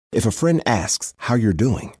If a friend asks how you're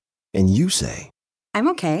doing, and you say, I'm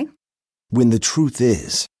okay. When the truth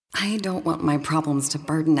is, I don't want my problems to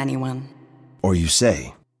burden anyone. Or you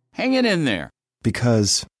say, hang it in there.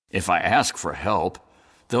 Because if I ask for help,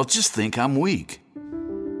 they'll just think I'm weak.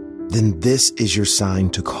 Then this is your sign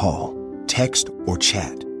to call, text, or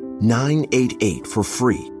chat 988 for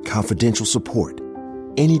free, confidential support.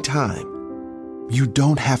 Anytime. You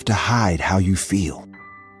don't have to hide how you feel.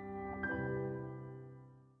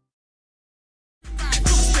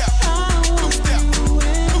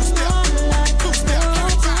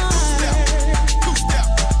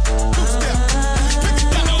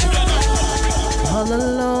 All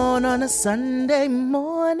alone on a Sunday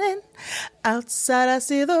morning, outside I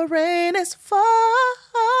see the rain is falling.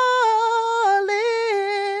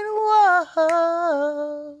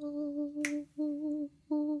 Whoa.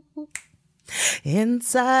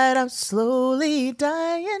 Inside I'm slowly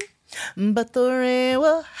dying, but the rain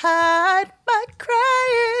will hide my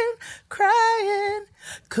crying, crying.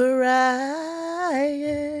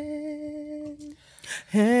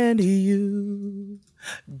 And you,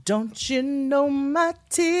 don't you know my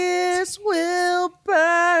tears will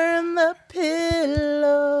burn the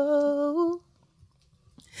pillow?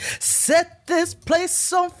 Set this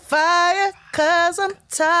place on fire, 'cause I'm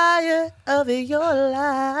tired of your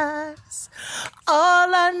lies.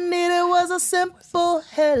 All I needed was a simple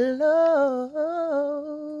hello.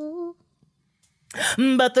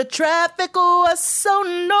 But the traffic was so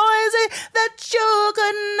noisy that you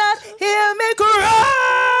could not hear me cry.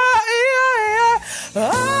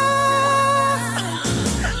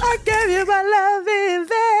 I gave you my love in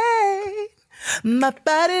vain. My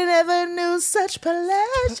body never knew such pleasure.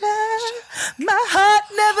 My heart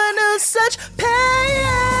never knew such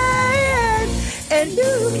pain. And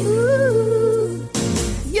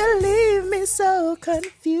you leave me so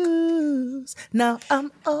confused. Now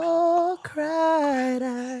I'm all cried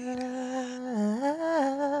out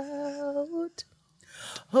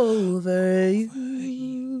over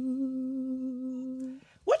you.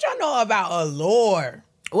 What y'all know about Allure?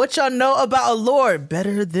 What y'all know about Allure?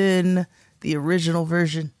 Better than the original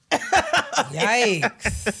version.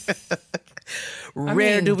 Yikes.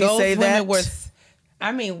 Rare do we say that?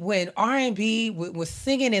 When R&B was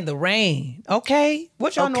singing in the rain, okay?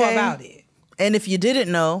 What y'all know about it? And if you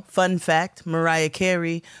didn't know, fun fact, Mariah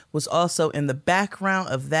Carey was also in the background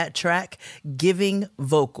of that track giving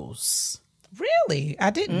vocals. Really? I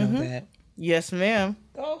didn't know that. Yes, ma'am.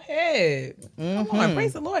 Go ahead. Come on,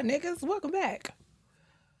 praise the Lord, niggas. Welcome back.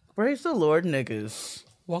 Praise the Lord, niggas.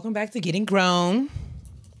 Welcome back to Getting Grown.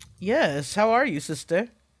 Yes, how are you, sister?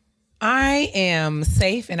 I am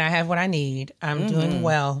safe and I have what I need. I'm doing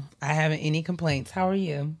well. I haven't any complaints. How are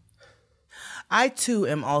you? I too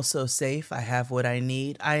am also safe. I have what I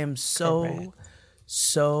need. I am so,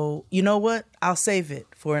 you know what? I'll save it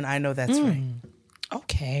for an I know that's right.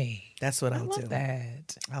 Okay. That's what I'll do.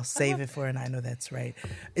 That. I'll save it for an I know that's right.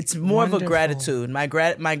 It's more of a gratitude. My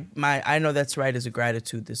I know that's right is a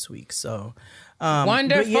gratitude this week. So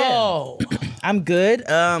wonderful. Yeah, I'm good.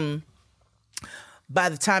 By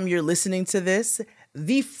the time you're listening to this,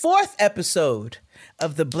 the 4th episode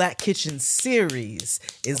of the Black Kitchen series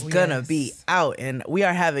is gonna be out, and we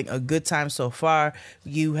are having a good time so far.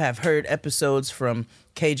 You have heard episodes from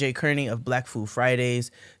KJ Kearney of Black Food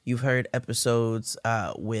Fridays. You've heard episodes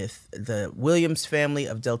with the Williams family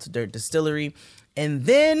of Delta Dirt Distillery. And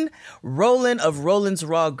then Roland of Roland's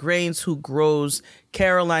Raw Grains, who grows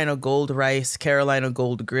Carolina Gold Rice, Carolina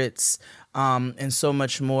Gold Grits, and so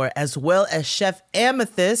much more, as well as Chef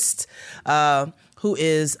Amethyst, who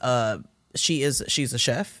is she's a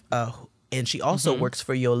chef, and she also works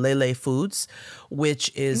for Yolele Foods,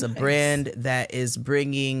 which is a brand that is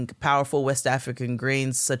bringing powerful West African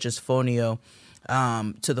grains such as fonio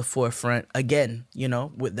to the forefront again,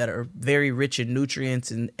 that are very rich in nutrients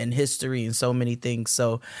and history and so many things.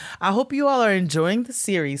 So I hope you all are enjoying the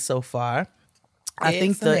series so far. I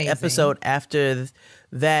think the amazing episode after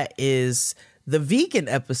that is the vegan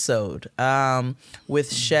episode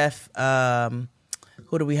with Chef,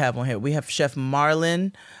 who do we have on here? We have Chef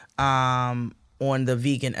Marlon on the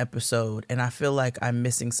vegan episode, and I feel like I'm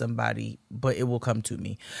missing somebody, but it will come to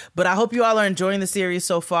me. But I hope you all are enjoying the series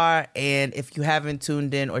so far, and if you haven't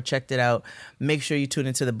tuned in or checked it out, make sure you tune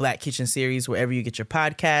into the Black Kitchen series wherever you get your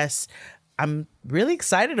podcasts. I'm really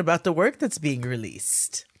excited about the work that's being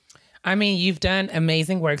released. I mean, you've done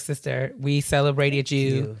amazing work, sister. We celebrated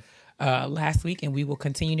you last week, and we will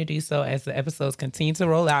continue to do so as the episodes continue to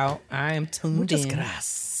roll out. I am tuned in.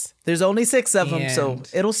 Gracias. There's only 6 of them, so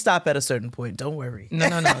it'll stop at a certain point. Don't worry. No.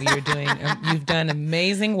 You've done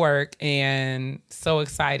amazing work, and so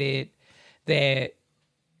excited that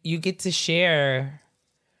you get to share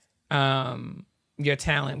your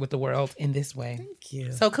talent with the world in this way. Thank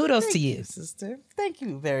you. So kudos Thank to you, sister. Thank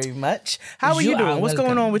you very much. How are You you are doing? What's going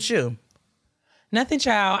welcome. on with you? Nothing,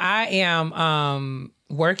 child. I am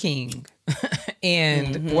working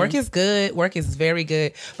and work is good. Work is very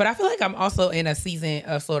good. But I feel like I'm also in a season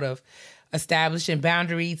of sort of establishing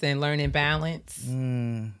boundaries and learning balance.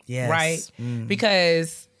 Yes. Right?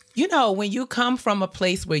 Because, you know, when you come from a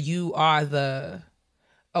place where you are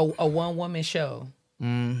a one-woman show,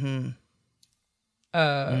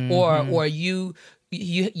 or you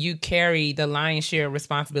carry the lion's share of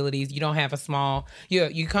responsibilities. You don't have a small.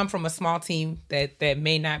 You come from a small team that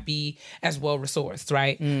may not be as well resourced,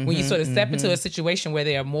 right? When you sort of step into a situation where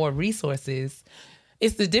there are more resources,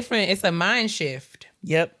 it's a mind shift.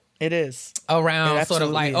 Yep, it is. Around It sort of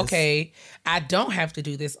like, absolutely is. okay, I don't have to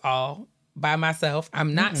do this all by myself.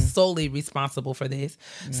 I'm not solely responsible for this.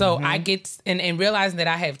 So I get, and realizing that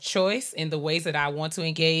I have choice in the ways that I want to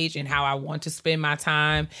engage and how I want to spend my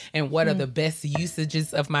time and what are the best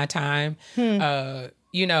usages of my time.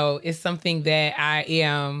 You know, it's something that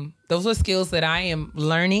those are skills that I am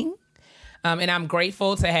learning. And I'm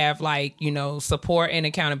grateful to have support and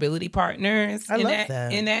accountability partners I love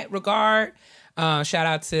that. in that regard. Shout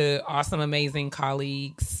out to awesome, amazing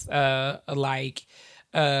colleagues like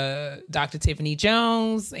Dr. Tiffany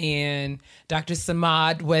Jones and Dr.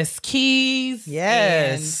 Samad West Keys.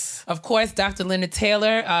 Yes. And of course, Dr. Linda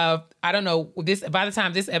Taylor. I don't know by the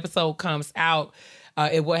time this episode comes out,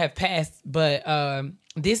 it will have passed, but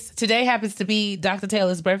today happens to be Dr.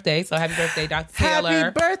 Taylor's birthday. So happy birthday, Dr. Taylor.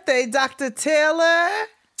 Happy birthday, Dr. Taylor.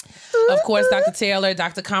 Of course, Dr. Taylor,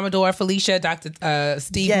 Dr. Commodore Felicia, Dr.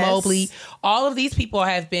 Steve Yes. Mobley. All of these people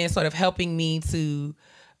have been sort of helping me to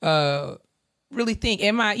really think.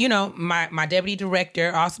 And my deputy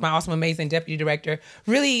director, my awesome, amazing deputy director,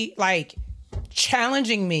 really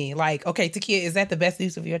challenging me. Like, okay, Takia, is that the best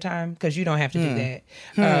use of your time? Because you don't have to do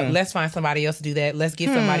that. Let's find somebody else to do that. Let's get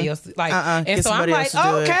somebody else. And get so I'm somebody like, else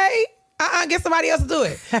to do it. okay, get somebody else to do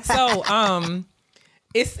it. So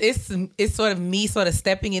it's sort of me sort of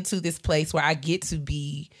stepping into this place where I get to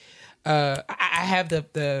be. I have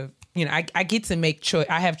I get to make choice.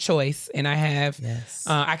 I have choice, and I have. Yes.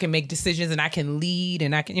 I can make decisions, and I can lead,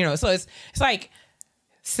 and I can. So it's like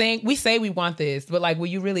saying we say we want this, but like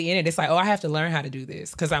when you really in it, it's like, oh, I have to learn how to do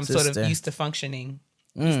this because I'm sort of used to functioning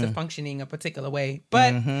a particular way.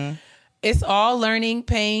 But it's all learning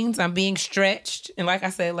pains. I'm being stretched, and like I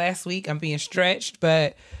said last week, I'm being stretched,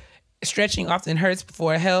 but stretching often hurts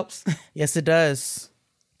before it helps. Yes, it does.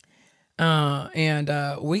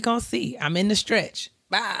 And we gonna see. I'm in the stretch.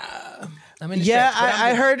 I'm in the Yeah, stretch, but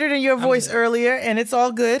I heard it in your voice earlier, and it's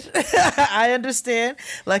all good. I understand.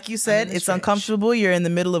 Like you said, it's stretch. uncomfortable. You're in the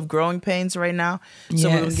middle of growing pains right now. So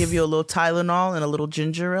we're going to Yes. give you a little Tylenol and a little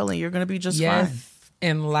ginger ale, and you're going to be just fine.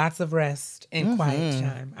 And lots of rest and quiet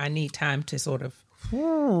time. I need time to sort of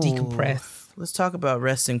decompress. Let's talk about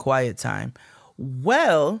rest and quiet time.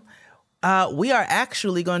 Well, we are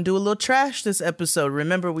actually going to do a little trash this episode.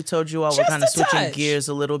 Remember, we told you all we're Just kind of a switching touch. gears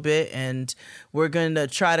a little bit, and we're going to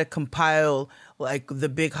try to compile like the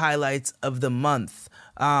big highlights of the month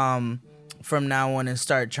from now on and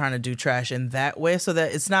start trying to do trash in that way so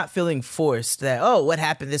that it's not feeling forced that, oh, what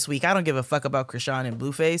happened this week? I don't give a fuck about Krishan and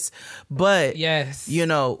Blueface. But, Yes.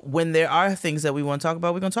 when there are things that we want to talk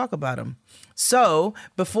about, we're going to talk about them. So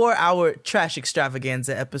before our trash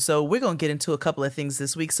extravaganza episode, we're going to get into a couple of things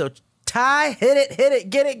this week. So Ty, hit it,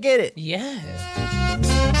 get it. Yes.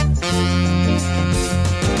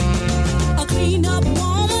 A clean-up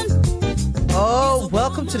woman. Oh,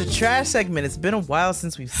 welcome to the trash segment. It's been a while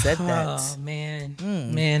since we've said that. Oh, man.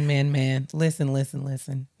 Man.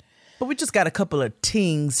 Listen. But we just got a couple of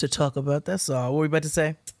tings to talk about. That's all. What were we about to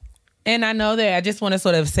say? And I know that I just want to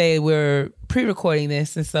sort of say we're pre-recording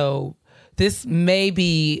this, and so this may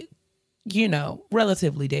be,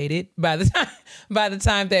 relatively dated by the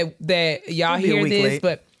time that y'all We'll be a hear week this, late.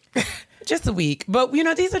 but just a week. But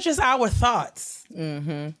these are just our thoughts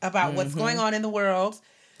about what's going on in the world,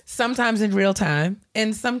 sometimes in real time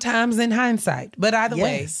and sometimes in hindsight. But either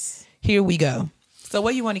way, Yes. here we go. So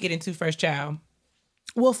what do you want to get into first, child?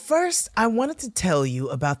 Well, first, I wanted to tell you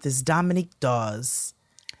about this Dominique Dawes.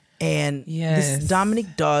 And Yes. this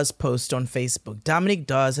Dominique Dawes post on Facebook. Dominique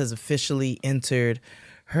Dawes has officially entered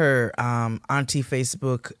her auntie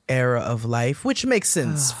Facebook era of life, which makes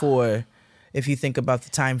sense for if you think about the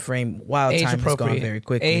time frame. While Age time has gone appropriate. very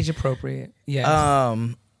quickly. Age appropriate. Yes.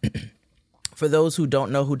 For those who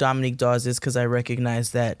don't know who Dominique Dawes is, because I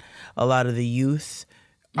recognize that a lot of the youth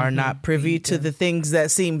are not privy to the things that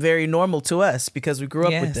seem very normal to us because we grew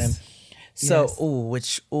up with them. Yes. So,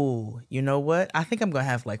 Yes. you know what? I think I'm going to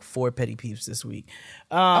have like 4 petty peeves this week.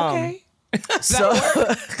 Okay. So,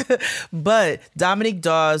 but Dominique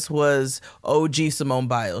Dawes was OG Simone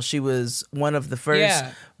Biles. She was one of the first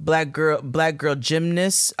black girl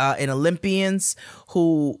gymnasts and Olympians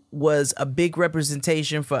who was a big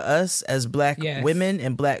representation for us as black women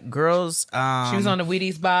and black girls. She was on the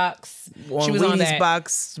Wheaties box. She was on Wheaties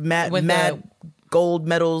box. Mad gold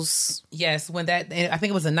medals. Yes, when I think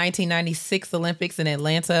it was the 1996 Olympics in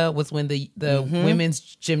Atlanta was when the women's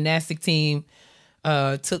gymnastic team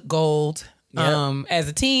took gold as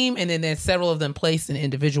a team, and then several of them placed in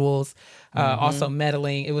individuals, also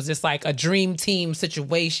medaling. It was just like a dream team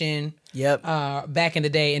situation. Back in the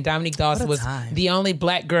day, and Dominique Dawes was the only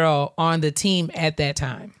black girl on the team at that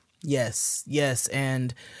time. Yes,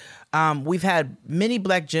 and we've had many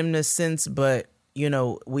black gymnasts since, but you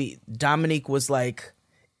know, Dominique was like.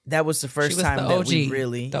 That was the first time that we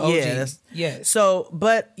really, the OG. Yes. So,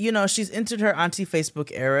 but you know, she's entered her auntie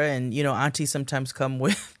Facebook era, and you know, aunties sometimes come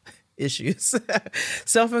with issues,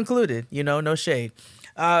 self included. You know, no shade.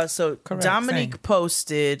 So correct, Dominique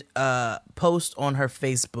posted a post on her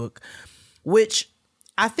Facebook, which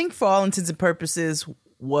I think, for all intents and purposes,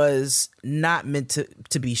 was not meant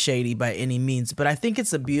to be shady by any means, but I think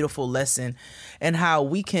it's a beautiful lesson in how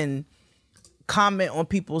we can comment on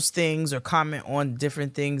people's things or comment on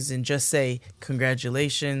different things and just say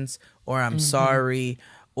congratulations or I'm sorry,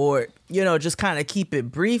 or you know, just kind of keep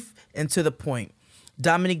it brief and to the point.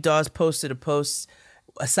 Dominique Dawes posted a post,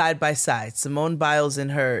 a side by side, Simone Biles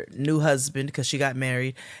and her new husband, because she got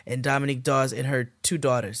married, and Dominique Dawes and her 2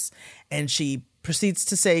 daughters, and she proceeds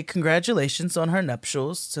to say congratulations on her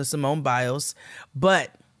nuptials to Simone Biles,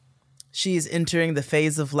 but she is entering the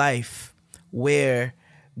phase of life where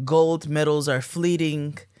gold medals are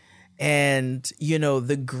fleeting, and you know,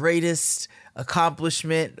 the greatest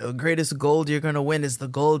accomplishment or greatest gold you're going to win is the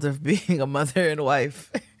gold of being a mother and wife.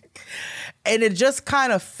 And it just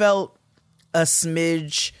kind of felt a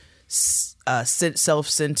smidge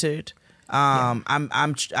self-centered.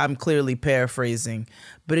 I'm clearly paraphrasing,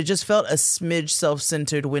 but it just felt a smidge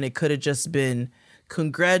self-centered when it could have just been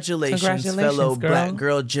congratulations fellow girl. Black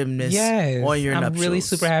girl gymnast on your nuptials. I'm really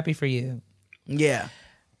super happy for you. Yeah.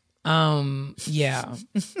 And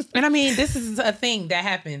I mean, this is a thing that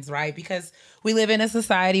happens, right? Because we live in a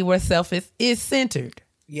society where self is centered,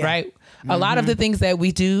 right? A lot of the things that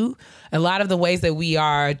we do, a lot of the ways that we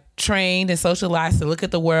are trained and socialized to look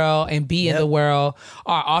at the world and be in the world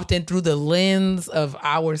are often through the lens of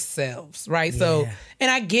ourselves, right? So,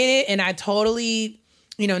 and I get it, and I totally,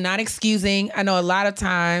 you know, not excusing. I know a lot of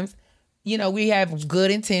times, you know, we have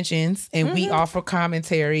good intentions and we offer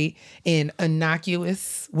commentary in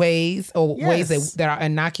innocuous ways or ways that are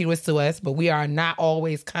innocuous to us, but we are not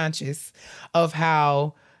always conscious of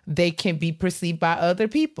how they can be perceived by other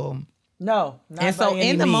people. No, not and so by any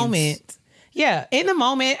in the means.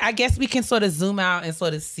 moment, I guess we can sort of zoom out and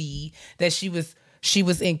sort of see that she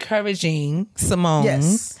was encouraging Simone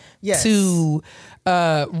to,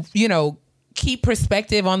 you know, keep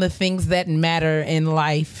perspective on the things that matter in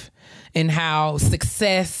life. And how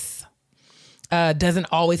success doesn't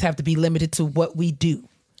always have to be limited to what we do.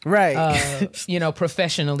 Right. You know,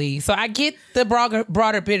 professionally. So I get the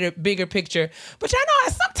broader, bigger picture. But y'all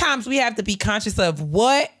know, sometimes we have to be conscious of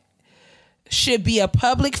what should be a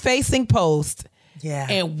public facing post. Yeah.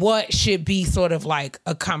 And what should be sort of like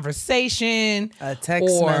a conversation, a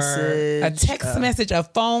text message, a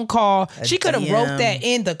phone call. She could have wrote that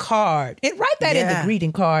in the card. And write that in the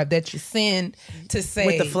greeting card that you send to say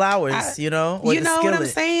with the flowers, you know, you know what I'm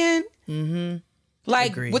saying? Mm-hmm.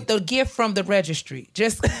 Like Agreed. with the gift from the registry.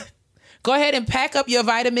 Just go ahead and pack up your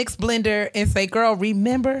Vitamix blender and say, "Girl,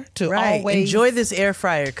 remember to always enjoy this air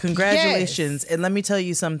fryer. Congratulations!" And let me tell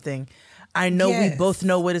you something. I know we both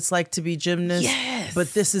know what it's like to be gymnasts,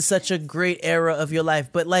 but this is such a great era of your life.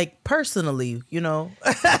 But like personally, you know,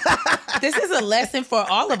 this is a lesson for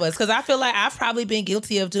all of us, because I feel like I've probably been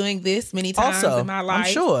guilty of doing this many times in my life.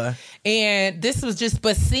 I'm sure. And this was just,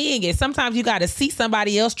 but seeing it, sometimes you got to see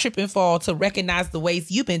somebody else trip and fall to recognize the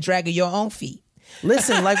ways you've been dragging your own feet.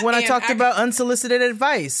 Listen, like when I talked about unsolicited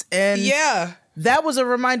advice, and that was a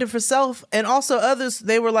reminder for self, and also others.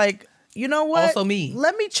 They were like, you know what? Also me.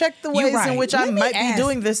 Let me check the ways in which I might be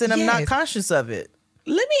doing this, and I'm not conscious of it.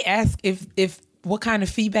 Let me ask if what kind of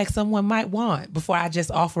feedback someone might want before I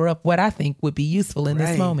just offer up what I think would be useful in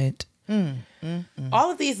this moment.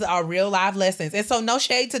 All of these are real live lessons. And so no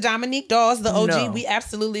shade to Dominique Dawes, the OG. No. We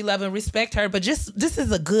absolutely love and respect her. But just this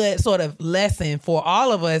is a good sort of lesson for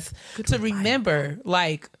all of us to remember.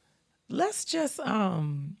 Like, let's just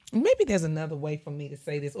maybe there's another way for me to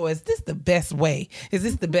say this, or is this the best way? Is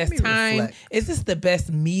this the best time? reflect. Is this the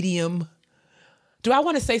best medium? Do I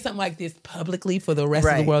want to say something like this publicly for the rest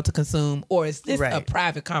of the world to consume? Or is this a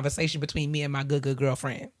private conversation between me and my good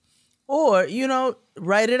girlfriend? Or,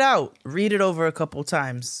 write it out. Read it over a couple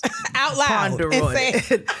times. Out loud. Ponder and on say,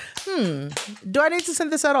 it. Do I need to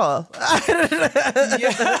send this at all?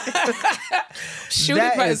 Shoot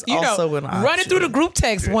That it, is also an run it option. through the group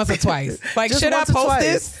text once or twice. Like, Just should I once or post twice.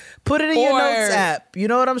 this? Put it in your Or- notes app. You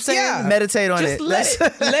know what I'm saying? Yeah. Meditate on Just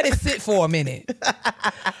it. let it sit for a minute.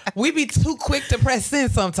 We be too quick to press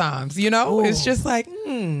send sometimes, Ooh. It's just like,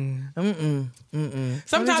 Sometimes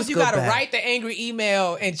just you go gotta back. write the angry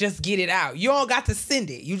email and just get it out. You don't got to send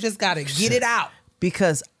it. You just gotta get it out.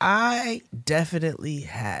 Because I definitely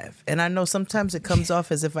have. And I know sometimes it comes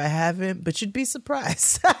off as if I haven't, but you'd be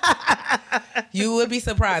surprised. You would be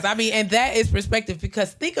surprised. I mean, and that is perspective,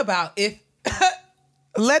 because think about if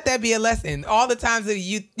let that be a lesson. All the times that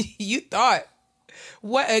you thought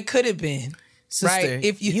what it could have been. Sister, right?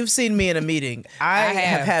 If you've seen me in a meeting, I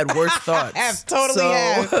have had worse thoughts. I have totally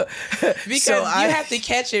have. Because So you have to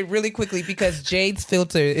catch it really quickly, because Jade's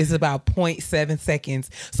filter is about 0.7 seconds.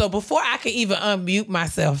 So before I could even unmute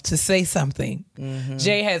myself to say something,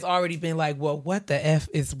 Jay has already been like, well, what the F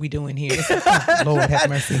is we doing here? Lord have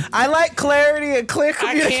mercy. I like clarity and clear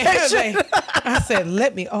I communication. can't. I said,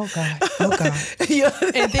 let me. Oh God.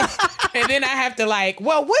 And then I have to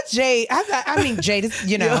well, what Jade? I mean, Jade is.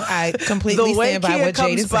 I completely The way stand by Kia what Jade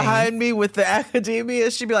comes is saying. behind me with the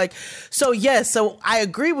academia, she'd be like, so I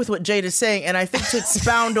agree with what Jade is saying, and I think to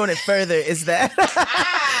expound on it further is that.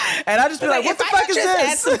 And I just be like, what the fuck is just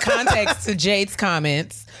add this? some context to Jade's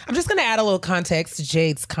comments. I'm just going to add a little context to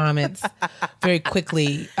Jade's comments very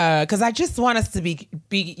quickly, because I just want us to be,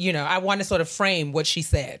 I want to sort of frame what she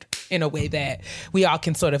said in a way that we all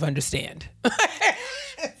can sort of understand.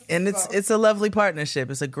 And it's a lovely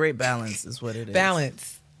partnership. It's a great balance, is what it is.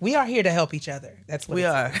 Balance. We are here to help each other. That's what We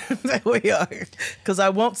it's are. We are. Because I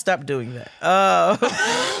won't stop doing that.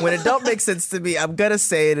 When it don't make sense to me, I'm going to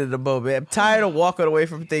say it in a moment. I'm tired of walking away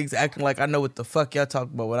from things acting like I know what the fuck y'all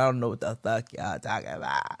talking about when I don't know what the fuck y'all talking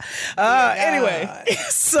about. Anyway,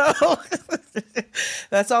 so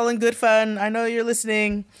that's all in good fun. I know you're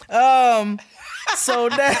listening. So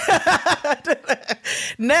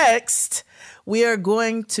next, we are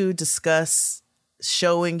going to discuss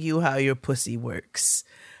showing you how your pussy works.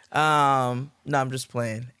 No, I'm just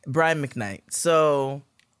playing. Brian McKnight. So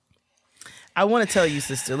I want to tell you,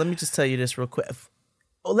 sister, let me just tell you this real quick.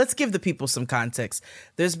 Let's give the people some context.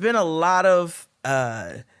 There's been a lot of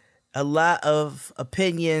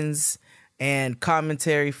opinions and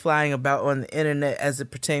commentary flying about on the internet as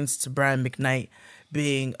it pertains to Brian McKnight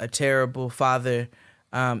being a terrible father,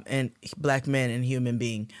 and black man and human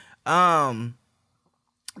being. Brian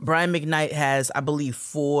McKnight has, I believe,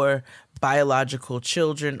 4 biological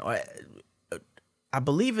children, or I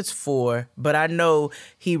believe it's 4, but I know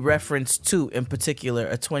he referenced 2 in particular,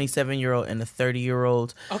 a 27-year-old and a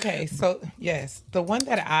 30-year-old. Okay, so yes, the one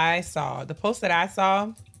that I saw, the post that I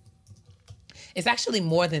saw, is actually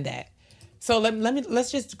more than that. So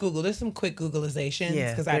let's just Google. There's some quick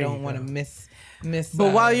Googleizations, because I don't want to miss.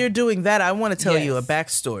 But while you're doing that, I want to tell you a Yes.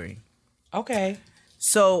 backstory. Okay.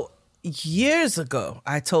 So years ago,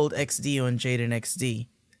 I told XD on Jade and XD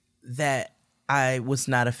that I was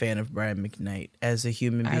not a fan of Brian McKnight as a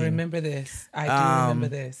human being. I remember this. I do remember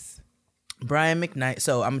this. Brian McKnight.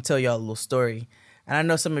 So I'm gonna tell y'all a little story, and I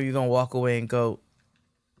know some of you gonna walk away and go,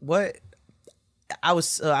 "What?" I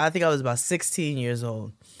think I was about 16 years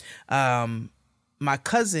old. My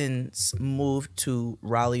cousins moved to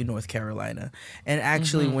Raleigh, North Carolina, and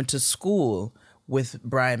actually went to school with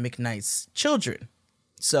Brian McKnight's children.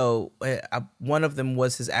 So one of them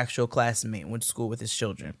was his actual classmate, went to school with his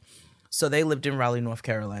children. So they lived in Raleigh, North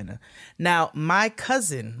Carolina. Now, my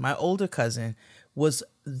cousin, my older cousin, was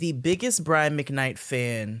the biggest Brian McKnight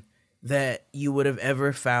fan that you would have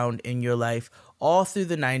ever found in your life. All through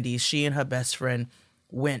the 90s, she and her best friend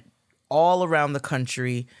went all around the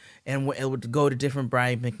country and would go to different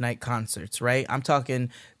Brian McKnight concerts, right? I'm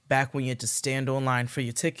talking back when you had to stand online for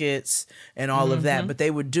your tickets and all of that. But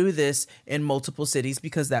they would do this in multiple cities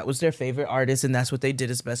because that was their favorite artist, and that's what they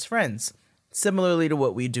did as best friends, similarly to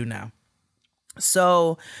what we do now.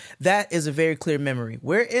 So that is a very clear memory.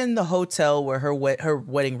 We're in the hotel where her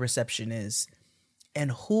wedding reception is,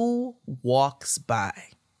 and who walks by?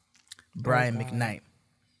 Brian McKnight.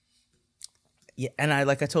 Yeah, and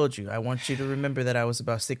like I told you, I want you to remember that I was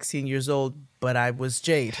about 16 years old, but I was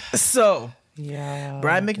Jade. So Yeah.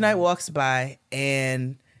 Brian McKnight walks by,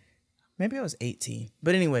 and maybe I was 18.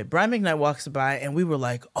 But anyway, Brian McKnight walks by and we were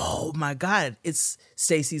like, oh my God, it's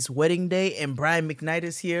Stacey's wedding day and Brian McKnight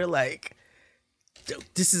is here. Like,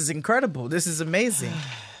 this is incredible. This is amazing.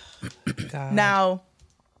 Now,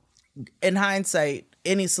 in hindsight,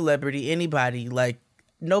 any celebrity, anybody, like,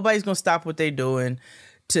 nobody's going to stop what they're doing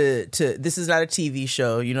to this is not a TV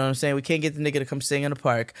show. You know what I'm saying? We can't get the nigga to come sing in the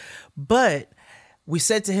park. But we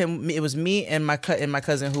said to him, it was me and my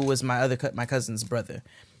cousin who was my cousin's brother.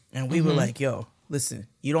 And we were like, yo, listen,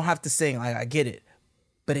 you don't have to sing. Like, I get it.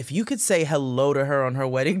 But if you could say hello to her on her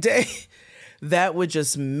wedding day, that would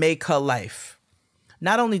just make her life.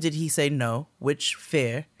 Not only did he say no, which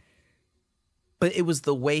fair, but it was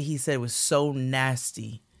the way he said it was so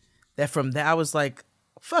nasty that from that I was like,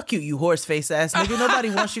 fuck you, you horse face ass nigga. Nobody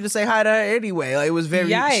wants you to say hi to her anyway. Like, it was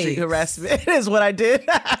very street harassment is what I did.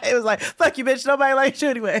 It was like, fuck you, bitch. Nobody likes you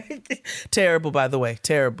anyway. Terrible, by the way.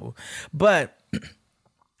 Terrible. But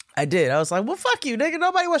I did. I was like, well, fuck you, nigga.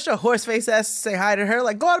 Nobody wants your horse face ass to say hi to her.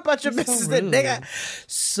 Like, go on about your business, then, nigga.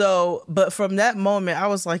 So, but from that moment, I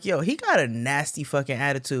was like, yo, he got a nasty fucking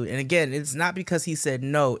attitude. And again, it's not because he said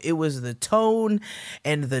no. It was the tone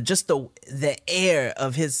and the air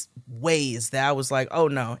of his ways that I was like, oh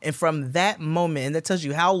no. And from that moment, and that tells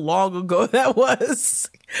you how long ago that was.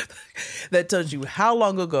 That tells you how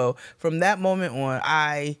long ago. From that moment on,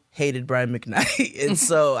 I hated Brian McKnight. And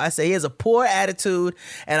so I say he has a poor attitude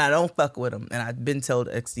and I don't fuck with him. And I've been told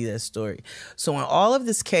XD that story. So when all of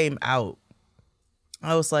this came out,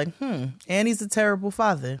 I was like, and he's a terrible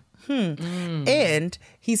father. And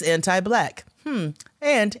he's anti-black.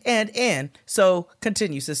 And. So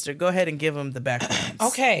continue, sister. Go ahead and give him the background.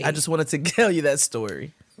 Okay. I just wanted to tell you that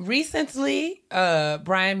story. Recently,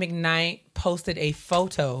 Brian McKnight posted a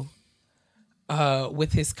photo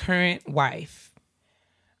with his current wife.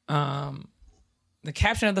 The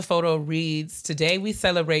caption of the photo reads, "Today we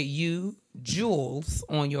celebrate you, Jules,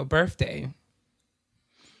 on your birthday."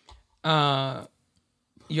 Your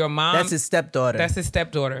mom... That's his stepdaughter. That's his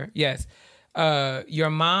stepdaughter, yes. Your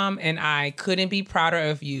mom and I couldn't be prouder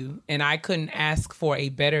of you, and I couldn't ask for a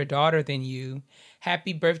better daughter than you.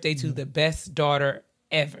 Happy birthday to the best daughter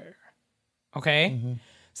ever. Okay?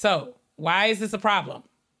 So, why is this a problem?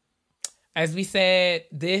 As we said,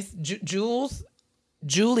 this Jules is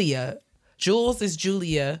Julia,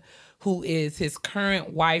 who is his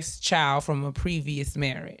current wife's child from a previous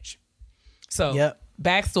marriage. So,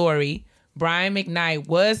 backstory, Brian McKnight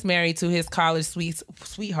was married to his college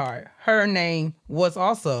sweetheart. Her name was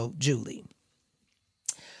also Julie.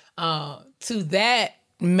 To that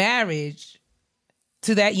marriage,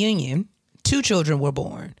 to that union, 2 children were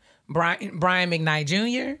born. Brian McKnight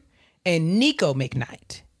Jr. and Nico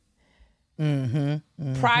McKnight.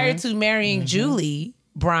 Prior to marrying Julie,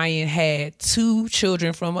 Brian had 2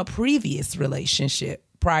 children from a previous relationship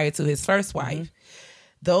prior to his first wife.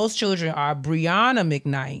 Those children are Brianna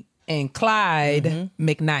McKnight and Clyde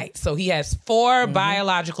McKnight. So he has 4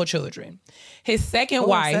 biological children. His second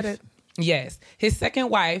wife, his second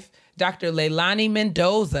wife, Dr. Leilani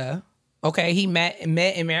Mendoza, okay, he met and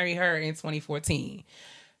married her in 2014.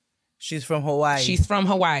 She's from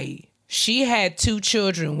Hawaii. She had 2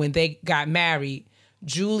 children when they got married,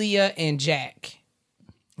 Julia and Jack,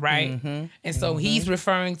 right? And so he's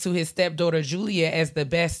referring to his stepdaughter Julia as the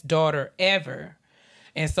best daughter ever.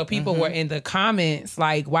 And so people were in the comments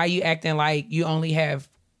like, why you acting like you only have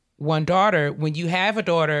 1 daughter when you have a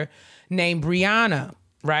daughter named Brianna,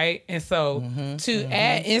 right? And so to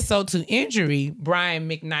add insult to injury, Brian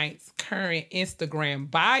McKnight's current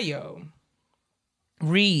Instagram bio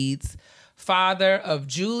reads, father of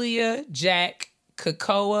Julia, Jack,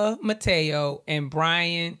 Kakoa Mateo, and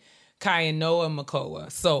Brian Kayanoa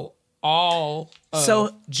Makoa. So all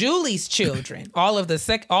of Julie's children, all of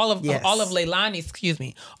Leilani's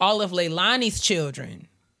children.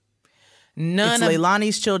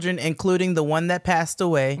 Leilani's children, including the one that passed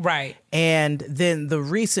away. Right. And then the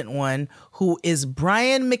recent one, who is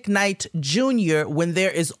Brian McKnight Jr., when there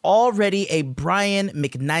is already a Brian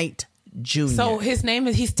McKnight Jr. So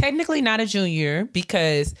he's technically not a junior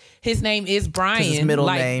because his name is Brian, his middle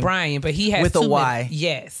name, Brian, but he has with a Y.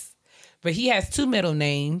 Yes. But he has 2 middle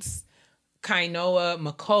names, Kainoa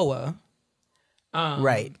Makoa.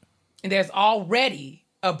 Right. And there's already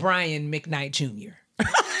a Brian McKnight Jr.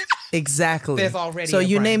 Exactly. There's already so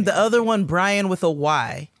you Brian named the other one Brian with a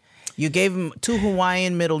Y. You gave him 2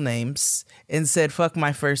 Hawaiian middle names and said, fuck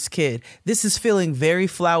my first kid. This is feeling very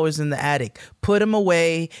Flowers in the Attic. Put him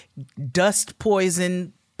away, dust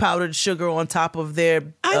poison, powdered sugar on top of their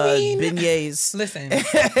beignets. Listen.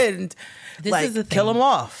 And this is the thing. Kill him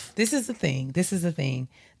off. This is the thing. This is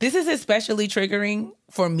especially triggering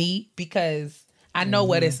for me because I know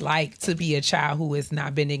what it's like to be a child who has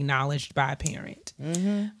not been acknowledged by a parent.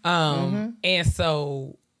 And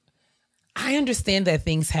so I understand that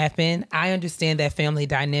things happen. I understand that family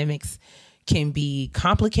dynamics can be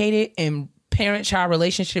complicated and parent-child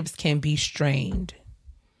relationships can be strained.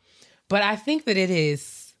 But I think that it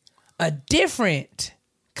is a different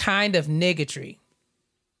kind of niggatry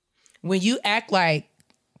when you act like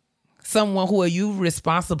someone who are you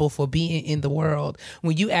responsible for being in the world,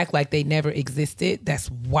 when you act like they never existed. That's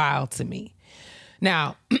wild to me.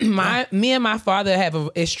 Now, me and my father have a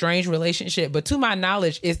estranged relationship, but to my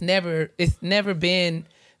knowledge, it's never been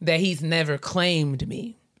that he's never claimed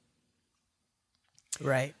me.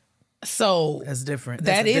 Right. So that's different.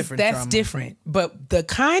 That's trauma. different. But the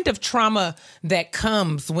kind of trauma that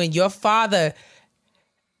comes when your father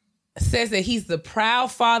says that he's the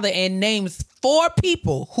proud father and names 4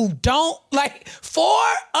 people who don't, like 4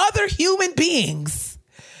 other human beings,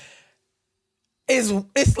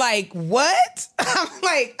 it's like, what? I'm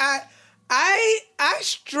like, I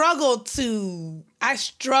struggle to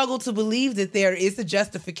believe that there is a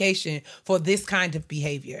justification for this kind of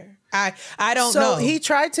behavior. I don't know. So he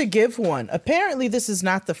tried to give one. Apparently, this is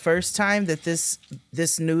not the first time that this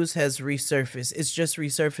news has resurfaced. It's just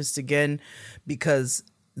resurfaced again because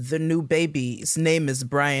the new baby's name is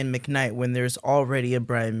Brian McKnight when there's already a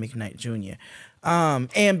Brian McKnight Jr.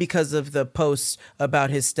 And because of the post about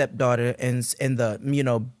his stepdaughter and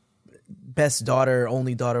the, best daughter,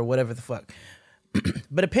 only daughter, whatever the fuck.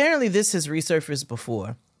 But apparently this has resurfaced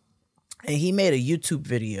before. And he made a YouTube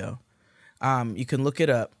video. You can look it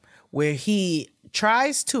up, where he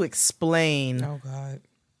tries to explain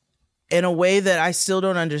in a way that I still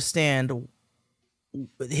don't understand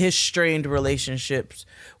his strained relationships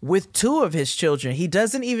with 2 of his children. He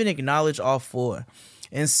doesn't even acknowledge all 4.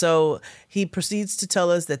 And so he proceeds to tell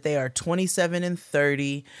us that they are 27 and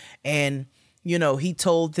 30. And, he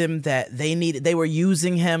told them that they were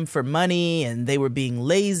using him for money and they were being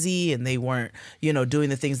lazy and they weren't, doing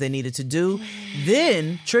the things they needed to do.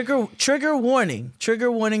 Then trigger warning,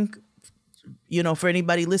 for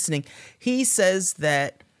anybody listening. He says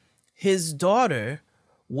that his daughter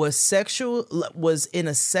was in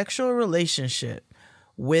a sexual relationship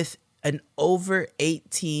with an over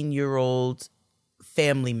 18-year-old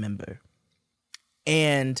family member.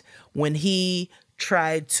 And when he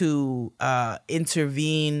tried to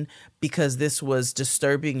intervene because this was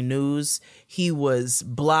disturbing news, he was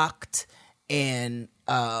blocked and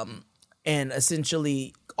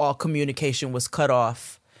essentially all communication was cut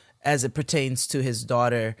off as it pertains to his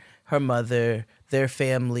daughter, her mother, their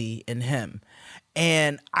family, and him.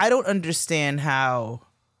 And I don't understand how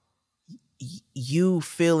you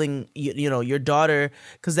feeling, your daughter,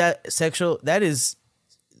 because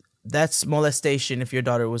that's molestation if your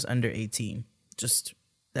daughter was under 18.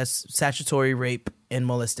 That's statutory rape and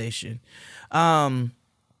molestation.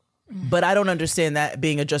 But I don't understand that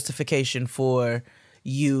being a justification for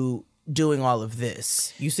you doing all of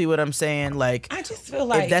this. You see what I'm saying? Like, I just feel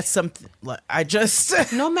like if that's something, like,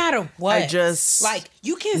 no matter what,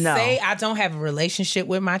 you can say I don't have a relationship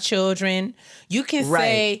with my children. You can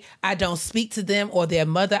say I don't speak to them or their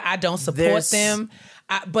mother. I don't support them.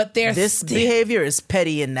 But this behavior is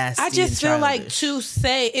petty and nasty. I just feel like to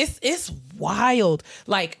say it's wild.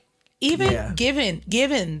 Like, even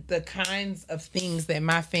given the kinds of things that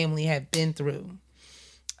my family have been through,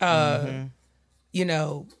 and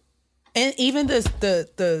even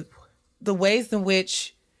the ways in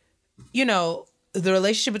which, the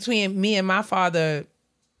relationship between me and my father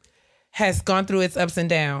has gone through its ups and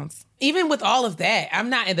downs. Even with all of that, I'm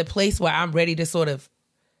not in the place where I'm ready to sort of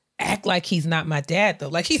act like he's not my dad, though.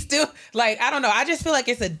 Like, he's still, like, I don't know. I just feel like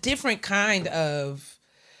it's a different kind of,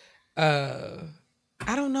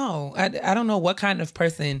 I don't know. I don't know what kind of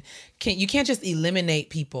person you can't just eliminate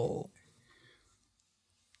people.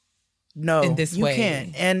 No, in this way. You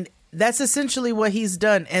can't. And that's essentially what he's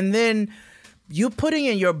done. And then you putting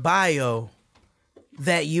in your bio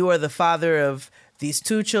that you are the father of these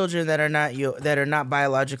 2 children that are not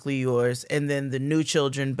biologically yours, and then the new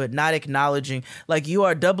children, but not acknowledging, like, you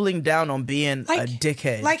are doubling down on being a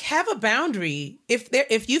dickhead. Like, have a boundary.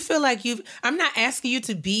 If you feel like I'm not asking you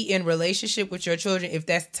to be in relationship with your children if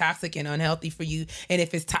that's toxic and unhealthy for you, and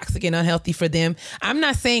if it's toxic and unhealthy for them. I'm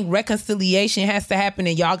not saying reconciliation has to happen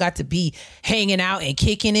and y'all got to be hanging out and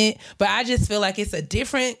kicking it, but I just feel like it's a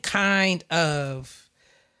different kind of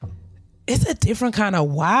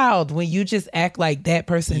wild when you just act like that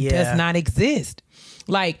person does not exist.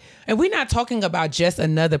 Like, and we're not talking about just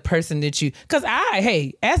another person that because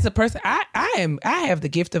as a person, I have the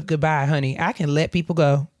gift of goodbye, honey. I can let people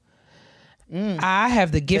go. I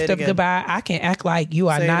have the gift of goodbye. I can act like you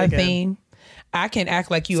are not a thing. I can act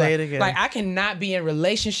like you Say are. it again. Like I cannot be in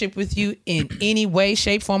relationship with you in any way,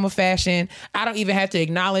 shape, form, or fashion. I don't even have to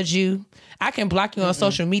acknowledge you. I can block you on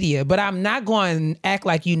social media, but I'm not going to act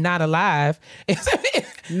like you're not alive.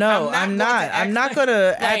 No, I'm not. I'm not going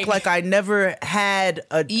to act like I never had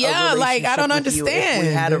a yeah, like I don't with you understand. if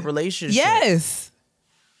we had a relationship. Yes.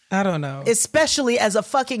 I don't know. Especially as a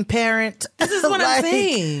fucking parent. This is what I'm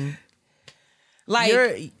saying. Like,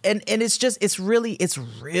 and it's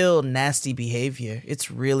real nasty behavior. It's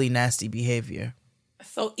really nasty behavior.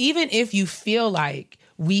 so even if you feel like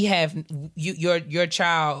we have your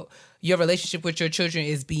child, your relationship with your children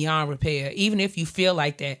is beyond repair, even if you feel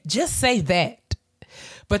like that, just say that.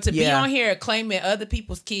 But to be on here claiming other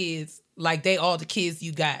people's kids like they all the kids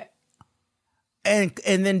you got. And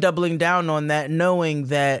then doubling down on that, knowing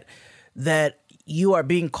that you are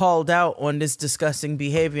being called out on this disgusting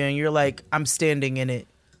behavior, and you're like, I'm standing in it.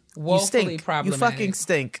 Woefully you stink. problematic. You fucking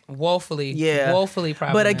stink. Woefully. Yeah. Woefully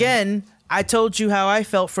problematic. But again, I told you how I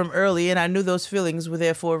felt from early, and I knew those feelings were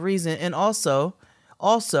there for a reason. And also,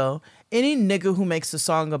 any nigga who makes a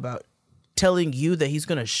song about telling you that he's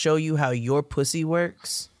gonna show you how your pussy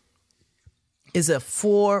works is a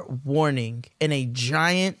forewarning and a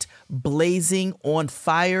giant blazing on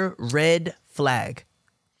fire red flag.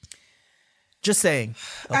 Just saying.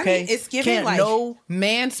 Okay, I mean, it's giving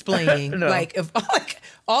mansplaining. No. Like if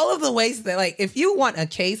all of the ways that if you want a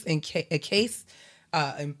case in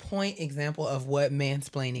point example of what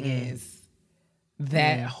mansplaining is,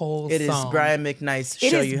 that whole It song. is Brian McKnight's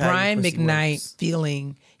It show is you how Brian your pussy McKnight works.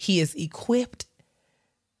 feeling he is equipped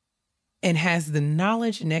and has the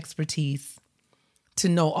knowledge and expertise to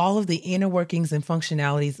know all of the inner workings and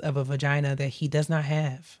functionalities of a vagina that he does not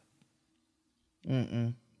have.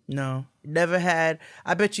 No, never had.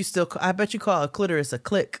 I bet you call a clitoris a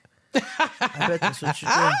click. I bet that's what you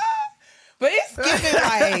do. But it's giving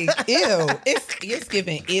like ew. It's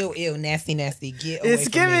giving ew, nasty, get away It's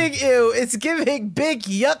from giving me. ew. It's giving big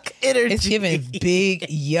yuck energy. It's giving big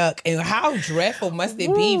yuck. And how dreadful must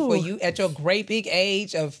it be for you at your great big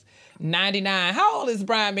age of 99? How old is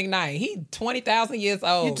Brian McKnight? He 20,000 years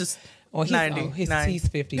old. You just he's 99. He's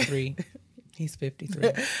 53. He's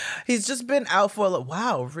 53. He's just been out for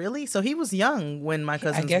wow, really? So he was young when my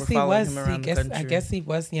cousins were following him around the country. I guess he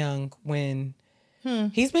was young when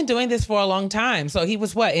he's been doing this for a long time. So he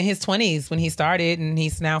was in his 20s when he started, and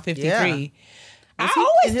he's now 53. Yeah. I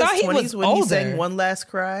always thought he was when older. He sang One Last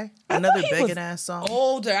Cry, another begging ass song.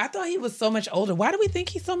 Older. I thought he was so much older. Why do we think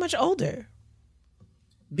he's so much older?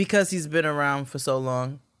 Because he's been around for so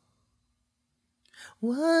long.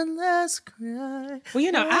 One last cry.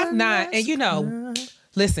 Well, I'm not, and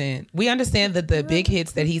listen, we understand that the big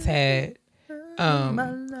hits that he's had,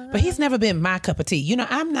 but he's never been my cup of tea.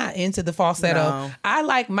 I'm not into the falsetto. No. I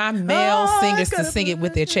like my male singers to sing it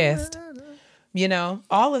with their chest.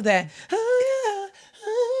 All of that.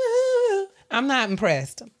 I'm not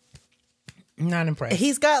impressed. I'm not impressed.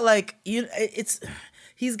 He's got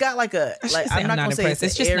he's got I'm not gonna say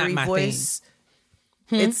it's just not my voice.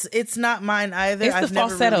 It's not mine either. It's I've the never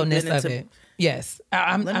really falsetto-ness been of into, it. Yes.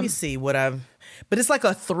 Let me see what but it's like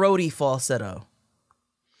a throaty falsetto.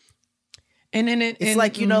 And then It's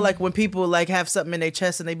like, like when people have something in their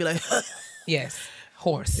chest and they be like, yes,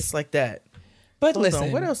 hoarse. It's like that. But Hold listen,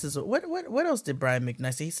 on. What else did Brian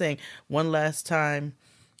McKnight say? He's saying One Last Time.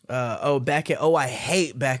 I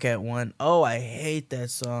hate Back at One. Oh, I hate that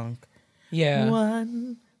song. Yeah.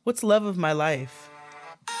 One. What's Love of My Life?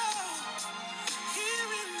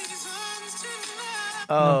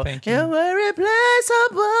 No, thank you. And we're replaceable.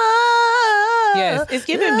 Yes, it's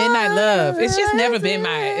giving Midnight Love. It's just never been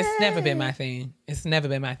my thing. It's never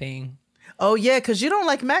been my thing. Oh yeah, because you don't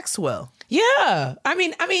like Maxwell. Yeah. I mean,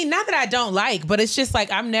 not that I don't like, but it's just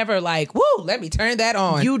like I'm never like, woo, let me turn that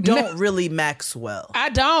on. You don't really Maxwell. I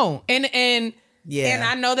don't. And yeah. And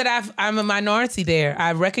I know that I'm a minority there.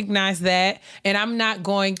 I recognize that, and I'm not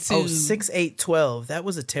going to 6-8-12. That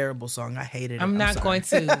was a terrible song. I hated it. I'm not going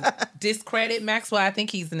to discredit Maxwell. I think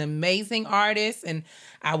he's an amazing artist, and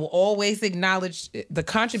I will always acknowledge the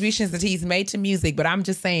contributions that he's made to music. But I'm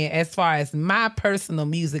just saying, as far as my personal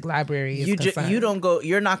music library is concerned,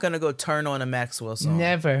 you're not going to go turn on a Maxwell song.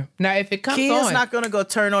 Never. Now, if it comes Kia's not going to go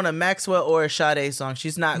turn on a Maxwell or a Sade song.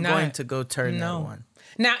 She's not going to go turn that one.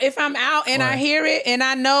 Now, if I'm out and I hear it and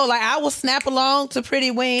I know, I will snap along to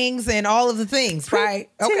Pretty Wings and all of the things, right?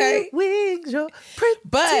 Okay. Wings, your pretty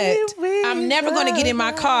wings. I'm never going to get in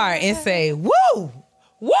my car and say, woo,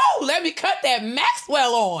 let me cut that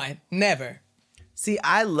Maxwell on. Never. See,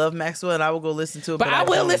 I love Maxwell and I will go listen to it. But I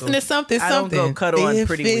will listen to something. I don't go cut on if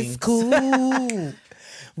Pretty it's Wings. Cool.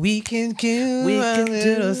 We can do a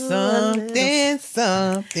little something.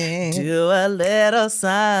 Do a little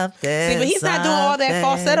something. See, but he's not doing all that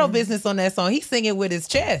falsetto business on that song. He's singing with his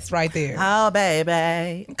chest right there. Oh,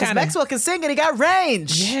 baby. Because Kinda. Maxwell can sing and he got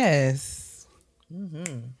range. Yes.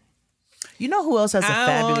 You know who else has a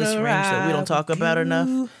fabulous range that we don't talk about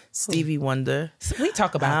enough? Stevie Wonder. We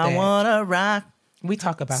talk about I that. wanna rock. We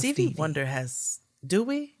talk about Stevie Wonder has. Do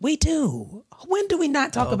we? We do. When do we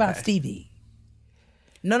not talk about Stevie?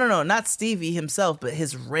 No, not Stevie himself, but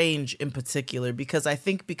his range in particular. Because I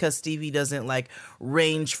think because Stevie doesn't like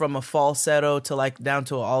range from a falsetto to like down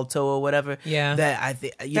to an alto or whatever. Yeah. That I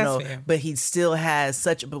think fair. but he still has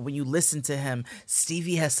such. But when you listen to him,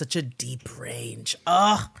 Stevie has such a deep range.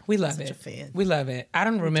 Oh, We love such it. a fan. We love it. I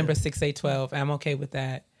don't remember 6-8-12. I'm okay with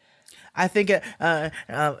that. I think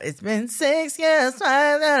it's been 6 years since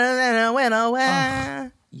I went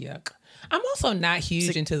away. Yuck. I'm also not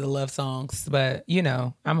huge into the love songs, but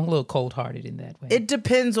I'm a little cold-hearted in that way. It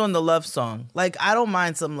depends on the love song. Like I don't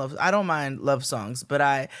mind love songs, but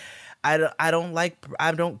I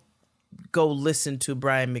don't go listen to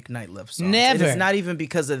Brian McKnight love songs. Never. And it's not even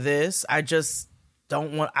because of this. I just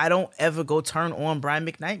I don't ever go turn on Brian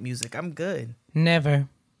McKnight music. I'm good. Never.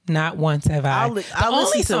 Not once have I. I'll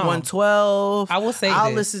listen to 112. I will say I'll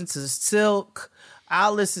this. listen to Silk.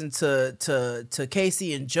 I'll listen to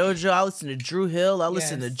Casey and JoJo. I'll listen to Drew Hill. I'll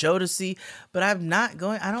listen to Jodeci. But I'm not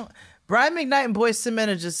going. Brian McKnight and Boyz II Men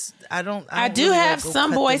are just. I do really have go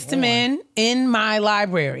some cut Boyz them II on. Men in my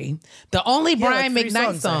library. The only Brian like 3 McKnight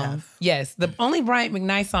songs I song, have. yes, the only Brian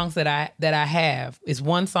McKnight songs that I have is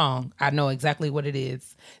one song. I know exactly what it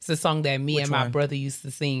is. It's a song that me and my brother used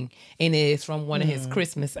to sing, and it is from one of his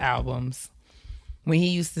Christmas albums. When he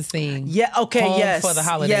used to sing, Home for the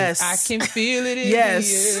holidays. Yes. I can feel it in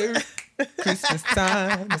Yes. the air. Christmas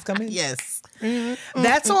time is coming. Yes.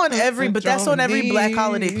 That's on every Black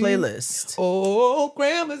holiday playlist. Oh,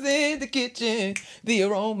 grandma's in the kitchen. The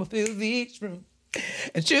aroma fills each room.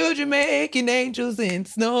 And children making angels in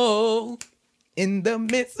snow. In the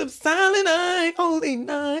midst of silent night, holy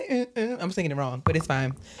night. I'm singing it wrong, but it's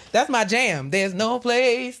fine. That's my jam. There's no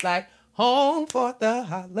place like home for the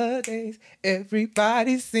holidays.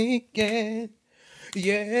 Everybody's singing.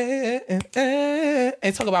 Yeah.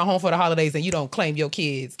 And talk about home for the holidays and you don't claim your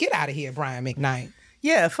kids. Get out of here, Brian McKnight.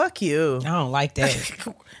 Yeah, fuck you. I don't like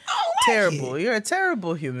that. Terrible. You're a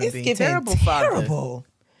terrible human It's being. giving Terrible father. terrible.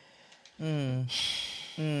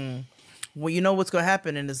 Well, you know what's going to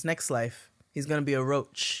happen in his next life? He's going to be a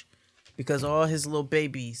roach because all his little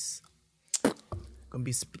babies going to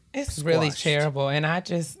be It's really squashed. terrible, and I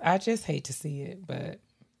just hate to see it, but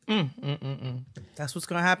That's what's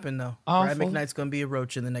going to happen, though. Awful. Brian McKnight's going to be a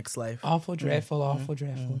roach in the next life. awful, dreadful, awful,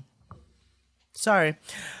 dreadful. Sorry.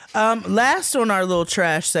 Last on our little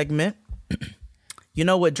trash segment, you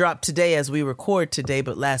know what dropped today as we record today,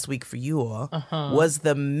 but last week for you all, was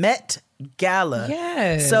the Met Gala.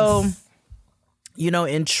 Yes. So,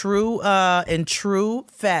 in true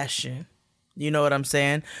fashion, you know what I'm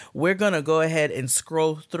saying? We're going to go ahead and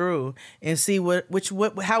scroll through and see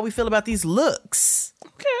how we feel about these looks.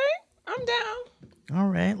 Okay, I'm down. All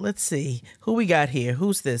right, let's see. Who we got here?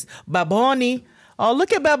 Who's this? Baboni. Oh,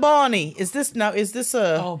 look at Baboni. Is this a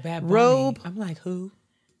Bad Bunny. robe? I'm like, who?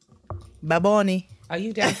 Baboni. Are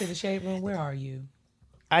you down to the shade room? Where are you?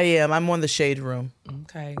 I am. I'm on the shade room.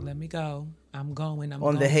 Okay, let me go. I'm going.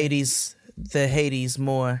 On the Hades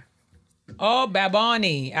more. Oh,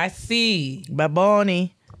 Baboni. I see.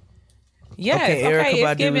 Baboni. Yes. Okay, Okay, Erykah it's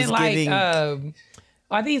Badu giving is like. giving-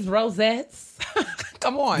 Are these rosettes?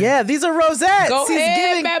 Come on. Yeah, these are rosettes. Go He's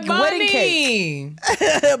ahead, giving Baboni. wedding cake.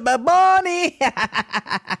 Baboni.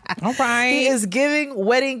 All right. He is giving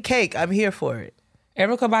wedding cake. I'm here for it.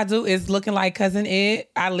 Erykah Badu is looking like Cousin Ed.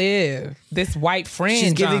 I live. This white friend.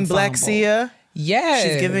 She's giving Black Sia. Yes.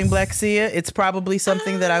 She's giving Black Sia. It's probably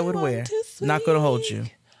something that I would wear. Not going to hold you.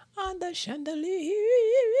 On the chandelier.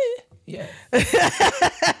 Yeah.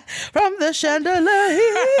 From the chandelier.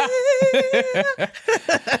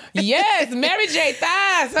 Yes, Mary J.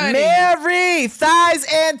 Thighs, honey. Mary, thighs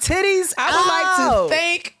and titties. I would like out. to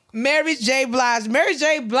thank Mary J. Blige. Mary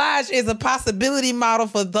J. Blige is a possibility model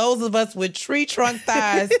for those of us with tree trunk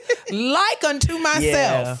thighs, like unto myself.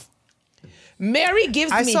 Yeah. Mary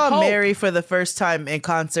gives I me saw hope. Mary for the first time in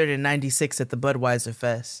concert in '96 at the Budweiser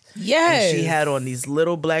Fest. Yes. And she had on these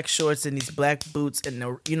little black shorts and these black boots and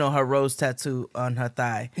her rose tattoo on her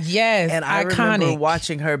thigh. Yes, And I iconic. remember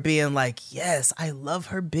watching her being like, yes, I love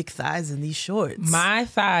her big thighs in these shorts. My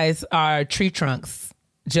thighs are tree trunks,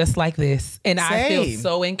 just like this. And I feel Same.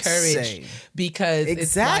 so encouraged Same. because it's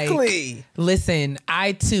Exactly. like, listen,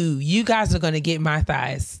 you guys are going to get my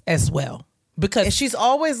thighs as well. because And she's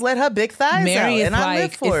always let her big thighs Mary out, is and I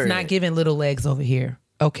live like, for it's it. not giving little legs over here.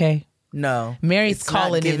 Okay. No, Mary's it's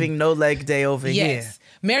calling not giving in. no leg day over here. Yes.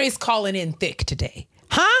 Mary's calling in thick today.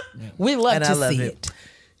 Huh? We love And to I love see it. it.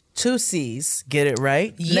 2 C's, get it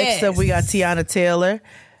right. Yes. Next up, we got Tiana Taylor.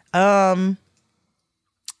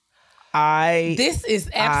 This is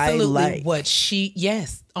absolutely like- what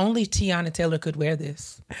only Tiana Taylor could wear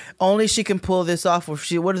this. Only she can pull this off.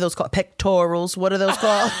 What are those called? Pectorals. What are those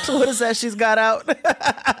called? What is that she's got out?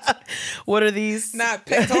 What are these? Not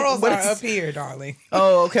pectorals What are is- up here, darling.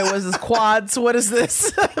 Oh, okay. What is this? Quads. What is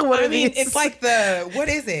this? What are these? it's like what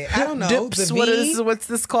is it? I don't know. Dips. The What V? is? What's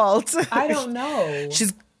this called? I don't know.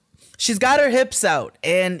 She's got her hips out,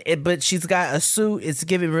 but she's got a suit. It's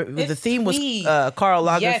giving. The It's theme was sweet. Karl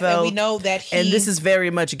Lagerfeld. Yes, and we know that and this is very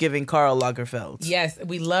much giving Karl Lagerfeld. Yes,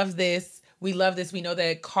 we love this. We love this. We know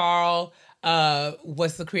that Karl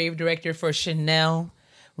was the creative director for Chanel,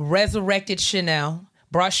 resurrected Chanel,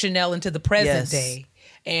 brought Chanel into the present Yes. day.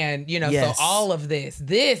 And, Yes. so all of this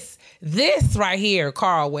right here,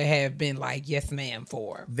 Karl would have been like, yes, ma'am,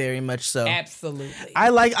 for. Very much so. Absolutely. I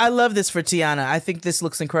love this for Tiana. I think this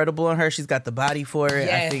looks incredible on her. She's got the body for it.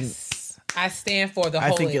 Yes. I stand for the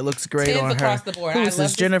whole. I think it looks great 10s on her. across the board. Who I is love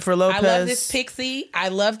this, Jennifer Lopez? I love this pixie. I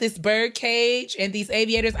love this bird cage and these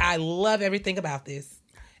aviators. I love everything about this.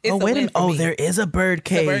 It's wait a minute. win for me. There is a bird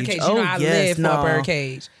cage. The bird cage. I live for a bird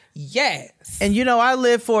cage. Yes. And I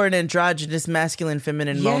live for an androgynous, masculine,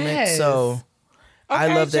 feminine moment. Yes. so I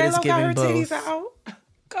Okay, love that J-Lo it's got giving her both. titties out.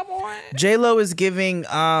 Come on. J-Lo is giving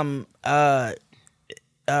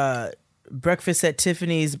Breakfast at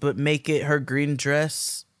Tiffany's, but make it her green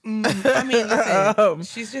dress. I mean, listen,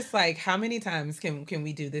 she's just like, how many times can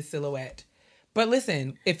we do this silhouette? But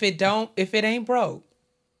listen, if it ain't broke,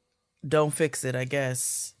 Don't fix it, I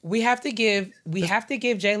guess. we have to give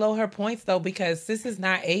J-Lo her points though, because sis is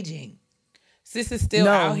not aging. Sis is still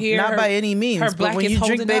out here. not by any means. Her But black when is you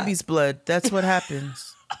drink holding up. baby's blood, that's what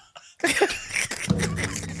happens.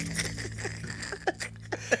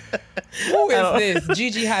 Who is this?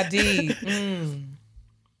 Gigi Hadid.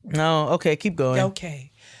 No, okay, keep going.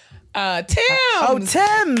 Okay. Tim. Oh,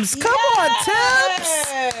 Tim's. Come on,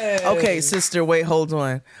 Yes. Tim's. Okay, sister, wait, hold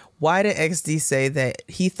on. Why did XD say that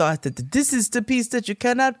he thought that this is the piece that you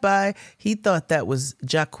cannot buy? He thought that was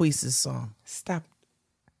Jacquees' song. Stop.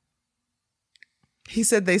 He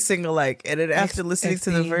said they sing alike. And then after listening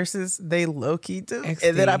to the XD. verses, they low-key do. XD.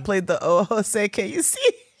 And then I played the Oh Jose, can you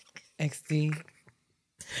see? XD.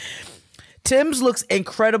 Tim's looks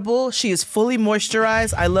incredible. She is fully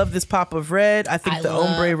moisturized. I love this pop of red. I think the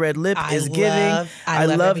ombre red lip is giving. I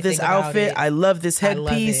love this everything about outfit. it. I love this I love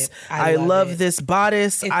headpiece. it. I love love it. this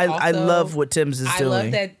bodice. It's I also- love what Tim's is I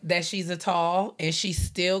doing. love that she's a tall and she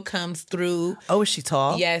still comes through. Oh, is she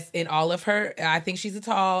tall? Yes, in all of her, I think she's a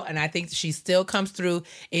tall, and I think she still comes through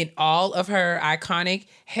in all of her iconic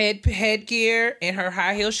headgear and her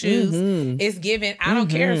high heel shoes. Mm-hmm. It's given. I don't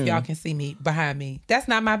care if y'all can see me behind me. That's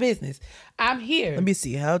not my business. I'm here. Let me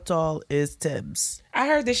see. How tall is Tim's? I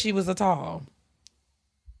heard that she was a tall.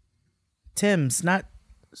 Tim's, not.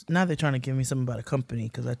 Now they're trying to give me something about a company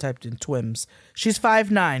because I typed in Twims. She's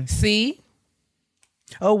 5'9". See?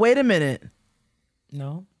 Oh, wait a minute.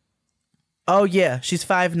 No. Oh, yeah. She's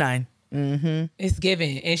 5'9". Mm-hmm. It's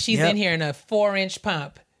given. And she's Yep. in here in a 4-inch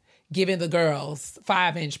pump, giving the girls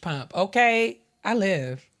 5-inch pump. Okay? I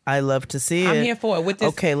live. I love to see it. I'm here for it. With this,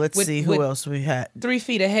 Okay, let's see who else we had. 3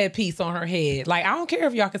 feet of headpiece on her head. Like, I don't care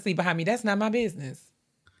if y'all can see behind me. That's not my business.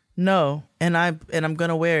 No, and I'm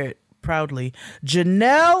gonna wear it proudly.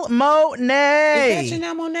 Janelle Monáe. Is that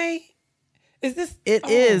Janelle Monáe? Is this? It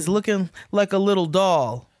is looking like a little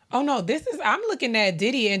doll. Oh no, this is. I'm looking at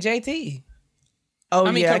Diddy and JT. Oh,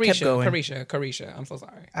 I mean, yeah, Carisha. I kept going. Carisha. I'm so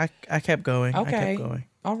sorry. I kept going. Okay. I kept going.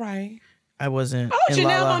 All right. I wasn't. Oh, in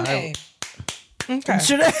Janelle La La. Monáe. Okay.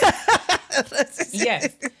 Yes.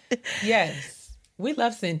 Yes. We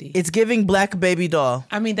love Cindy. It's giving black baby doll.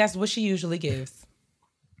 I mean, that's what she usually gives.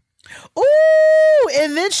 Ooh,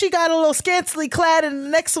 and then she got a little scantily clad in the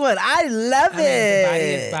next one. I love I mean, the body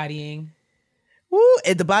it. is bodying. Woo,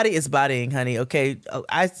 and the body is bodying, honey. Okay,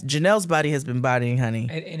 Janelle's body has been bodying, honey.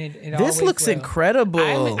 And it This always looks will.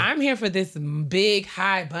 incredible. I'm here for this big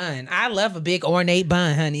high bun. I love a big ornate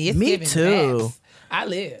bun, honey. It's Me giving too. Max. I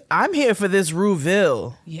live. I'm here for this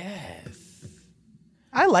Rouville. Yes.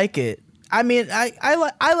 I like it. I mean,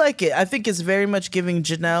 I like it. I think it's very much giving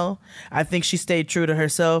Janelle. I think she stayed true to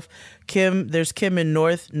herself. There's Kim in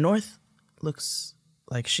North. North looks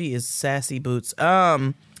like she is sassy boots.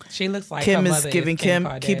 She looks like Kim her is mother giving Kim.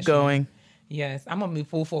 Kim. Keep Kardashian. going. Yes, I'm gonna be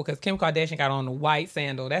full for because Kim Kardashian got on the white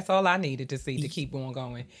sandal. That's all I needed to see to keep on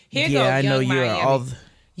going. Here Yeah, goes I know Young you Miami. are all.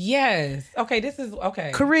 Yes. Okay, this is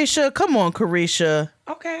okay. Carisha, come on, Carisha.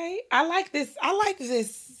 Okay. I like this.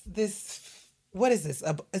 What is this?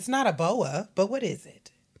 It's not a boa, but what is it?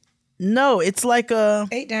 No, it's like a...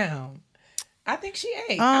 8 down. I think she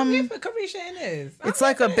ate. I'm here for Carisha in this. It's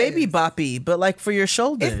like a baby boppy, but like for your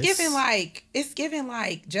shoulders. It's giving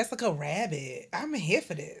like Jessica Rabbit. I'm here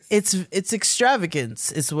for this. It's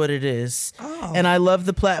extravagance is what it is. Oh. And I love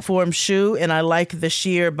the platform shoe, and I like the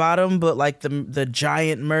sheer bottom, but like the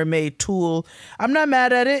giant mermaid tulle. I'm not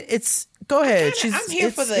mad at it. Go ahead. I'm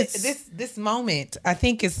here for this moment. I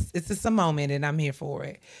think it's just a moment, and I'm here for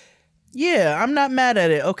it. Yeah, I'm not mad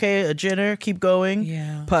at it. Okay, a Jenner, keep going.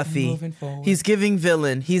 Yeah, Puffy. moving forward. He's giving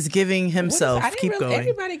villain. He's giving himself. Keep going.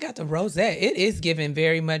 Everybody got the rosette. It is giving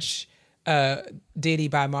very much Diddy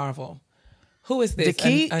by Marvel. Who is this? The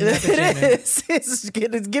key? Another Jenner. It is. It's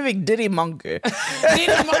giving Diddy Monger.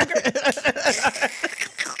 Diddy Monger.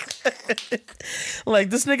 Like,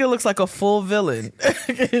 this nigga looks like a full villain.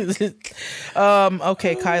 Okay,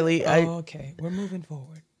 Kylie. Okay, we're moving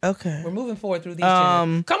forward. Okay. We're moving forward through these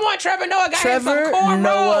Jenners. Come on, Trevor Noah got him some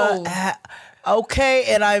cornrows. Okay,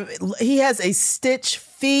 and he has a stitch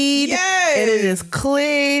feed. Yes. And it is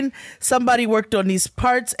clean. Somebody worked on these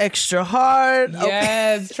parts extra hard.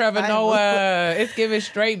 Yes, Okay. Trevor Noah. It's giving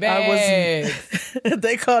straight bags.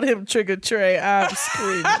 They called him Trigger Trey. I'm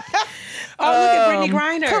screaming. Oh, look at Brittany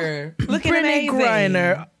Griner. Looking Brittany amazing.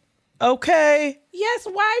 Griner. Okay. Yes,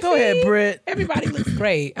 wifey. Go ahead, Britt. Everybody looks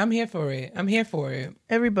great. I'm here for it.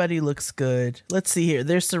 Everybody looks good. Let's see here.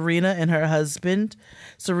 There's Serena and her husband.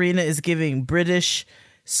 Serena is giving British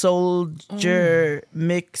soldier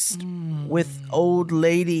mixed with old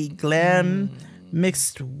lady glam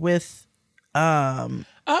mixed with And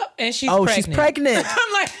she's pregnant. she's pregnant.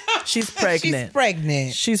 I'm like, She's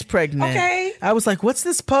pregnant. She's pregnant. Okay. I was like, what's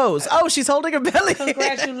this pose? Oh, she's holding her belly.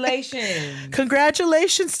 Congratulations.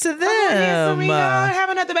 Congratulations to them. Come on in, Serena. Have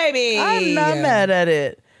another baby. I'm not mad at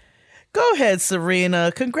it. Go ahead,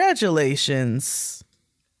 Serena. Congratulations.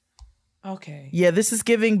 Okay. Yeah, this is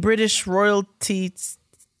giving British royalty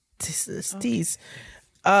tease.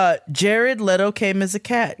 Jared Leto came as a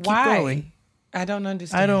cat. Keep Why? going. I don't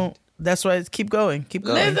understand. That's why. Keep going. Keep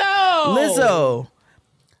going.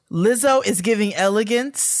 Lizzo is giving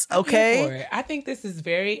elegance. Okay. I think this is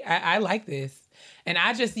I like this. And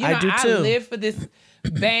I just, I do too. live for this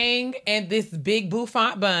bang and this big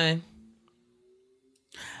bouffant bun.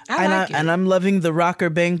 I like it. And I'm loving the rocker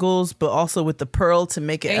bangles, but also with the pearl to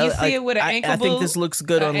make it. And you see it with an ankle boot. I think this looks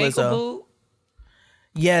good on Lizzo. Boot.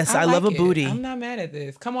 Yes, I love a booty. I'm not mad at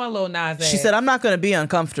this. Come on, Lil Nas X. She said, I'm not going to be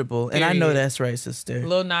uncomfortable. And I know Period. that's right, sister.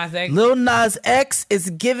 Lil Nas X. Lil Nas X is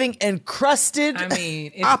giving encrusted. I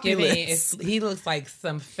mean, it's opulence. he looks like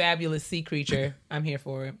some fabulous sea creature. I'm here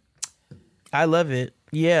for it. I love it.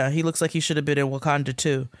 Yeah, he looks like he should have been in Wakanda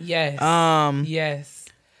too. Yes. Yes.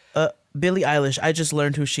 Billie Eilish. I just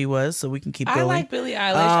learned who she was, so we can keep going. I like Billie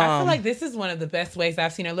Eilish. I feel like this is one of the best ways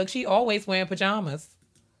I've seen her look. She always wearing pajamas.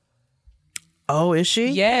 Oh, is she?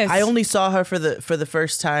 Yes. I only saw her for the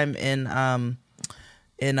first time in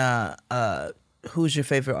who's your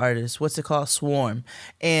favorite artist? What's it called? Swarm.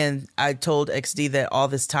 And I told XD that all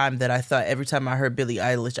this time that I thought every time I heard Billie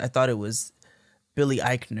Eilish, I thought it was Billy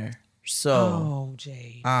Eichner. So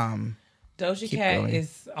Jade. keep Doja Cat going.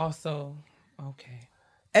 is also okay.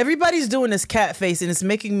 Everybody's doing this cat face and it's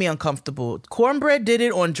making me uncomfortable. Cornbread did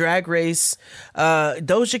it on Drag Race.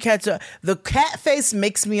 Doja Cat's the cat face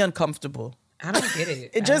makes me uncomfortable. I don't get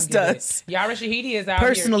it. It just does. Yara Shahidi is out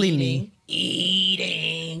Personally, here me.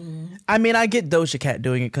 eating. I mean, I get Doja Cat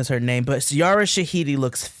doing it because her name, but Yara Shahidi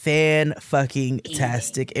looks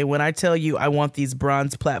fan-fucking-tastic. And when I tell you I want these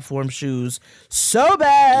bronze platform shoes so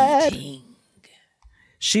bad,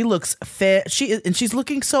 she looks she's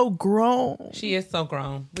looking so grown. She is so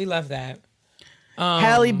grown. We love that.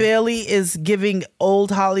 Halle Bailey is giving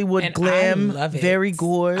old Hollywood And glam. I love it. Very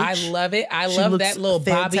gorge. I love it. I She love looks that little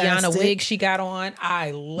fantastic. Babiana wig she got on.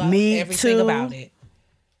 I love Me everything too. about it.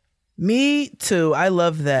 Me too. I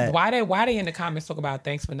love that. Why they in the comments talk about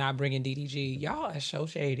thanks for not bringing DDG? Y'all are so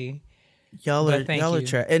shady. Y'all But thank you.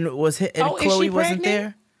 are and Oh, is Chloe she wasn't pregnant?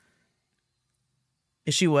 there?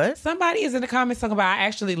 Is she what? Somebody is in the comments talking about I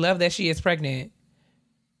actually love that she is pregnant.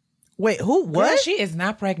 Wait, who? What? Girl, she is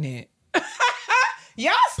not pregnant.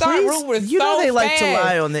 Y'all start Please, rumors you know so they like to fast.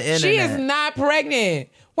 lie on the She is internet. not pregnant.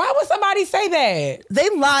 Why would somebody say that? They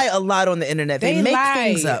lie a lot on the internet. They make lie.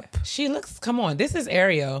 things up. She looks, come on, this is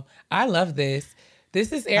Ariel. I love this.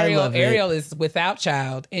 This is Ariel. love it. Ariel is without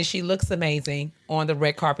child, and she looks amazing on the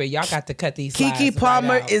red carpet. Y'all got to cut these Keke lies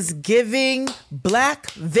Palmer right out. is giving Black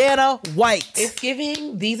Vanna White. It's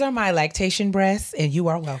giving, these are my lactation breasts, and you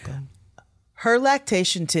are welcome. Her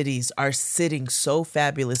lactation titties are sitting so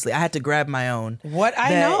fabulously. I had to grab my own.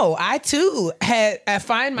 I know. I too I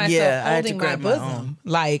find myself holding my bosom.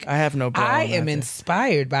 Like I have no bra I on am either.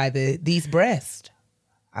 inspired by these breasts.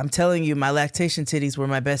 I'm telling you, my lactation titties were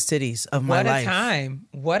my best titties of my life. What a time.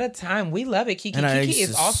 What a time. We love it. Kiki And Kiki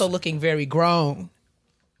is also looking very grown.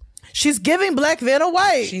 She's giving Black Vanna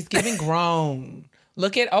White. She's giving grown.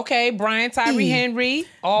 Look at, Brian Tyree Henry.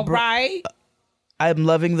 All right. I'm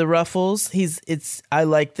loving the ruffles. I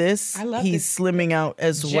like this. I love He's this slimming out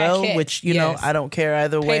as well, jacket. which, you know, I don't care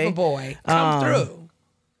either way. Paperboy. Come through.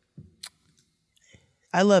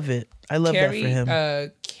 I love it. I love that for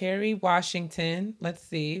him. Kerry Washington. Let's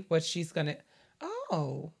see what she's going to.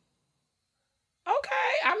 Oh.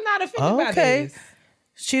 Okay. I'm not offended by this.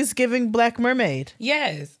 She's giving Black Mermaid.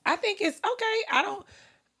 Yes. I think it's okay. I'm not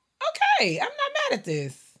mad at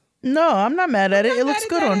this. No, I'm not mad at it. It looks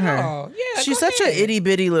good on her. Yeah, she's such an itty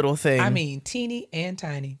bitty little thing. I mean, teeny and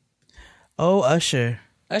tiny. Oh, Usher.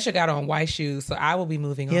 Usher got on white shoes, so I will be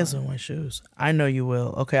moving on. He has on white shoes. I know you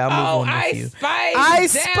will. Okay, I'll move on with you. Spice.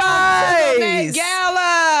 Ice Spice. Met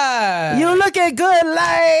Gala. You looking good,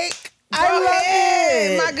 like. I love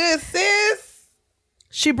it. My good sis.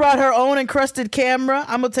 She brought her own encrusted camera.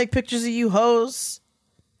 I'm gonna take pictures of you, hoes.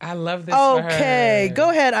 I love this for her. Okay, go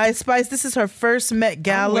ahead, Ice Spice. This is her first Met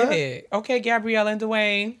Gala. I'm with it. Okay, Gabrielle and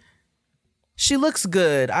Dwayne. She looks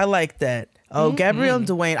good. I like that. Oh, Gabrielle and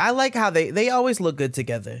Dwayne. I like how they always look good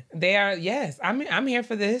together. They are, yes. I'm here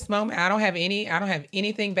for this moment. I don't have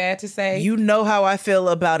anything bad to say. You know how I feel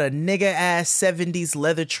about a nigga ass 70s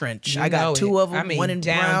leather trench. I got two of them, one in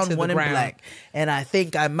brown, one in black. And I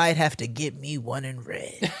think I might have to get me one in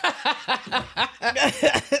red.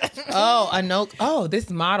 Oh, Anoke. Oh, this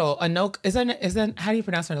model. Anoke. Is that how do you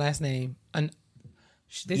pronounce her last name?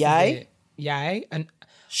 Yai? Yai?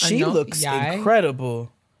 She looks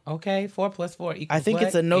incredible. Okay, 4 + 4 equals I think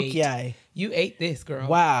it's a Nokia. You ate this, girl.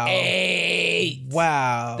 Wow. 8.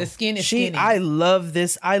 Wow. The skin is skinny. I love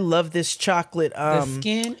this. I love this chocolate the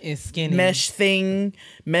skin is skinny. mesh thing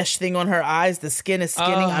on her eyes. The skin is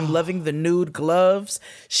skinny. I'm loving the nude gloves.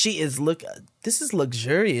 This is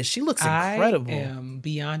luxurious. She looks incredible. I am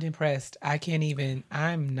beyond impressed.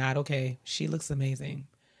 I'm not okay. She looks amazing.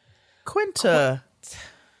 Quinta.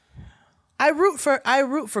 I root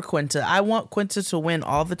for Quinta. I want Quinta to win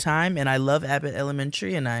all the time, and I love Abbott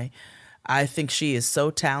Elementary, and I think she is so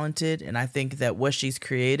talented, and I think that what she's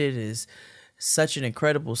created is such an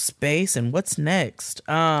incredible space. And what's next?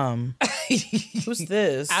 Who's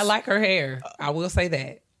this? I like her hair. I will say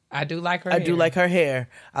that. I do like her hair. I do like her hair.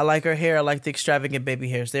 I like her hair. I like the extravagant baby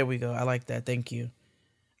hairs. There we go. I like that. Thank you.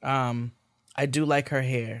 I do like her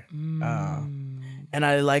hair. And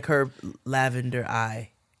I like her lavender eye.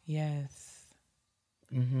 Yes.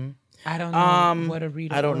 Mm-hmm. I don't know what a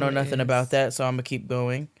reader. I don't know nothing about that, so I'm gonna keep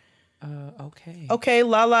going. Okay. Okay,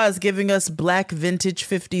 Lala is giving us black vintage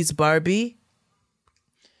 50s Barbie.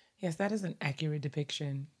 Yes, that is an accurate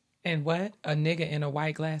depiction. And what? A nigga in a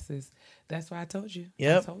white glasses. That's why I told you.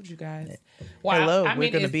 Yep. I told you guys. Wow. Hello,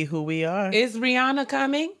 we're gonna be who we are. Is Rihanna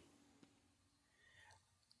coming?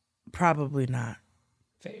 Probably not.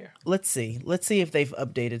 Fair. Let's see if they've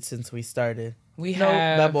updated since we started.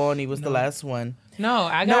 Baboni was the last one. No,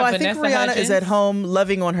 I think Vanessa Rihanna Hudgens. is at home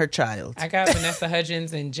loving on her child. I got Vanessa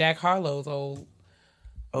Hudgens and Jack Harlow's old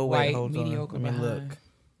white hold mediocre on. Let me behind. look.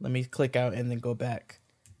 Let me click out and then go back.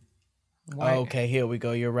 White. Okay, here we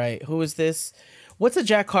go. You're right. Who is this? What's a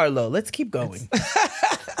Jack Harlow? Let's keep going.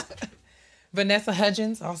 Vanessa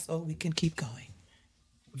Hudgens. Also, we can keep going.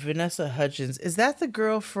 Vanessa Hudgens. Is that the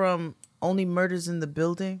girl from Only Murders in the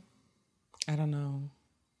Building? I don't know.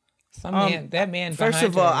 That man. First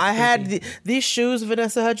of all, I had these shoes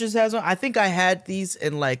Vanessa Hudgens has on. I think I had these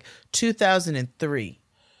in like 2003.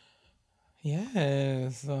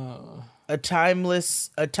 Yes. A timeless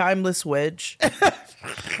wedge.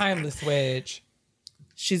 Timeless wedge.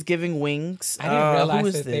 She's giving wings. I didn't realize who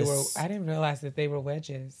is that they were. this? I didn't realize that they were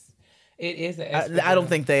wedges. It is. I don't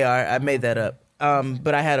think they are. I made that up.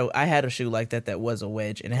 But I had a shoe like that was a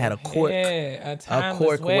wedge, and it had a cork. Yeah, a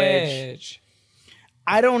cork wedge.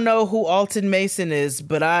 I don't know who Alton Mason is,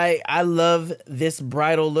 but I love this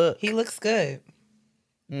bridal look. He looks good.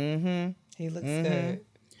 Mm-hmm. He looks good.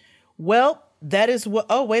 Well, that is what.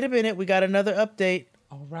 Oh, wait a minute. We got another update.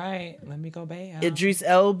 All right, let me go back. Idris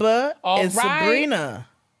Elba and Sabrina.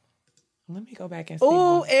 Let me go back and see.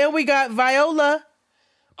 Oh, and we got Viola.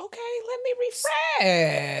 Okay, let me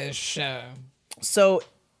refresh. So,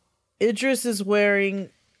 Idris is wearing,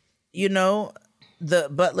 the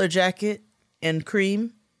butler jacket and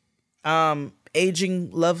cream,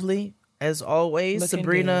 aging lovely as always. Looking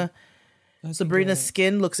Sabrina Sabrina's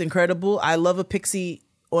skin looks incredible. I love a pixie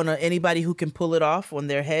on anybody who can pull it off on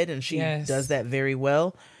their head, and she does that very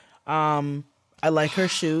well. I like her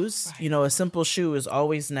shoes. You know, a simple shoe is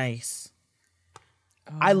always nice.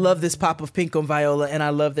 I love this pop of pink on Viola, and I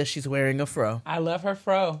love that she's wearing a fro. I love her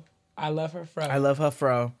fro. I love her fro. I love her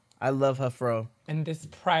fro. I love her fro. And this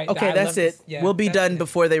price. Okay, that's it. We'll be done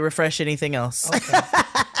before they refresh anything else. Okay.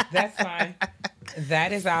 That's fine.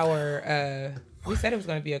 That is our... we said it was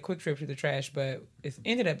going to be a quick trip to the trash, but it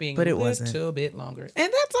ended up being a little bit longer.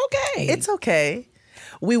 And that's okay. It's okay.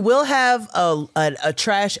 We will have a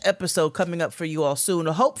trash episode coming up for you all soon,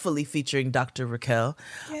 hopefully featuring Dr. Raquel.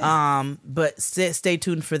 Yes. But stay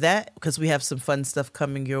tuned for that because we have some fun stuff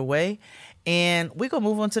coming your way. And we're going to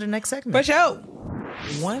move on to the next segment. For sure.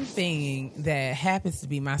 One thing that happens to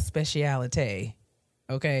be my speciality,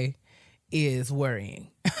 okay, is worrying.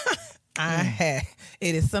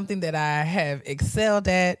 It is something that I have excelled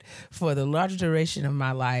at for the larger duration of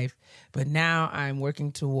my life, but now I'm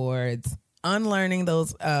working towards unlearning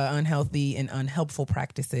those unhealthy and unhelpful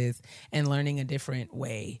practices and learning a different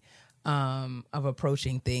way of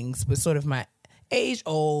approaching things. But sort of my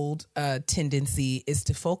age-old tendency is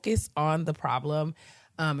to focus on the problem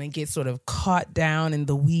and get sort of caught down in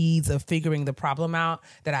the weeds of figuring the problem out,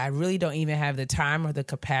 that I really don't even have the time or the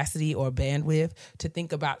capacity or bandwidth to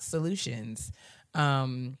think about solutions.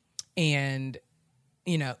 And,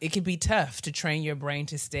 you know, it can be tough to train your brain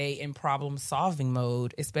to stay in problem-solving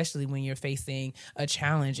mode, especially when you're facing a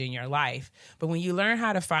challenge in your life. But when you learn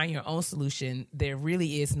how to find your own solution, there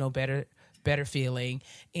really is no better feeling.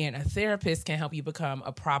 And a therapist can help you become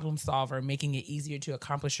a problem solver, making it easier to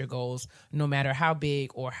accomplish your goals, no matter how big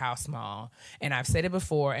or how small. And I've said it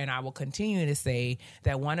before, and I will continue to say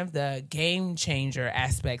that one of the game changer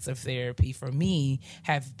aspects of therapy for me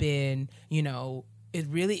have been, you know, it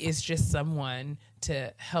really is just someone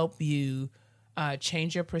to help you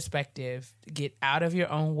change your perspective, get out of your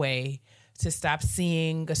own way, to stop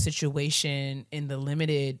seeing a situation in the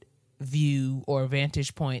limited view or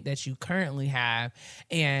vantage point that you currently have.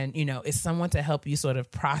 And, you know, it's someone to help you sort of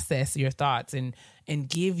process your thoughts and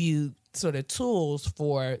give you sort of tools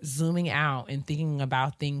for zooming out and thinking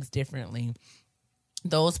about things differently.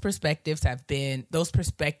 Those perspective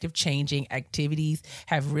changing activities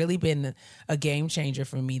have really been a game changer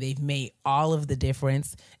for me. They've made all of the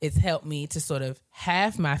difference. It's helped me to sort of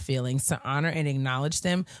have my feelings, to honor and acknowledge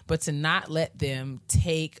them, but to not let them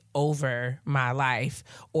take over my life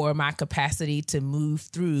or my capacity to move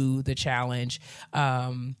through the challenge.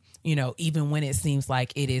 You know, even when it seems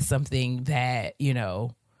like it is something that, you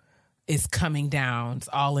know, is coming down, it's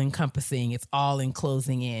all encompassing, it's all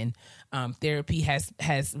enclosing in. Therapy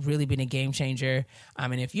has really been a game changer.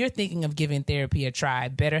 And if you're thinking of giving therapy a try,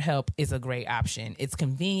 BetterHelp is a great option. It's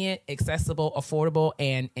convenient, accessible, affordable,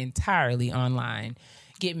 and entirely online.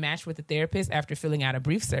 Get matched with a therapist after filling out a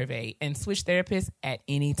brief survey and switch therapists at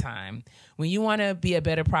any time. When you want to be a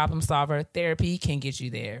better problem solver, therapy can get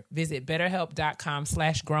you there. Visit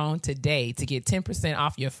betterhelp.com/grown today to get 10%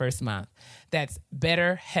 off your first month. That's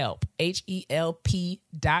BetterHelp,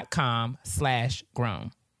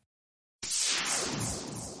 HELP.com/grown.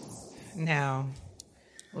 Now,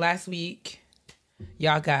 last week,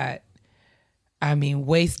 y'all got,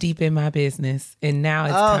 waist deep in my business. And now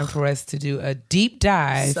it's time for us to do a deep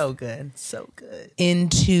dive. So good.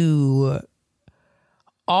 Into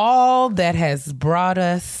all that has brought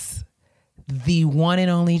us the one and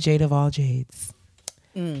only Jade of all Jades.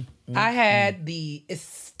 I had the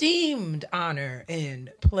esteemed honor and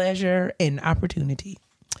pleasure and opportunity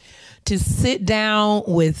to sit down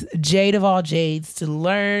with Jade of all Jades to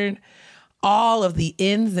learn all of the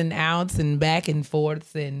ins and outs and back and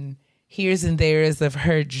forths and here's and there's of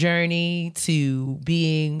her journey to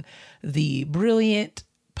being the brilliant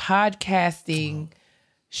podcasting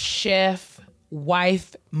chef,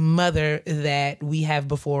 wife, mother that we have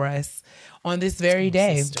before us on this very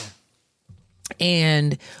day. Sister.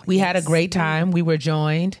 And we had a great time. We were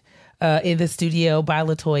joined in the studio by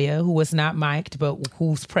LaToya, who was not mic'd, but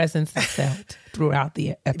whose presence is felt throughout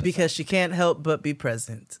the episode. Because she can't help but be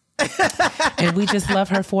present. And we just love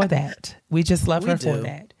her for that. We love her for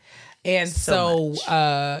that. And so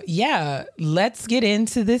let's get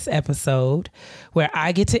into this episode where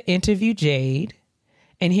I get to interview Jade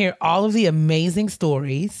and hear all of the amazing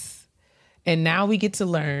stories. And now we get to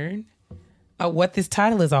learn what this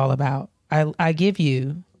title is all about. I give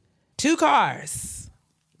you 2 cars,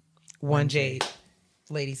 1 Jade.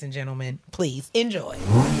 Ladies and gentlemen, please enjoy.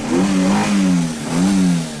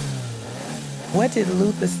 What did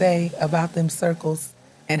Luther say about them circles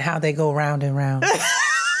and how they go round and round?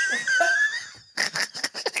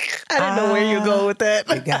 I didn't know where you were going with that.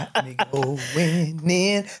 You got me going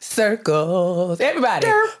in circles. Everybody.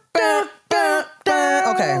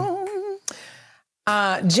 Okay.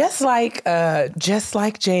 Just like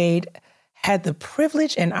Jade had the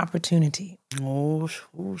privilege and opportunity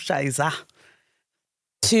Shiza.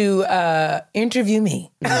 to interview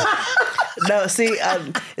me. No, see,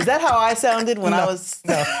 is that how I sounded when I was?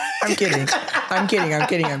 No, I'm kidding.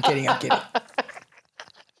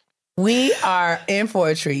 We are in for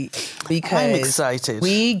a treat because I'm excited.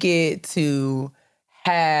 We get to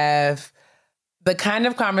have the kind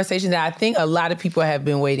of conversation that I think a lot of people have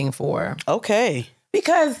been waiting for. Okay.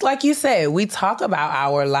 Because, like you said, we talk about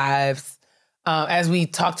our lives as we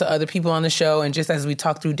talk to other people on the show and just as we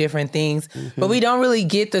talk through different things. But we don't really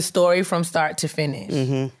get the story from start to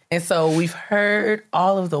finish. And so we've heard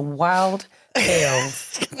all of the wild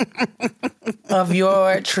tales of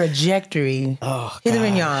your trajectory, hither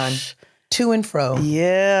and yon, to and fro.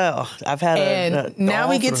 Yeah. I've had And now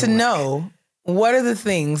we get to know what are the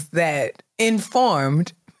things that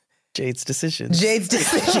informed Jade's decisions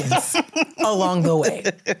along the way.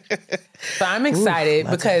 So I'm excited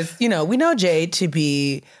because, we know Jade to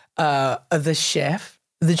be the chef,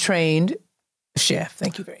 the trained chef.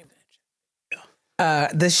 Thank you very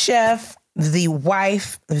much. The chef, the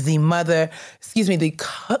wife, the mother, the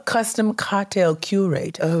custom cocktail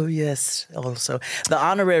curator. Oh, yes. Also, the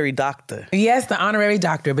honorary doctor. Yes, the honorary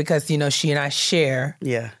doctor, because, she and I share.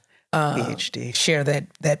 Yeah. PhD. Share that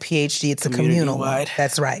PhD. It's a communal one.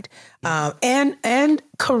 That's right. And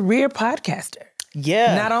career podcaster.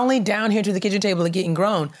 Yeah. Not only down here to the kitchen table and getting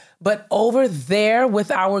grown, but over there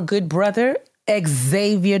with our good brother,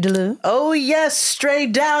 Xavier DeLu. Oh, yes.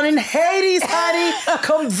 Straight down in Hades, honey.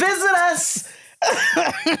 Come visit us.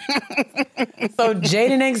 So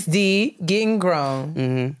Jade and XD getting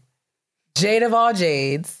grown. Jade of all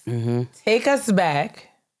Jades. Take us back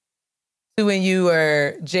to when you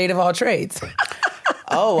were Jade of all trades.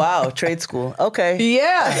 Oh, wow. Trade school. Okay.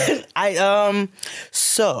 Yeah.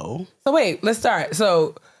 So wait, let's start.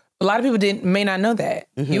 So a lot of people may not know that.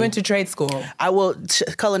 You went to trade school.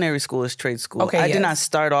 Culinary school is trade school. Okay, I did not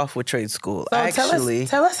start off with trade school. So Actually,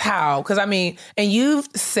 tell us how. Because and you've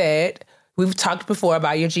said, we've talked before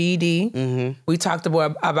about your GED. We talked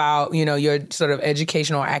about, your sort of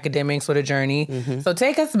educational, academic sort of journey. So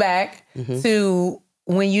take us back to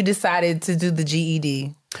when you decided to do the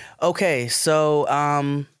GED. Okay, so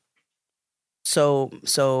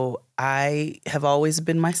I have always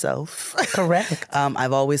been myself. Correct.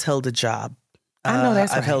 I've always held a job. I know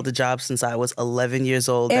that's I've right. held a job since I was 11 years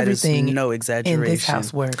old. Everything that is no exaggeration. in this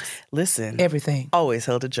house works. Listen. Everything. Always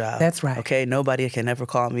held a job. That's right. Okay, nobody can ever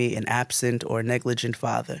call me an absent or negligent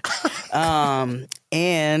father. And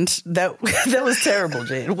that was terrible,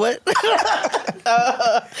 Jade. What?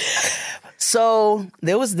 So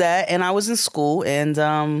there was that, and I was in school, and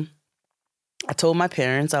I told my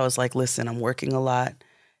parents, I was like, listen, I'm working a lot.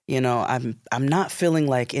 I'm not feeling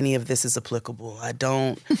like any of this is applicable. I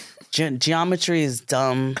don't, geometry is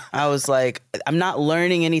dumb. I was like, I'm not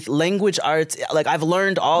learning any language arts. Like, I've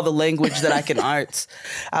learned all the language that I can art.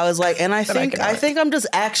 I was like, and I think I'm just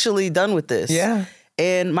actually done with this. Yeah.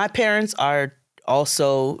 And my parents are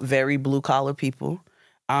also very blue collar people.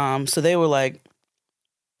 So they were like,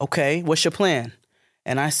 okay, what's your plan?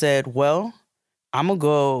 And I said, well, I'm gonna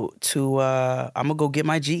go get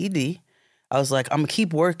my GED. I was like, I'm gonna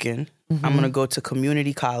keep working. I'm gonna go to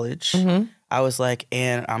community college. I was like,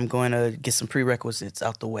 and I'm going to get some prerequisites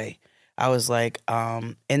out the way. I was like,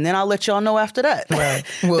 and then I'll let y'all know after that. Right.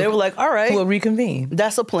 They were like, all right. We'll reconvene.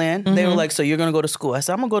 That's a plan. They were like, so you're gonna go to school? I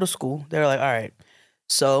said, I'm gonna go to school. They were like, all right.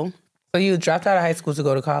 So you dropped out of high school to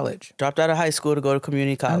go to college? Dropped out of high school to go to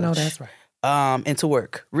community college. I know that's right. And to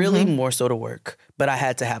work, really more so to work, but I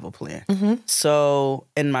had to have a plan. So,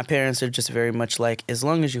 and my parents are just very much like, as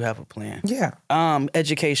long as you have a plan. Yeah.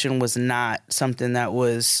 Education was not something that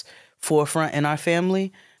was forefront in our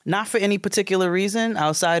family, not for any particular reason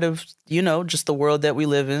outside of, just the world that we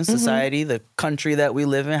live in, society, the country that we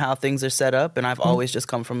live in, how things are set up. And I've always just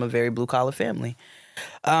come from a very blue collar family.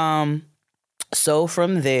 So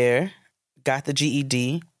from there, got the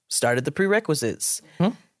GED, started the prerequisites.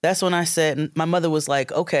 That's when I said, my mother was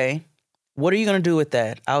like, okay, what are you going to do with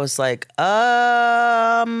that? I was like,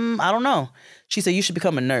 I don't know. She said, you should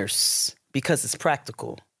become a nurse because it's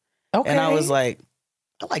practical. Okay. And I was like,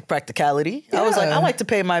 I like practicality. Yeah. I was like, I like to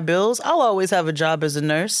pay my bills. I'll always have a job as a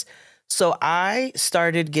nurse. So I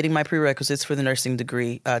started getting my prerequisites for the nursing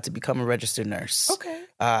degree to become a registered nurse. Okay.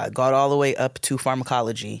 Got all the way up to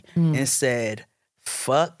pharmacology and said,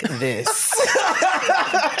 fuck this.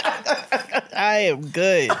 I am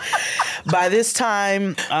good. By this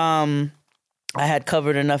time, I had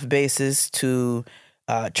covered enough bases to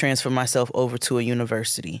transfer myself over to a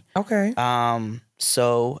university. Okay.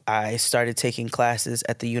 So I started taking classes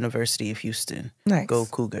at the University of Houston. Nice. Go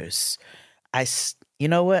Cougars. You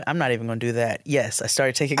know what? I'm not even going to do that. Yes, I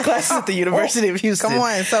started taking classes at the University of Houston. Come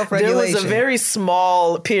on, self-regulation. There was a very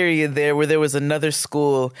small period there where there was another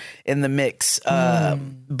school in the mix,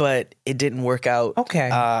 but it didn't work out. Okay.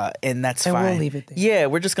 And that's And fine. we'll leave it there. Yeah,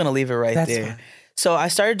 we're just going to leave it right That's there. fine. So I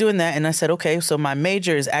started doing that, and I said, okay, so my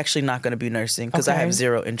major is actually not going to be nursing because I Okay. have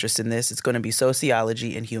zero interest in this. It's going to be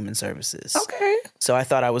sociology and human services. Okay. So I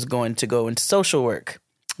thought I was going to go into social work.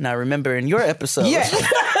 Now, remember in your episode, Yeah.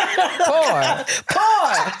 Poor.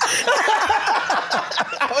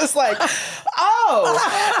 I was like,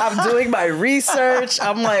 oh, I'm doing my research.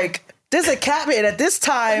 I'm like, there's a cap. And at this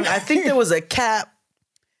time, I think there was a cap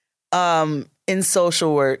in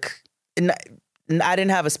social work. And I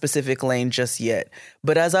didn't have a specific lane just yet.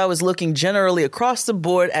 But as I was looking generally across the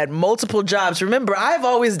board at multiple jobs, remember, I've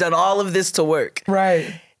always done all of this to work.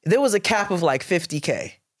 Right. There was a cap of like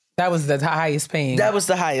 $50K. That was the highest paying. That was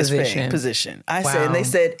the highest paying position. I said, and they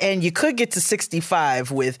said, and you could get to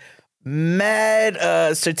 65 with mad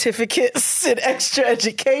certificates and extra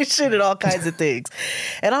education and all kinds of things.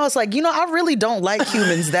 And I was like, I really don't like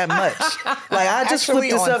humans that much. Like, I just Actually,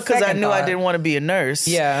 flipped this on up because I second knew I thought. didn't want to be a nurse.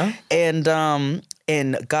 Yeah.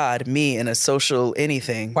 And God, me in a social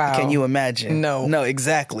anything. Wow. Can you imagine? No,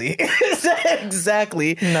 exactly.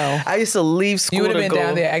 Exactly. No. I used to leave school You would have to been go.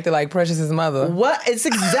 down there acting like Precious's mother. What? It's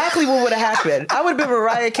exactly what would have happened. I would have been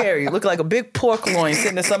Mariah Carey, look like a big pork loin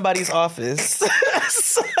sitting in somebody's office.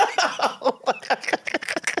 So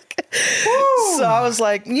I was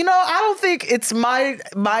like, I don't think it's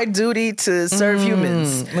my duty to serve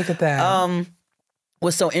humans. Look at that.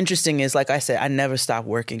 What's so interesting is, like I said, I never stopped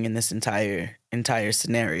working in this entire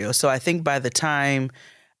scenario. So I think by the time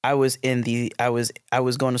I was going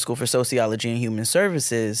to school for sociology and human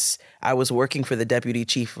services, I was working for the deputy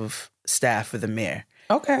chief of staff for the mayor.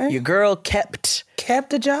 Okay. Your girl kept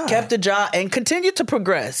a job. And continued to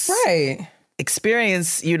progress. Right.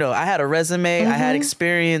 Experience, I had a resume, I had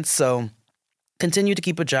experience, so continued to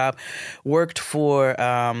keep a job. Worked for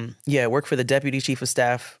the deputy chief of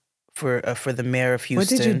staff for the mayor of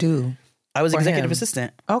Houston. What did you do? I was for executive him?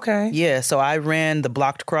 assistant. Okay. Yeah, so I ran the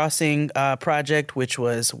blocked crossing project, which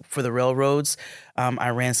was for the railroads. I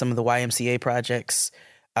ran some of the YMCA projects,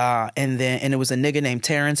 and it was a nigga named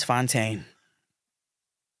Terrence Fontaine.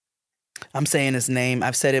 I'm saying his name.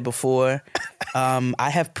 I've said it before. I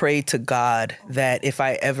have prayed to God that if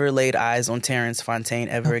I ever laid eyes on Terrence Fontaine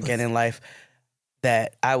ever again in life,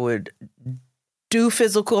 that I would do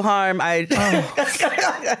physical harm.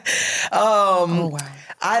 Oh wow.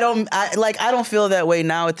 I don't feel that way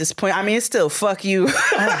now at this point. I mean, it's still fuck you.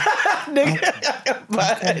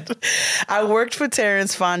 But I worked for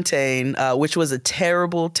Terrence Fontaine, which was a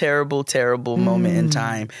terrible, terrible, terrible moment in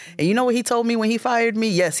time. And you know what he told me when he fired me?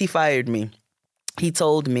 Yes, he fired me. He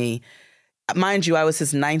told me, mind you, I was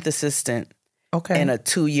his 9th assistant in a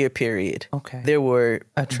 2-year period. Okay. There were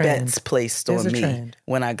A trend. bets placed There's on a me trend.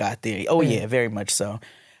 when I got there. Oh, yeah, very much so.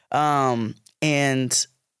 And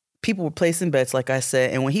people were placing bets, like I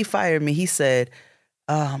said. And when he fired me, he said,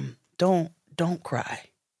 don't cry.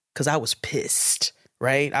 Because I was pissed,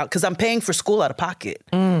 right? Because I'm paying for school out of pocket.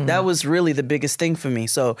 That was really the biggest thing for me.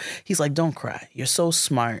 So he's like, don't cry. You're so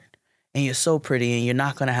smart and you're so pretty and you're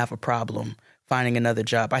not going to have a problem finding another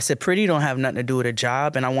job. I said, pretty don't have nothing to do with a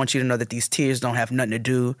job. And I want you to know that these tears don't have nothing to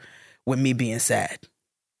do with me being sad.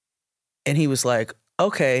 And he was like,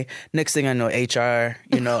 okay. Next thing I know, HR,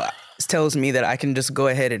 tells me that I can just go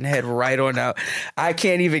ahead and head right on out. I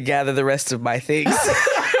can't even gather the rest of my things.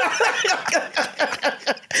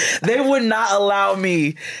 They would not allow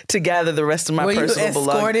me to gather the rest of my personal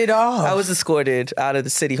belongings. Escorted off. I was escorted out of the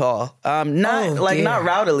city hall. Not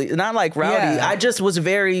rowdy. Yeah. I just was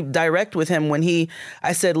very direct with him when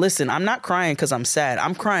I said, listen, I'm not crying because I'm sad.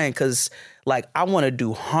 I'm crying because I want to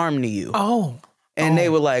do harm to you. Oh. And they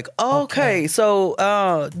were like, okay. So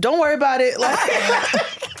don't worry about it.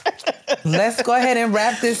 Let's go ahead and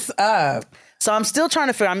wrap this up. So I'm still trying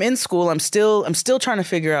to figure. I'm in school. I'm still trying to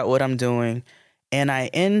figure out what I'm doing, and I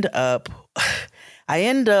end up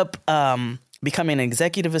becoming an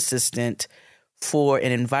executive assistant for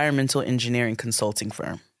an environmental engineering consulting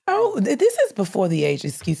firm. Oh, this is before the age,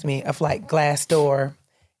 of Glassdoor.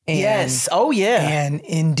 And, yes. Oh yeah. And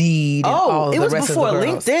Indeed. And all of it the was rest before of the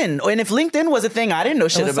girls. LinkedIn. And if LinkedIn was a thing, I didn't know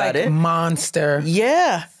shit It was about like it. Monster.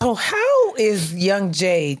 Yeah. So how is young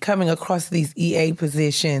Jade coming across these EA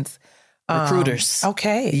positions recruiters.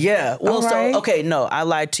 Okay. Yeah. Well, All right. no, I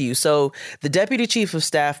lied to you. So the deputy chief of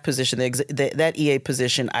staff position, that EA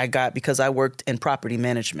position I got because I worked in property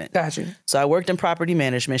management. Got you. So I worked in property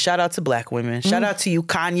management. Shout out to Black women. Shout out to you,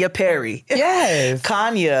 Kanya Perry. Yes.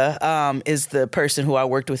 Kanya is the person who I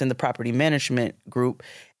worked with in the property management group.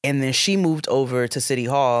 And then she moved over to City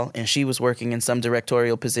Hall and she was working in some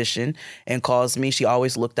directorial position and calls me. She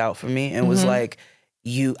always looked out for me and was like,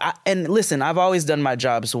 and listen, I've always done my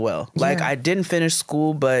jobs well. Like I didn't finish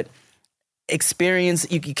school, but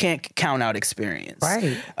experience, you can't count out experience.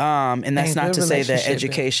 Right. And that's And not good to say that relationship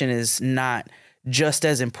education is not just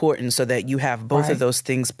as important so that you have both of those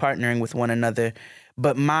things partnering with one another.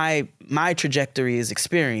 But my trajectory is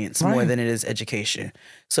experience more than it is education.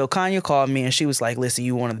 So Kanya called me and she was like, listen,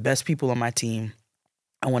 you're one of the best people on my team.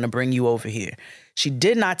 I want to bring you over here. She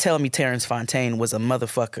did not tell me Terrence Fontaine was a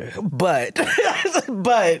motherfucker,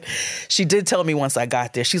 but she did tell me once I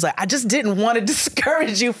got there. She's like, I just didn't want to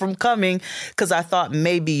discourage you from coming because I thought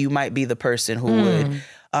maybe you might be the person who would.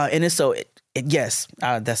 And it's so, yes,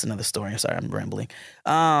 that's another story. I'm sorry, I'm rambling.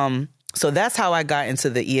 So that's how I got into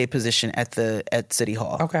the EA position at City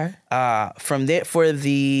Hall. Okay. From there, for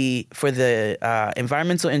the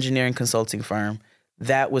environmental engineering consulting firm,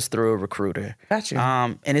 that was through a recruiter. Got you.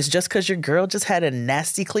 And it's just because your girl just had a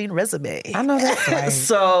nasty clean resume. I know that's right.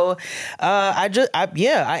 So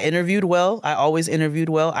I interviewed well. I always interviewed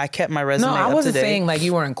well. I kept my resume No, I up wasn't to date. saying like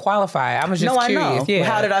you weren't qualified. I was just No, curious. I know. Yeah.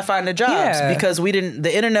 How did I find the jobs? Yeah. Because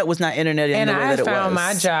the internet was not internet in And the way I that it was. found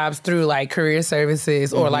my jobs through like career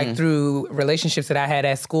services or like through relationships that I had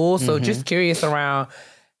at school. So just curious around,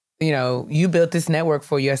 you built this network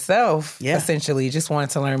for yourself, essentially. Just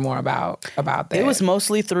wanted to learn more about that. It was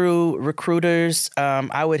mostly through recruiters.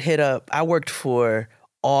 I worked for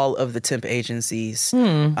all of the temp agencies.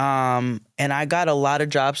 And I got a lot of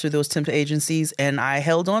jobs through those temp agencies and I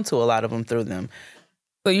held on to a lot of them through them.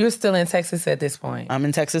 So you're still in Texas at this point? I'm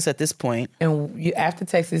in Texas at this point. And after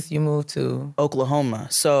Texas, you moved to? Oklahoma.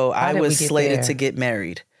 So I was slated to get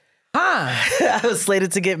married. I was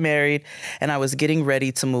slated to get married and I was getting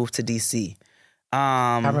ready to move to DC.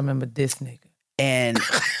 I remember this nigga. And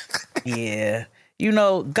yeah,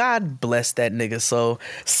 God bless that nigga soul.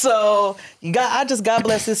 God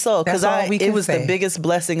bless his soul because it was the biggest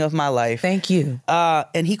blessing of my life. Thank you.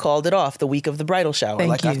 And he called it off the week of the bridal shower,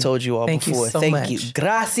 I've told you all before. Thank you.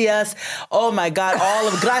 Gracias. Oh my God, all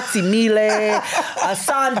of grazie mille,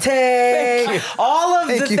 asante, all of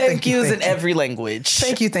the thank yous in every language.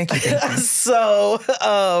 Thank you. So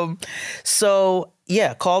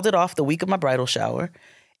yeah, called it off the week of my bridal shower.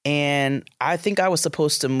 And I think I was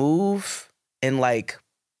supposed to move in like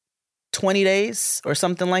 20 days or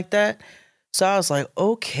something like that. So I was like,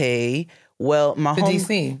 okay, well, to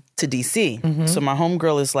DC. Mm-hmm. So my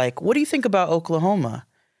homegirl is like, what do you think about Oklahoma?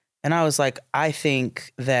 And I was like, I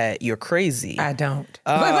think that you're crazy. I don't.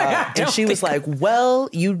 And she was like, well,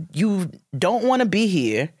 you don't want to be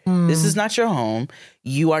here. This is not your home.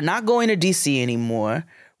 You are not going to DC anymore.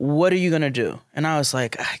 What are you going to do? And I was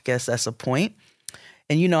like, I guess that's a point.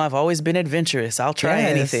 And I've always been adventurous. I'll try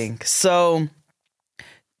anything. So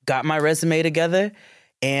got my resume together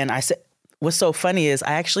and I said, what's so funny is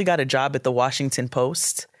I actually got a job at the Washington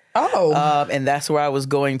Post. Oh. And that's where I was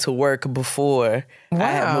going to work before I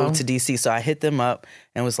had moved to DC. So I hit them up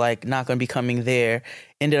and was like, not going to be coming there.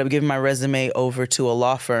 Ended up giving my resume over to a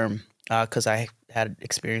law firm because I had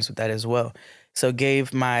experience with that as well. So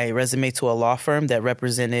gave my resume to a law firm that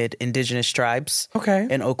represented indigenous tribes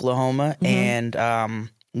in Oklahoma and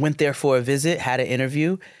went there for a visit, had an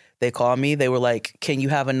interview. They called me. They were like, can you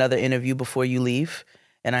have another interview before you leave?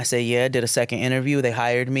 And I said, yeah, did a second interview. They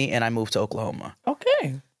hired me and I moved to Oklahoma.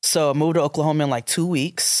 Okay. So I moved to Oklahoma in like 2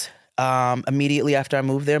 weeks. Immediately after I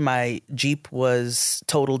moved there, my Jeep was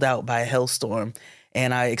totaled out by a hailstorm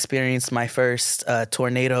and I experienced my first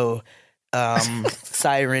tornado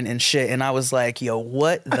siren and shit. And I was like, yo,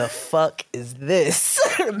 what the fuck is this?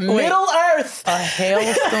 Middle Earth. A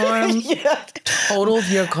hailstorm totaled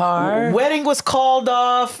your car? Wedding was called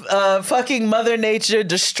off. Fucking Mother Nature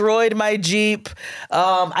destroyed my Jeep.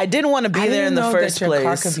 I didn't want to be there in the first place. Your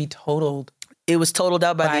car could be totaled. It was totaled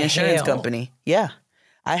out by the insurance hail. company. Yeah.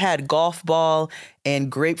 I had golf ball and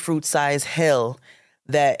grapefruit size hail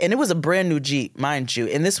and it was a brand new Jeep, mind you.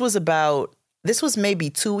 And this was maybe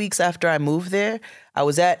 2 weeks after I moved there. I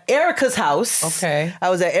was at Erica's house. Okay. I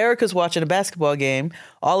was at Erica's watching a basketball game.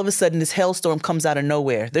 All of a sudden, this hailstorm comes out of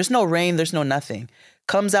nowhere. There's no rain. There's no nothing.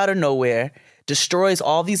 Comes out of nowhere, destroys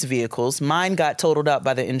all these vehicles. Mine got totaled out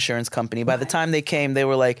by the insurance company. By the time they came, they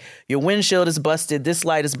were like, your windshield is busted. This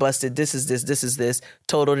light is busted. This is this. This is this.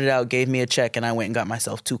 Totaled it out, gave me a check, and I went and got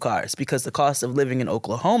myself 2 cars because the cost of living in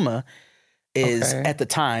Oklahoma is at the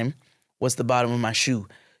time was the bottom of my shoe.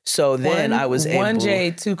 So then I was able... One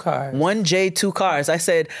Jade, 2 cars. One Jade, 2 cars. I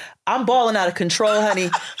said, I'm balling out of control, honey.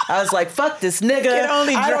 I was like, fuck this nigga.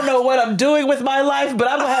 I don't know what I'm doing with my life, but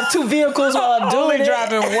I'm going to have 2 vehicles while I'm doing it.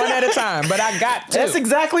 Driving one at a time, but I got 2. That's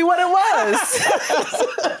exactly what it was.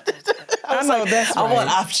 I know that's right. I want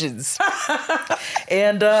options.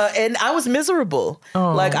 and I was miserable.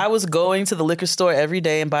 Oh. Like, I was going to the liquor store every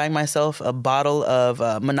day and buying myself a bottle of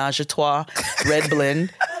Menage a Trois Red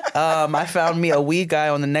Blend. I found me a weed guy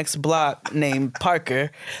on the next block named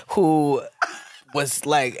Parker, who was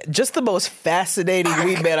like just the most fascinating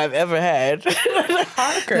weed man I've ever had.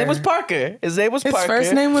 Parker. His name was Parker. His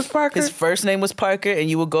first name was Parker? His first name was Parker, and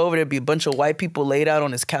you would go over there, be a bunch of white people laid out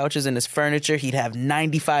on his couches and his furniture. He'd have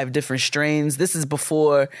 95 different strains. This is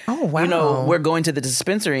before, we're going to the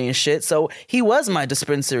dispensary and shit. So he was my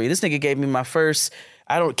dispensary. This nigga gave me my first,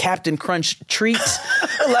 Captain Crunch treat.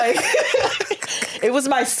 Like... It was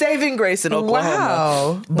my saving grace in Oklahoma.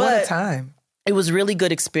 Wow. What a time. It was really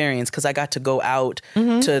good experience because I got to go out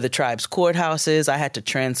to the tribe's courthouses. I had to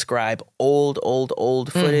transcribe old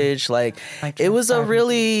footage. Like it was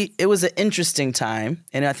an interesting time,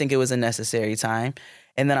 and I think it was a necessary time.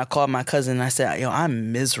 And then I called my cousin and I said, yo,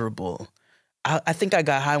 I'm miserable. I think I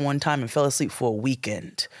got high one time and fell asleep for a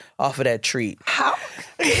weekend off of that treat. How?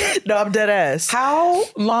 No, I'm dead ass. How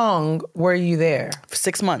long were you there?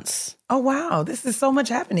 6 months. Oh, wow. This is so much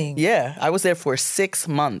happening. Yeah, I was there for 6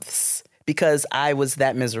 months because I was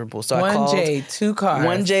that miserable. So I called... 1 Jade, 2 cars.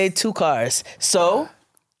 1 Jade, 2 cars. So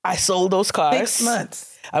I sold those cars. 6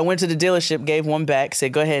 months. I went to the dealership, gave one back,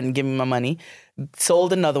 said, go ahead and give me my money.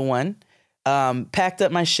 Sold another one. Packed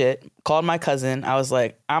up my shit, called my cousin. I was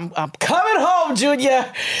like, I'm coming home,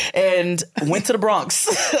 Junior, and went to the Bronx.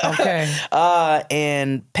 Okay.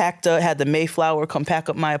 And packed up, had the Mayflower come pack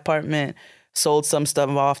up my apartment, sold some stuff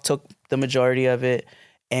off, took the majority of it,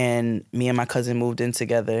 and me and my cousin moved in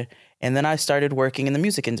together. And then I started working in the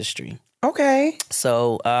music industry. Okay.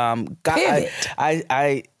 So,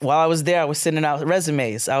 I while I was there, I was sending out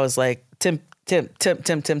resumes. I was like, tip.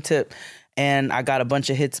 And I got a bunch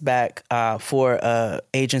of hits back for an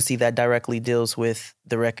agency that directly deals with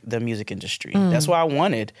the music industry. That's what I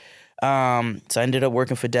wanted. So I ended up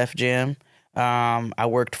working for Def Jam. I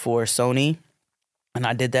worked for Sony, and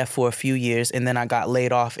I did that for a few years. And then I got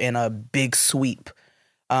laid off in a big sweep.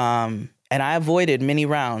 And I avoided many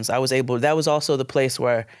rounds. That was also the place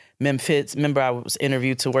where Mem Fitz, remember I was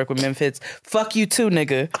interviewed to work with Mem Fitz. Fuck you too,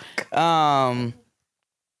 nigga.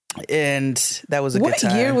 And that was a good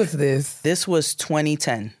time. What year was this? This was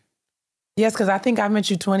 2010. Yes, because I think I met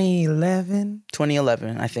you 2011.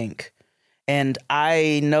 2011, I think. And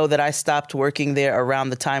I know that I stopped working there around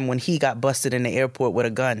the time when he got busted in the airport with a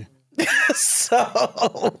gun.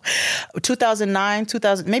 So 2009,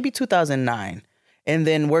 maybe 2009. And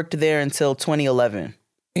then worked there until 2011.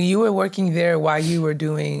 And you were working there while you were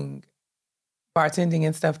doing bartending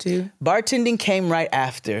and stuff too? Bartending came right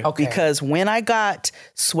after. Okay. Because when I got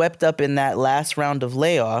swept up in that last round of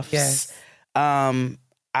layoffs, yes.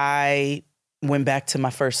 I went back to my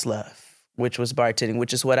first love, which was bartending,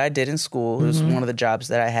 which is what I did in school. It was one of the jobs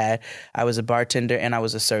that I had. I was a bartender and I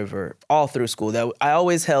was a server all through school. I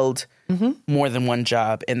always held more than one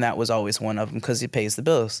job, and that was always one of them because it pays the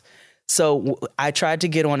bills. So I tried to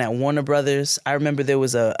get on at Warner Brothers. I remember there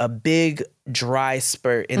was a big dry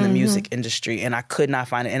spurt in the music industry, and I could not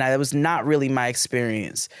find it. And that was not really my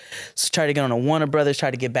experience. So tried to get on a Warner Brothers,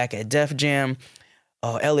 tried to get back at Def Jam.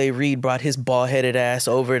 L.A. Reid brought his bald-headed ass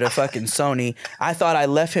over to fucking Sony. I thought I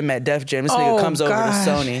left him at Def Jam. This nigga comes over to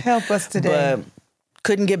Sony. Help us today. But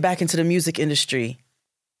couldn't get back into the music industry.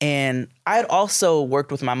 And I had also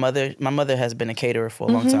worked with my mother. My mother has been a caterer for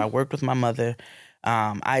a long time. I worked with my mother.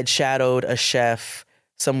 I had shadowed a chef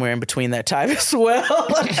somewhere in between that time as well.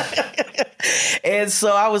 And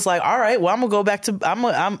so I was like, all right, well, I'm going to go back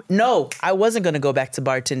to, no, I wasn't going to go back to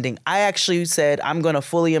bartending. I actually said, I'm going to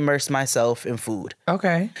fully immerse myself in food.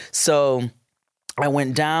 Okay. So I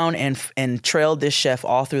went down and trailed this chef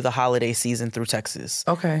all through the holiday season through Texas.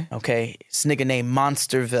 Okay. This nigga named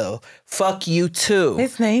Monsterville. Fuck you too.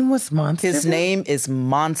 His name was Monsterville? His name is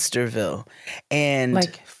Monsterville. And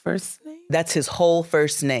like first name? That's his whole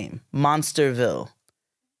first name, Monsterville.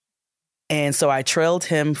 And so I trailed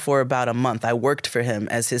him for about a month. I worked for him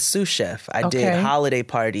as his sous chef. I did holiday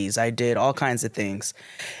parties. I did all kinds of things.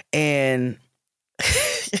 And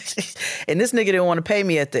and this nigga didn't want to pay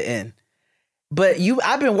me at the end. But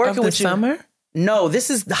I've been working with you. Summer? No, this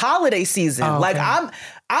is the holiday season. Oh, okay. Like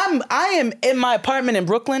I am in my apartment in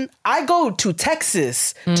Brooklyn. I go to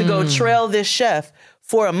Texas to go trail this chef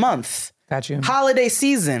for a month. Got you. Holiday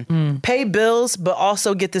season. Pay bills, but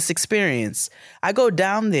also get this experience. I go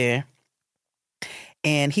down there,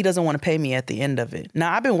 and he doesn't want to pay me at the end of it.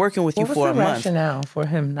 Now, I've been working with you for a month. What was the rationale for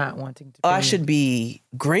him not wanting to pay I you? should be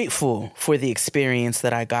grateful for the experience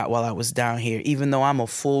that I got while I was down here, even though I'm a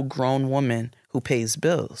full-grown woman who pays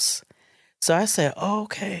bills. So I said, oh,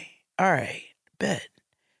 okay, all right, bet.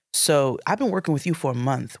 So I've been working with you for a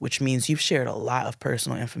month, which means you've shared a lot of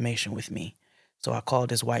personal information with me. So I called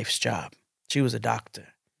his wife's job. She was a doctor.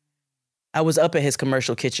 I was up at his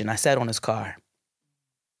commercial kitchen. I sat on his car.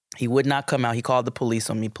 He would not come out. He called the police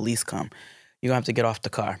on me. Police come. You're going to have to get off the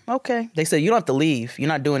car. Okay. They said, you don't have to leave. You're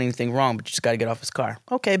not doing anything wrong, but you just got to get off his car.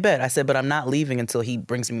 Okay, bet. I said, but I'm not leaving until he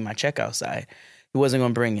brings me my check outside. He wasn't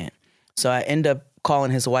going to bring it. So I end up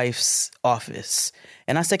calling his wife's office.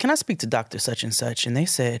 And I said, can I speak to Dr. Such and Such? And they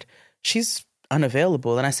said, she's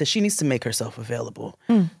unavailable. And I said, she needs to make herself available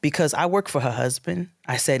because I work for her husband.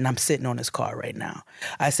 I said, and I'm sitting on his car right now.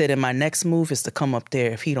 I said, and my next move is to come up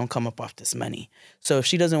there if he don't come up off this money. So if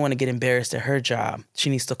she doesn't want to get embarrassed at her job, she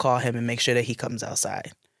needs to call him and make sure that he comes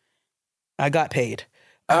outside. I got paid.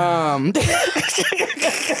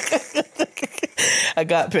 I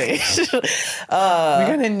got paid. We're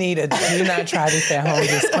going to need a do not try this at home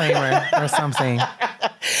disclaimer or something.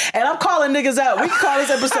 And I'm calling niggas out. We can call this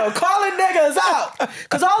episode Calling Niggas Out.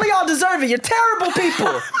 Because all of y'all deserve it. You're terrible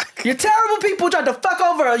people. You're terrible people who tried to fuck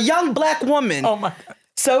over a young black woman. Oh, my God.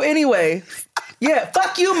 So anyway, yeah,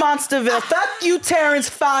 fuck you, Monsterville. Fuck you, Terrence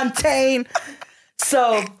Fontaine.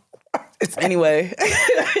 So anyway,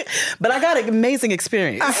 but I got an amazing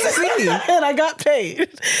experience. I see. And I got paid.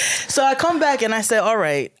 So I come back and I said, all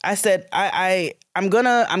right. I said, I'm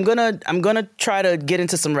gonna try to get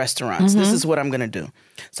into some restaurants. This is what I'm gonna do.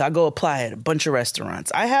 So I go apply at a bunch of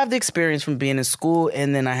restaurants. I have the experience from being in school,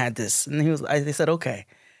 and then I had this. And they said, okay.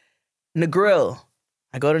 Negril.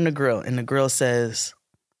 I go to Negril, and Negril says,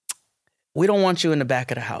 we don't want you in the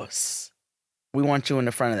back of the house. We want you in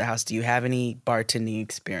the front of the house. Do you have any bartending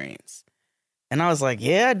experience? And I was like,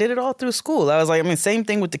 yeah, I did it all through school. I was like, I mean, same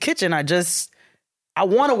thing with the kitchen. I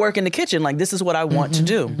want to work in the kitchen. Like, this is what I want to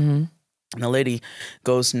do. And the lady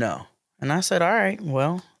goes, no. And I said, all right,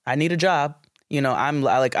 well, I need a job. You know, I'm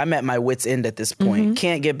at my wit's end at this point.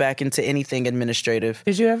 Can't get back into anything administrative.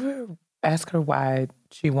 Did you ever ask her why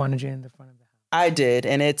she wanted you in the front of the house? I did.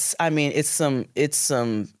 And it's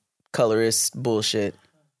some colorist bullshit.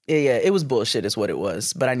 Yeah, it was bullshit is what it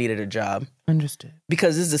was, but I needed a job. Understood.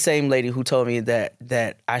 Because this is the same lady who told me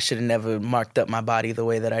that I should have never marked up my body the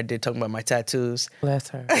way that I did, talking about my tattoos. Bless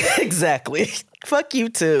her. Exactly. Fuck you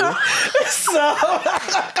too. So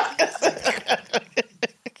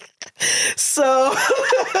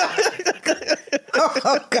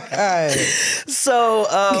Oh, God. So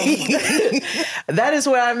that is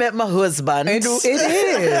where I met my husband. It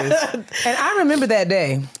is. And I remember that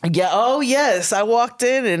day. Yeah. Oh, yes. I walked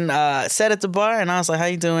in and sat at the bar, and I was like, how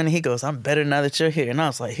you doing? And he goes, I'm better now that you're here. And I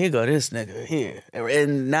was like, here go this nigga here.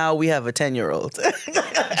 And now we have a 10-year-old.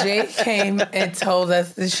 Jade came and told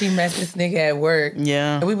us that she met this nigga at work.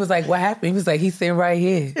 Yeah. And we was like, what happened? He was like, he's sitting right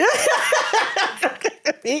here.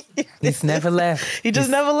 He's never left. He just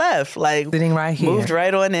never left. Like, sitting right here. Moved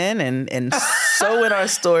right on in, and so in our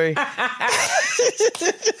story.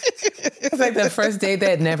 It's like the first date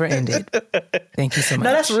that never ended. Thank you so much.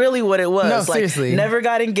 No, that's really what it was. No, like, seriously. Never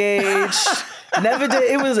got engaged. Never did.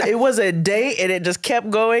 It was a date, and it just kept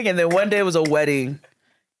going, and then one day it was a wedding.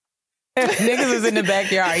 Niggas was in the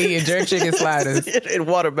backyard eating jerk chicken sliders. And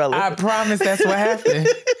watermelon. I promise that's what happened.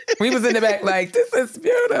 We was in the back like, this is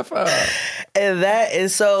beautiful. And that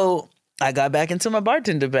is so... I got back into my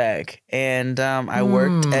bartender bag, and I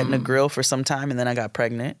worked at Negril for some time, and then I got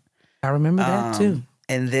pregnant. I remember that too.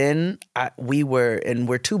 And then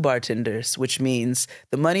we're two bartenders, which means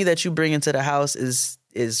the money that you bring into the house is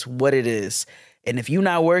what it is. And if you're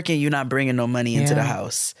not working, you're not bringing no money into the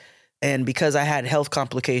house. And because I had health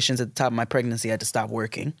complications at the time of my pregnancy, I had to stop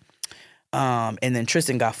working. And then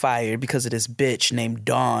Tristan got fired because of this bitch named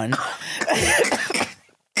Dawn.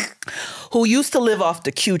 Who used to live off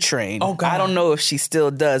the Q train. Oh, God. I don't know if she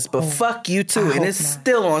still does, but fuck you too. And it's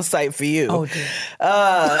still on site for you. Oh, dear.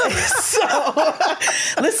 So,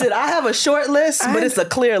 listen, I have a short list, but it's a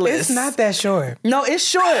clear list. It's not that short. No, it's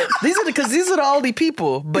short. These are the only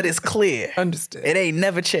people, but it's clear. Understood. It ain't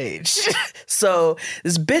never changed. So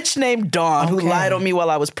this bitch named Dawn, who lied on me while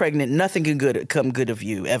I was pregnant, nothing can come good of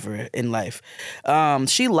you ever in life.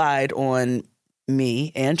 She lied on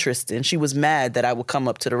me and Tristan. She was mad that I would come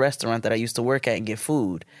up to the restaurant that I used to work at and get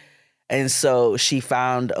food. And so she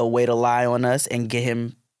found a way to lie on us and get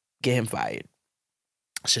him fired.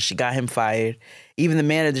 So she got him fired. Even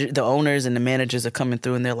the owners and the managers are coming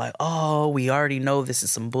through and they're like, oh, we already know this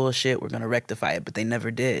is some bullshit. We're going to rectify it. But they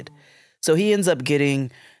never did. So he ends up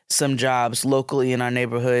getting some jobs locally in our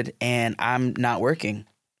neighborhood and I'm not working.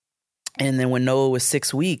 And then when Noah was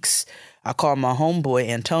 6 weeks, I called my homeboy,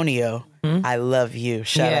 Antonio. I love you.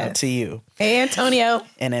 Shout out to you. Hey, Antonio.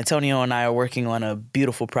 And Antonio and I are working on a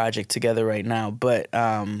beautiful project together right now. But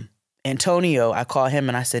Antonio, I call him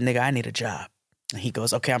and I said, nigga, I need a job. And he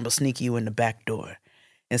goes, okay, I'm going to sneak you in the back door.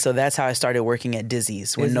 And so that's how I started working at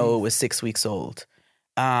Dizzy's when Noah was 6 weeks old.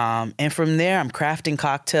 And from there, I'm crafting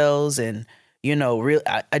cocktails and, you know,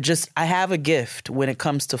 I have a gift when it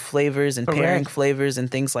comes to flavors and pairing flavors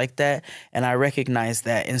and things like that. And I recognize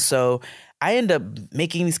that. And so I end up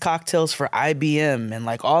making these cocktails for IBM and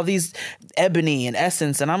like all these Ebony and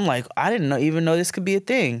Essence. And I'm like, I didn't even know this could be a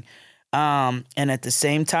thing. And at the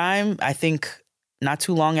same time, I think not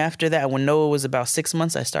too long after that, when Noah was about 6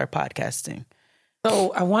 months, I started podcasting.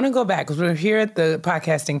 So I want to go back because we're here at the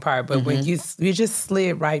podcasting part, but when you just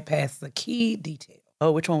slid right past the key detail.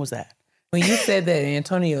 Oh, which one was that? When you said that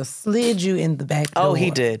Antonio slid you in the back door. Oh,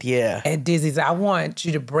 he did, yeah. At Dizzy's, I want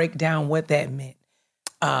you to break down what that meant.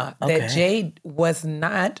 That Jade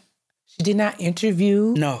she did not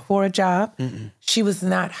interview for a job. She was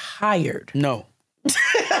not hired. No.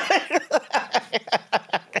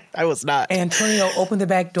 I was not. Antonio opened the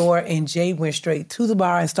back door and Jade went straight to the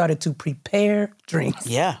bar and started to prepare drinks.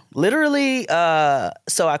 Yeah, literally.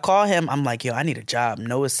 So I call him. I'm like, yo, I need a job.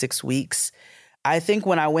 Noah's 6 weeks. I think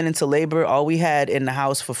when I went into labor, all we had in the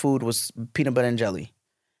house for food was peanut butter and jelly.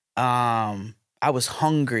 I was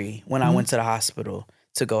hungry when I went to the hospital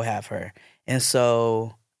to go have her. And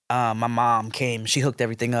so my mom came. She hooked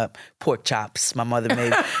everything up. Pork chops. My mother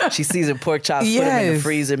made, she seasoned pork chops, put them in the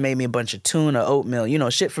freezer, made me a bunch of tuna, oatmeal, you know,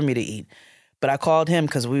 shit for me to eat. But I called him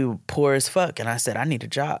because we were poor as fuck. And I said, I need a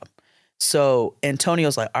job. So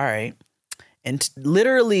Antonio's like, all right. And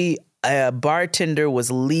literally a bartender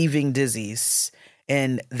was leaving Dizzy's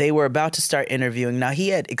and they were about to start interviewing. Now he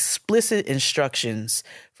had explicit instructions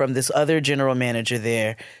from this other general manager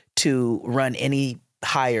there to run any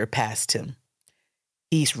hire past him.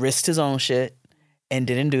 He risked his own shit and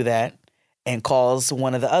didn't do that and calls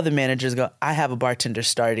one of the other managers, go, I have a bartender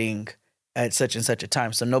starting at such and such a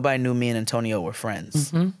time. So nobody knew me and Antonio were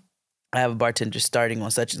friends. I have a bartender starting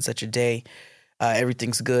on such and such a day.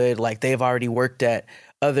 Everything's good. Like they've already worked at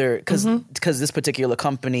other, because this particular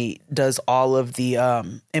company does all of the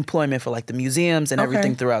employment for like the museums and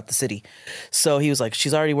everything throughout the city. So he was like,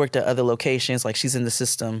 she's already worked at other locations. Like she's in the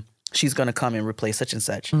system. She's going to come and replace such and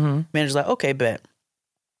such. Manager's like, okay, bet.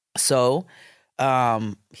 So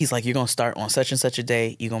he's like, you're going to start on such and such a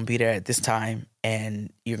day. You're going to be there at this time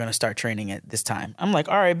and you're going to start training at this time. I'm like,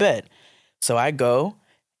 all right, bet. So I go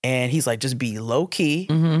and he's like, just be low key.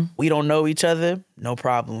 We don't know each other. No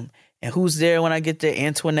problem. And who's there when I get there?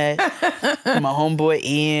 Antoinette, my homeboy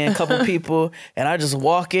Ian, a couple people. And I just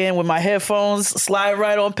walk in with my headphones, slide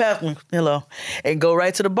right on past me, hello, and go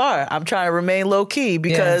right to the bar. I'm trying to remain low key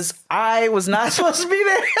because I was not supposed to be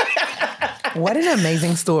there. What an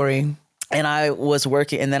amazing story. And I was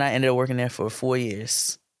working, and then I ended up working there for 4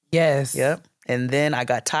 years. Yes. Yep. And then I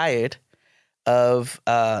got tired of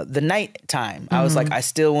the night time. I was like, I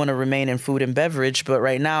still want to remain in food and beverage, but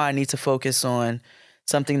right now I need to focus on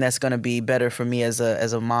something that's going to be better for me as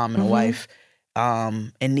a mom and a wife,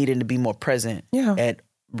 and needing to be more present at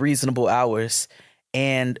reasonable hours.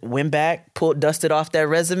 And went back, dusted off that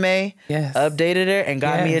resume, updated it, and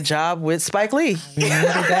got me a job with Spike Lee.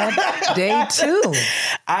 Remember that day too.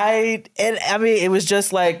 I mean, it was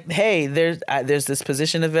just like, hey, there's this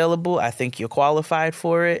position available. I think you're qualified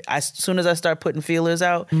for it. As soon as I start putting feelers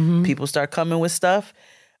out, people start coming with stuff.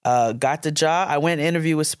 Got the job. I went and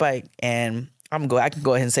interviewed with Spike, and I can go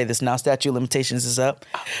ahead and say this now. Statute of limitations is up.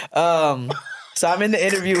 So I'm in the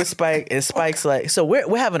interview with Spike, and Spike's like, so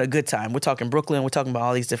we're having a good time. We're talking Brooklyn. We're talking about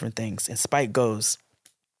all these different things. And Spike goes,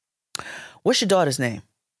 what's your daughter's name?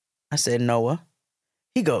 I said, Noah.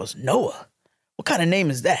 He goes, Noah? What kind of name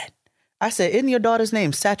is that? I said, isn't your daughter's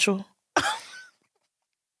name Satchel?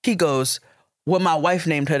 He goes, well, my wife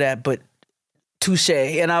named her that, but touche.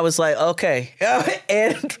 And I was like, okay.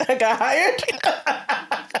 And I got hired.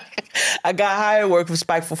 I got hired, worked for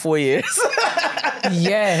Spike for 4 years.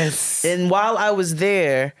 Yes. And while I was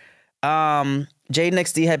there, Jade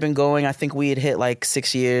XD had been going. I think we had hit like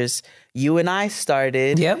 6 years. You and I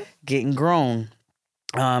started getting grown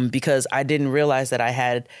because I didn't realize that I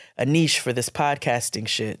had a niche for this podcasting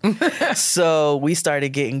shit. So we started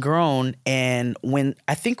getting grown. And when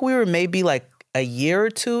I think we were maybe like a year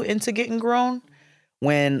or two into getting grown,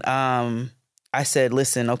 when I said,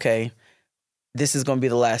 listen, okay, this is going to be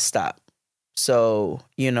the last stop. So,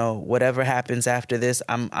 you know, whatever happens after this,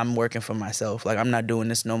 I'm working for myself. Like, I'm not doing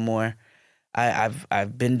this no more.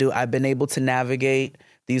 I've been able to navigate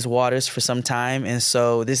these waters for some time, and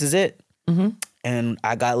so this is it. And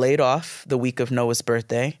I got laid off the week of Noah's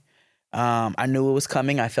birthday. I knew it was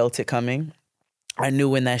coming. I felt it coming. I knew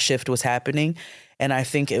when that shift was happening, and I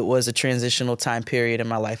think it was a transitional time period in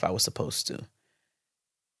my life I was supposed to.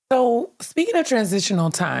 So, speaking of transitional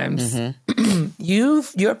times,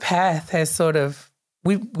 your path has sort of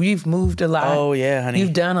we've moved a lot. Oh yeah, honey.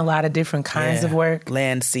 You've done a lot of different kinds of work.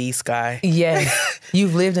 Land, sea, sky. Yes.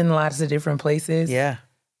 You've lived in lots of different places. Yeah.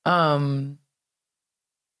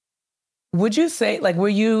 Would you say, like, were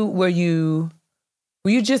you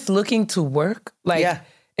just looking to work? Like, yeah.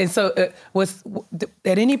 And so was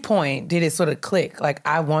at any point did it sort of click? Like,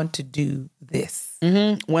 I want to do this.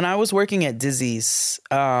 When I was working at Dizzy's,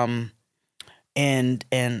 and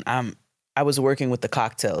I was working with the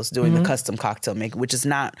cocktails, doing the custom cocktail making, which is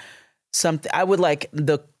not something I would like.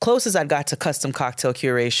 The closest I got to custom cocktail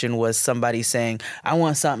curation was somebody saying, I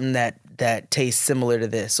want something that tastes similar to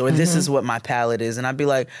this, or this is what my palate is. And I'd be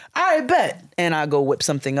like, I bet. And I go whip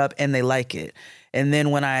something up and they like it. And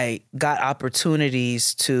then when I got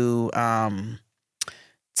opportunities to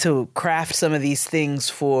craft some of these things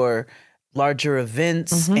for larger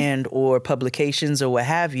events and or publications or what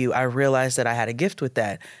have you, I realized that I had a gift with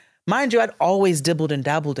that. Mind you, I'd always dibbled and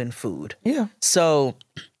dabbled in food. Yeah. So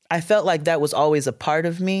I felt like that was always a part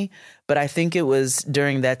of me. But I think it was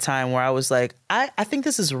during that time where I was like, I think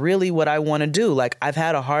this is really what I want to do. Like, I've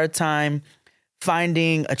had a hard time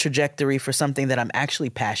finding a trajectory for something that I'm actually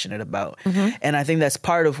passionate about. And I think that's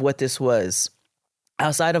part of what this was.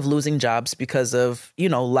 Outside of losing jobs because of, you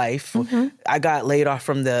know, life, I got laid off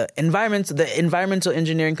from the environmental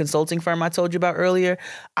engineering consulting firm I told you about earlier.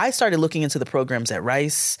 I started looking into the programs at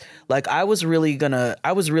Rice. Like, I was really gonna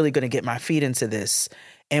get my feet into this.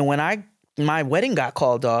 And when my wedding got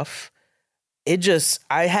called off,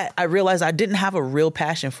 I realized I didn't have a real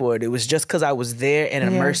passion for it. It was just because I was there and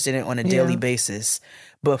immersed in it on a daily basis.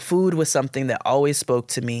 But food was something that always spoke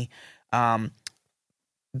to me.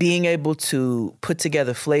 Being able to put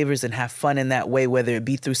together flavors and have fun in that way, whether it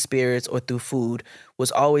be through spirits or through food, was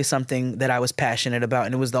always something that I was passionate about.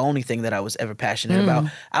 And it was the only thing that I was ever passionate about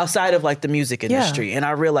outside of like the music industry. And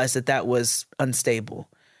I realized that was unstable.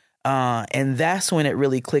 And that's when it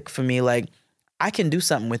really clicked for me. Like, I can do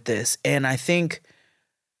something with this. And I think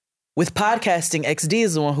with podcasting, XD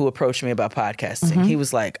is the one who approached me about podcasting. He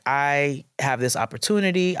was like, I have this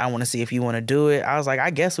opportunity. I want to see if you want to do it. I was like,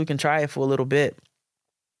 I guess we can try it for a little bit.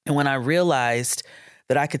 And when I realized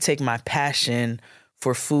that I could take my passion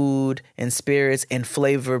for food and spirits and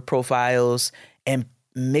flavor profiles and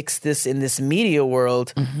mix this in this media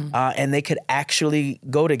world, and they could actually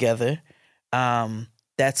go together,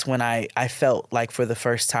 that's when I felt like for the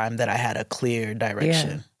first time that I had a clear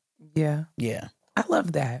direction. Yeah. I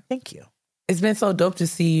love that. Thank you. It's been so dope to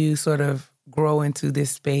see you sort of grow into this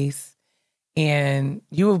space. And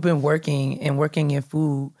you have been working in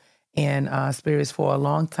food and spirits for a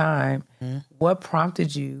long time. What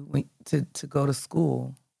prompted you to go to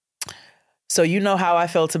school? So you know how I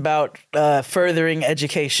felt about furthering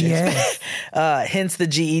education, hence the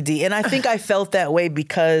GED. And I think I felt that way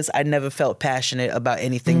because I never felt passionate about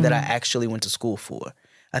anything that I actually went to school for.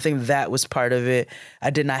 I think that was part of it. I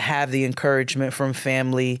did not have the encouragement from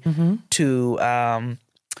family to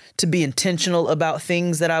be intentional about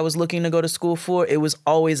things that I was looking to go to school for. It was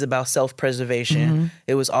always about self-preservation.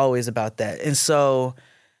 It was always about that. And so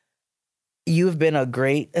you've been a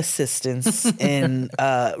great assistance in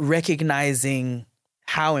recognizing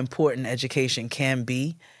how important education can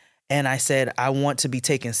be. And I said, I want to be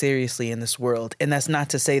taken seriously in this world. And that's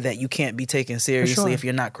not to say that you can't be taken seriously if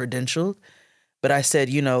you're not credentialed. But I said,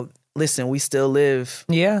 you know, listen, we still live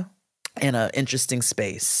in an interesting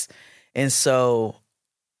space. And so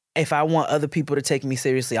if I want other people to take me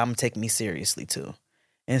seriously, I'm going to take me seriously too.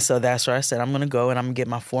 And so that's where I said, I'm going to go and I'm going to get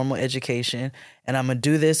my formal education and I'm going to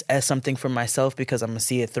do this as something for myself because I'm going to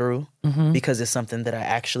see it through because it's something that I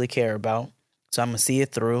actually care about. So I'm going to see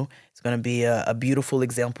it through. It's going to be a beautiful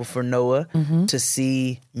example for Noah to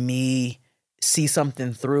see me see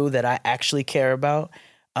something through that I actually care about.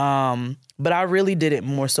 But I really did it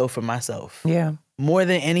more so for myself. Yeah. More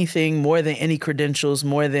than anything, more than any credentials,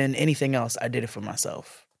 more than anything else, I did it for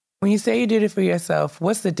myself. When you say you did it for yourself,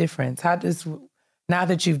 what's the difference? Now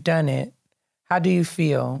that you've done it, how do you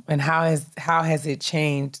feel? And how has it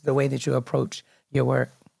changed the way that you approach your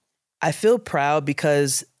work? I feel proud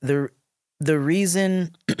because the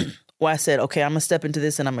reason why I said, okay, I'm going to step into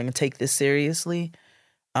this and I'm going to take this seriously,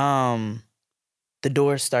 the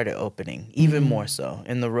doors started opening even more so,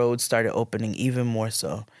 and the roads started opening even more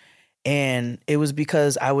so. And it was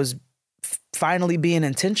because I was finally being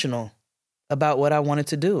intentional about what I wanted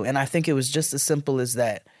to do. And I think it was just as simple as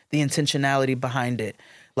that, the intentionality behind it.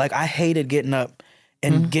 Like, I hated getting up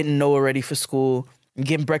and getting Noah ready for school, and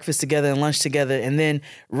getting breakfast together and lunch together, and then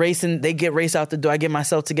racing. They get race out the door. I get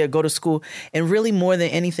myself together, go to school. And really, more than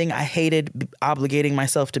anything, I hated obligating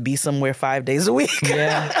myself to be somewhere 5 days a week.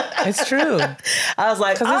 Yeah, it's true. I was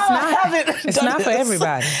like, It's not for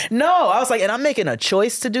everybody. No, I was like, and I'm making a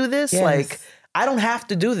choice to do this. Yes. Like, I don't have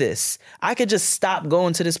to do this. I could just stop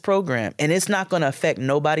going to this program, and it's not going to affect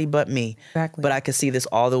nobody but me. Exactly. But I could see this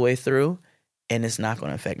all the way through, and it's not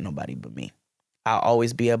going to affect nobody but me. I'll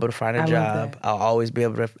always be able to find a job. I'll always be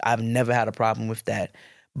able to. I've never had a problem with that.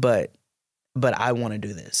 But I want to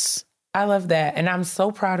do this. I love that. And I'm so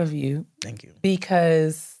proud of you. Thank you.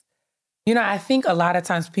 Because, you know, I think a lot of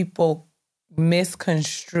times people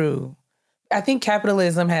misconstrue. I think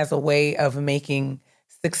capitalism has a way of making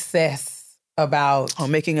success about... Oh,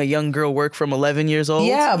 making a young girl work from 11 years old?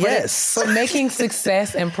 Yeah, but yes. for making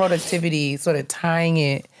success and productivity, sort of tying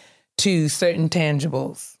it to certain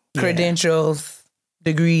tangibles, credentials,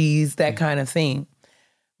 degrees, that kind of thing.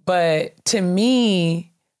 But to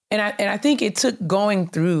me, and I think it took going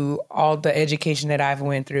through all the education that I've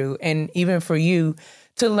went through, and even for you,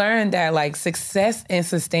 to learn that like success and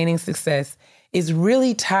sustaining success is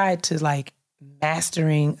really tied to like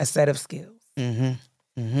mastering a set of skills.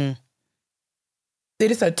 It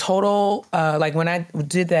is a total, like when I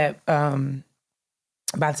did that,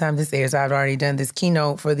 by the time this airs, I've already done this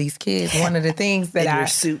keynote for these kids. One of the things that in your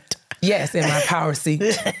suit. Yes, in my power suit.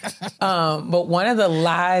 But one of the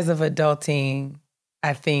lies of adulting,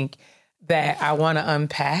 I think, that I want to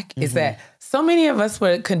unpack is that so many of us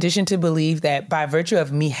were conditioned to believe that by virtue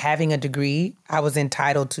of me having a degree, I was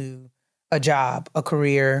entitled to a job, a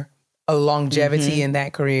career, a longevity in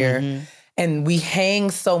that career. And we hang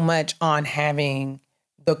so much on having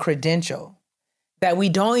the credential that we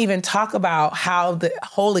don't even talk about how the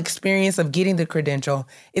whole experience of getting the credential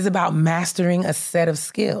is about mastering a set of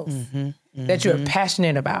skills that you're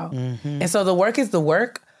passionate about. And so the work is the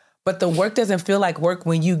work, but the work doesn't feel like work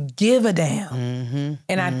when you give a damn.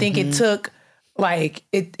 And I think it took like,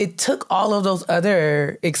 it took all of those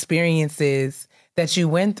other experiences that you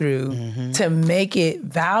went through to make it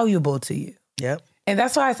valuable to you. Yep. And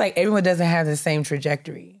that's why it's like everyone doesn't have the same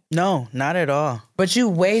trajectory. No, not at all. But you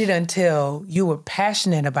waited until you were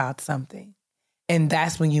passionate about something. And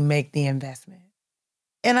that's when you make the investment.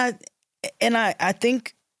 And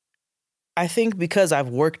I think because I've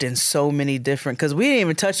worked in so many different, because we didn't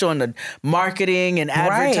even touch on the marketing and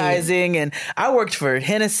advertising, and I worked for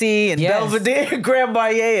Hennessy and Belvedere, Grand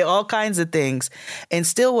Marnier, all kinds of things, and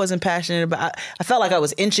still wasn't passionate about. I felt like I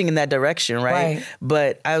was inching in that direction, right?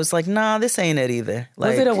 But I was like, nah, this ain't it either.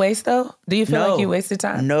 Like, was it a waste though? Do you feel like you wasted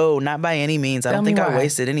time? No, not by any means. I don't think I why.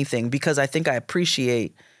 wasted anything, because I think I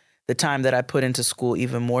appreciate the time that I put into school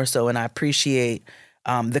even more so, and I appreciate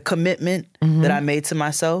the commitment that I made to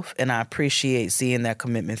myself, and I appreciate seeing that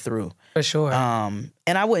commitment through. For sure. And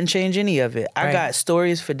I wouldn't change any of it. I got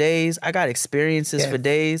stories for days. I got experiences for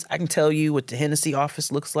days. I can tell you what the Hennessy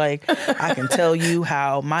office looks like. I can tell you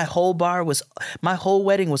how my whole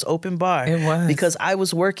wedding was open bar. It was. Because I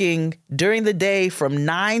was working during the day from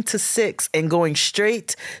 9 to 6 and going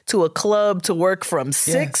straight to a club to work from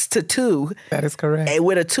 6 to 2. That is correct.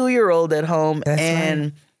 With a 2-year-old at home. That's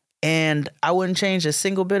right. And I wouldn't change a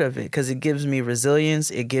single bit of it, because it gives me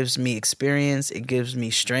resilience, it gives me experience, it gives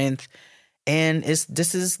me strength, and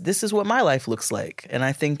this is what my life looks like. And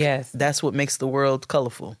I think that's what makes the world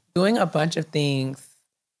colorful. Doing a bunch of things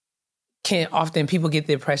can often, people get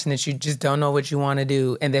the impression that you just don't know what you want to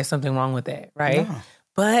do, and there's something wrong with that, right? No.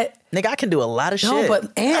 But nigga, I can do a lot of shit. No,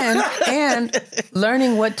 but and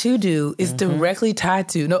learning what to do is directly tied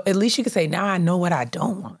to. No, at least you can say, now I know what I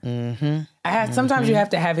don't want. Sometimes you have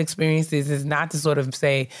to have experiences. It's not to sort of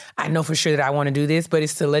say, I know for sure that I want to do this, but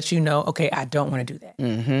it's to let you know, okay, I don't want to do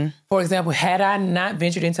that. For example, had I not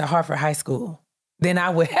ventured into Hartford High School, then I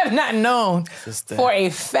would have not known for a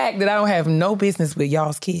fact that I don't have no business with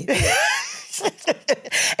y'all's kids.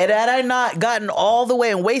 And had I not gotten all the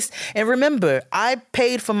way and and remember, I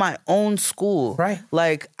paid for my own school. Right.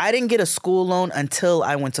 Like, I didn't get a school loan until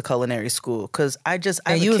I went to culinary school, because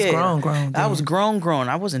you was grown. I was grown.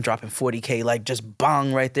 I wasn't dropping $40K like just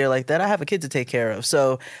bong right there like that. I have a kid to take care of.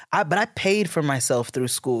 So, but I paid for myself through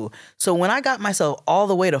school. So when I got myself all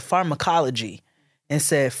the way to pharmacology and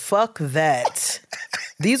said, fuck that,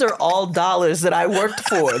 These are all dollars that I worked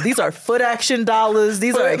for. These are Foot Action dollars.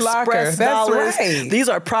 These are Foot Locker. Express That's dollars. right. These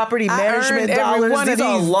are property I management earned every dollars. one of These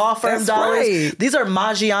are these. law firm That's dollars. right. These are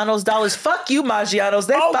Maggiano's dollars. Fuck you, Maggiano's.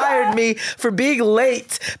 They fired me for being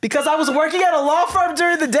late because I was working at a law firm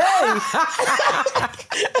during the day.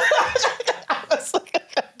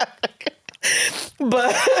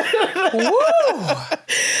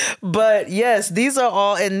 But yes, these are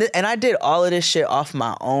all, and I did all of this shit off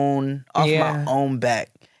my own back.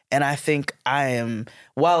 And I think I am,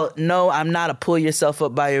 well, no, I'm not a pull yourself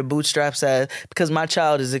up by your bootstraps because my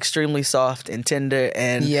child is extremely soft and tender.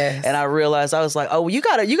 And I realized, I was like, oh, you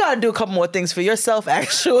gotta do a couple more things for yourself,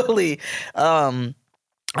 actually. I'm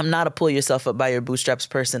not a pull yourself up by your bootstraps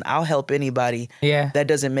person. I'll help anybody. Yeah. That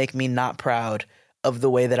doesn't make me not proud of the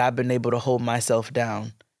way that I've been able to hold myself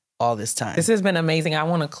down all this time. This has been amazing. I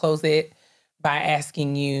want to close it by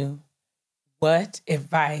asking you, what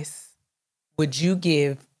advice would you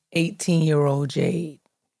give 18-year-old Jade?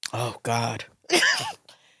 Oh, God.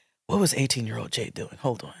 What was 18-year-old Jade doing?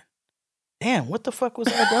 Hold on. Damn, what the fuck was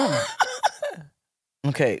I doing?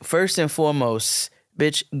 Okay, first and foremost,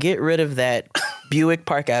 bitch, get rid of that Buick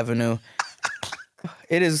Park Avenue.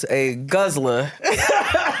 It is a guzzler.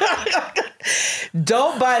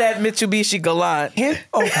 Don't buy that Mitsubishi Galant.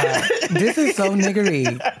 Oh, God. This is so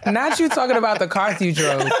niggery. Not you talking about the cars you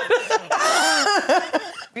drove.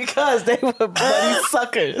 Because they were bloody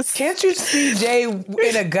suckers. Can't you see Jay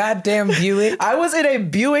in a goddamn Buick? I was in a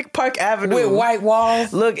Buick Park Avenue. With white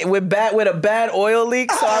walls? Look, with a bad oil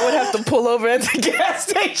leak, so I would have to pull over at the gas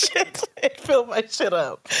station and fill my shit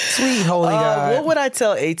up. Sweet holy God. What would I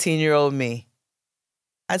tell 18-year-old me?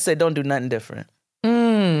 I'd say don't do nothing different.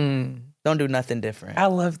 Don't do nothing different. I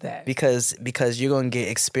love that. Because you're going to get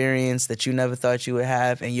experience that you never thought you would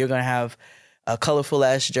have, and you're going to have a colorful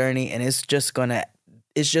ass journey, and it's just going to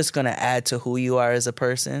add to who you are as a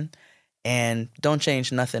person, and don't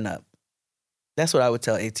change nothing up. That's what I would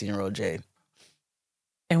tell 18-year-old Jade.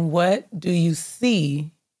 And what do you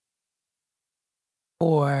see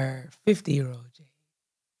for 50-year-old Jade?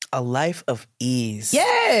 A life of ease.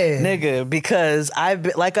 Yeah. Nigga, because I've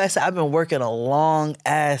been working a long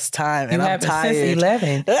ass time and I'm tired. Since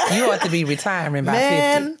 11. You ought to be retiring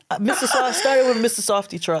by 50. Mr. Soft started with Mr.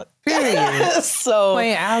 Softy truck. Period. So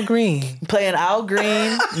playing Al Green,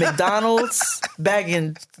 McDonald's,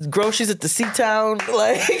 bagging groceries at the Sea-Town,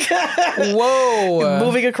 like whoa,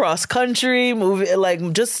 moving across country,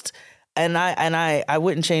 and I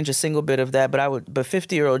wouldn't change a single bit of that, but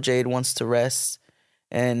 50-year-old Jade wants to rest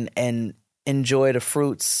and enjoy the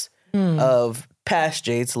fruits of past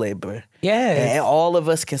Jade's labor. Yes. And all of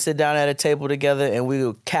us can sit down at a table together and we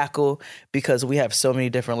will cackle because we have so many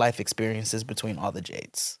different life experiences between all the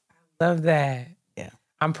Jades. Love that. Yeah.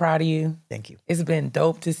 I'm proud of you. Thank you. It's been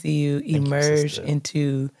dope to see you emerge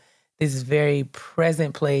into this very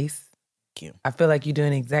present place. Thank you. I feel like you're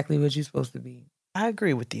doing exactly what you're supposed to be. I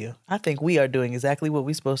agree with you. I think we are doing exactly what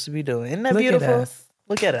we're supposed to be doing. Isn't that Look beautiful? At us.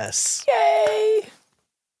 Look at us. Yay.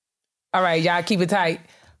 All right, y'all keep it tight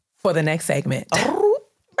for the next segment.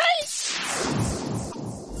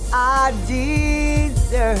 I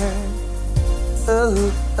deserve.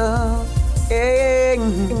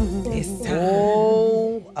 It's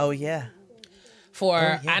time. Oh yeah.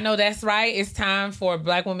 I know that's right. It's time for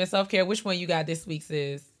Black Women Self-Care. Which one you got this week,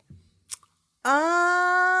 sis?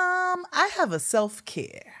 I have a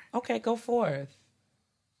self-care. Okay, go forth.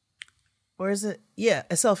 Or is it? Yeah,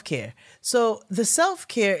 a self-care. So the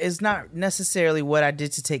self-care is not necessarily what I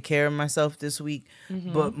did to take care of myself this week,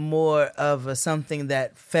 but more of something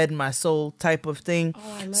that fed my soul type of thing. Oh,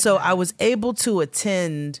 I love so that. I was able to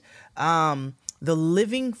attend the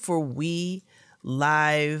Living for We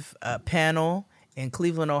live panel in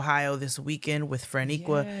Cleveland, Ohio this weekend with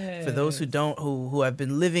Franiqua. For those who have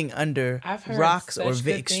been living under I've heard rocks or such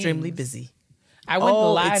good extremely things. busy. I went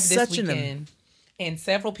live it's this such weekend. And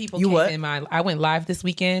several people You came what? in I went live this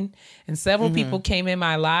weekend, and several people came in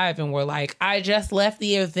my live and were like, I just left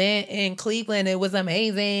the event in Cleveland. It was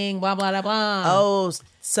amazing, blah, blah, blah, blah. Oh,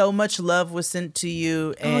 so much love was sent to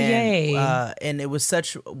you. And, yay. And it was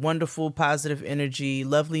such wonderful, positive energy.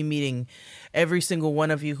 Lovely meeting every single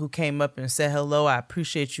one of you who came up and said hello. I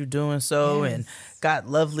appreciate you doing so. Yes. And got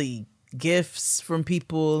lovely gifts from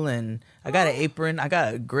people, and I got an apron. I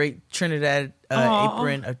got a great Trinidad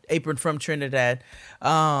apron from Trinidad.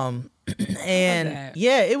 And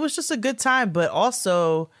yeah, it was just a good time. But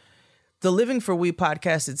also, the Living for We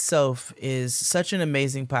podcast itself is such an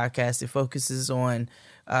amazing podcast. It focuses on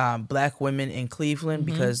Black women in Cleveland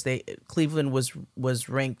because Cleveland was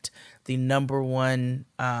ranked the number one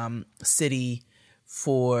city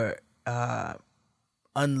for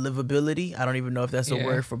unlivability. I don't even know if that's a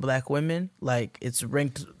word for Black women. Like, it's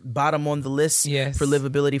ranked bottom on the list Yes. for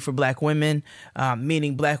livability for Black women,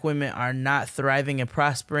 meaning Black women are not thriving and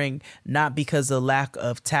prospering, not because of lack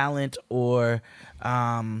of talent or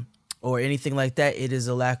anything like that. It is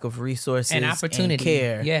a lack of resources And opportunity. and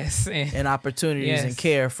care. Yes. And opportunities Yes. and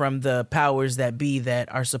care from the powers that be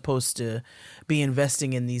that are supposed to be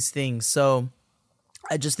investing in these things. So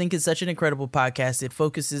I just think it's such an incredible podcast. It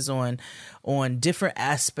focuses on different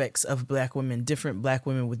aspects of Black women, different Black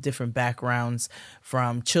women with different backgrounds,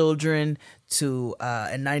 from children to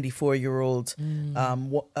a 94-year-old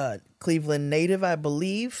Cleveland native, I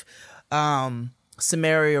believe.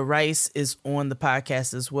 Samaria Rice is on the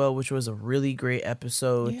podcast as well, which was a really great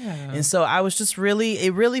episode. Yeah. And so I was just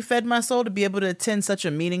it really fed my soul to be able to attend such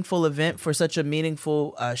a meaningful event for such a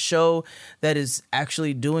meaningful show that is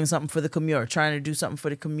actually doing something for the community, or trying to do something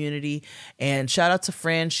for the community. And shout out to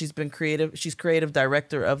Fran. She's been creative. She's creative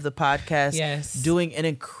director of the podcast. Yes. Doing an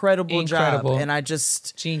incredible job. And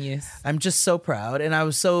Genius. I'm just so proud. And I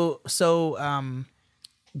was so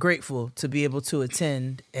grateful to be able to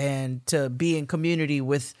attend and to be in community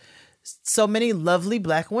with so many lovely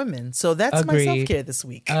Black women. So that's my self-care this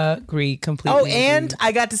week. Agreed. Completely. Oh, and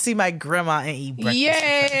I got to see my grandma and eat breakfast.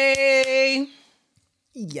 Yay!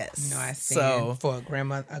 Yes. No, I stand for a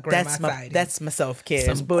grandma sighting. That's my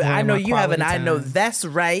self-care. Some But I know you have an I quality know time. that's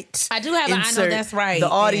right. I do have an I know Insert that's right. The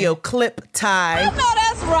audio clip tie. No,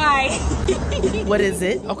 that's right. What is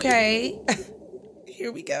it? Okay.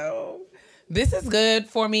 Here we go. This is good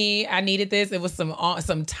for me. I needed this. It was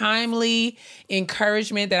some timely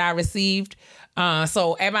encouragement that I received.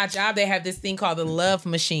 So at my job, they have this thing called the Love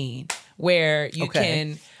Machine, where you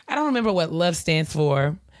can, I don't remember what love stands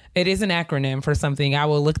for. It is an acronym for something. I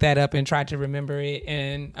will look that up and try to remember it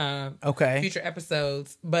in future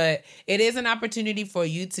episodes. But it is an opportunity for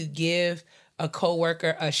you to give a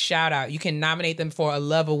coworker a shout out. You can nominate them for a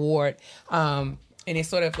love award. And it's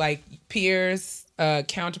sort of like peers,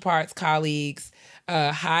 counterparts, colleagues,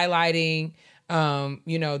 highlighting,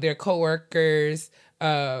 their coworkers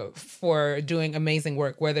for doing amazing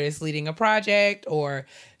work, whether it's leading a project or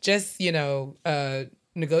just,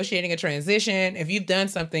 negotiating a transition. If you've done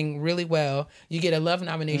something really well, you get a love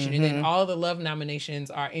nomination, and then all the love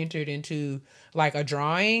nominations are entered into like a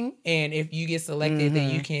drawing. And if you get selected, then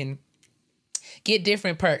you can get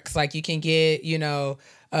different perks. Like you can get,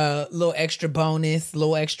 a little extra bonus,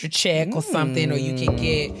 little extra check or something, or you can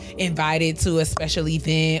get invited to a special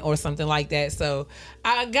event or something like that. So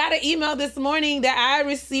I got an email this morning that I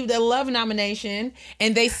received a love nomination,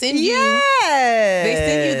 and they send you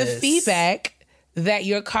the feedback that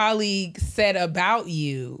your colleague said about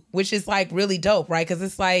you, which is like really dope, right? Because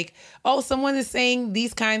it's like, someone is saying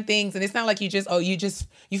these kind of things, and it's not like you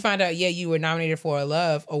find out, you were nominated for a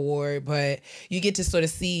love award, but you get to sort of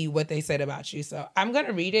see what they said about you. So I'm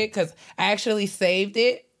gonna read it because I actually saved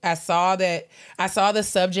it. I saw the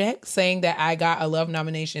subject saying that I got a love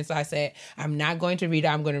nomination, so I said I'm not going to read it.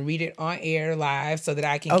 I'm going to read it on air live so that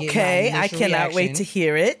I can get my initial I cannot reaction. wait to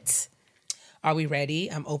hear it. Are we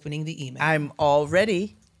ready? I'm opening the email. I'm all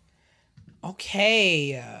ready.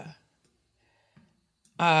 Okay.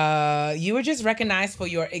 You were just recognized for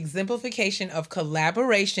your exemplification of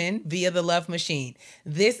collaboration via the Love Machine.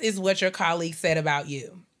 This is what your colleague said about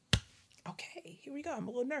you. Okay, here we go. I'm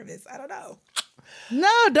a little nervous. I don't know.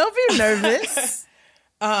 No, don't be nervous.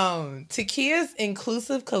 Takia's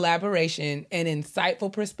inclusive collaboration and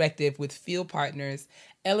insightful perspective with field partners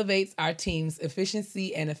elevates our team's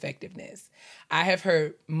efficiency and effectiveness. I have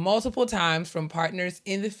heard multiple times from partners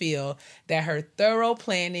in the field that her thorough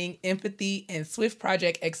planning, empathy, and swift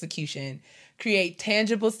project execution create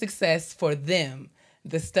tangible success for them,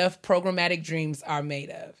 the stuff programmatic dreams are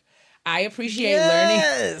made of. I appreciate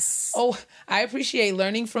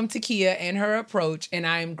learning from Takia and her approach, and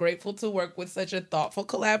I am grateful to work with such a thoughtful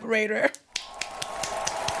collaborator.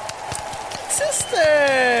 Sister!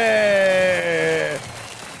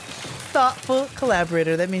 Thoughtful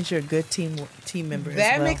collaborator. That means you're a good team member.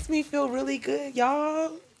 That makes me feel really good,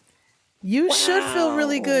 y'all. You should feel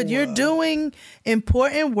really good. You're doing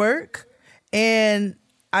important work, and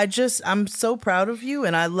I'm so proud of you,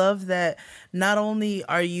 and I love that not only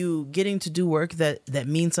are you getting to do work that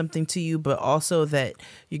means something to you, but also that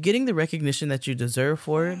you're getting the recognition that you deserve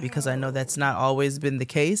for it, because I know that's not always been the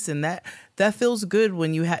case, and that feels good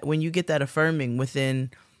when you get that affirming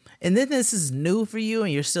within. And then this is new for you,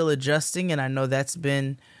 and you're still adjusting, and I know that's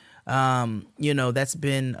been a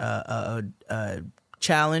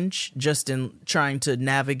challenge just in trying to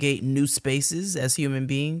navigate new spaces as human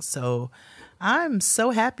beings. So I'm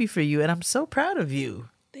so happy for you, and I'm so proud of you.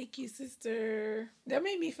 Thank you, sister. That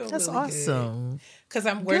made me feel That's really awesome. Because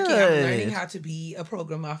I'm working, Good. I'm learning how to be a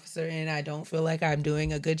program officer, and I don't feel like I'm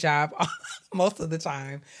doing a good job most of the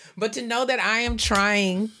time. But to know that I am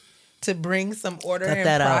trying to bring some order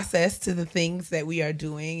and process to the things that we are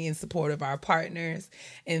doing in support of our partners,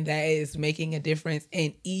 and that is making a difference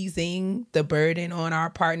and easing the burden on our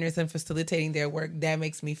partners and facilitating their work, that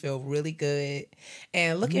makes me feel really good.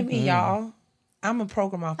 And look at me, y'all. I'm a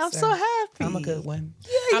program officer. I'm so happy. I'm a good one.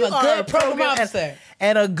 Yeah, I'm a good program officer.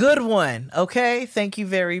 And a good one, okay? Thank you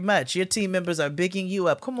very much. Your team members are bigging you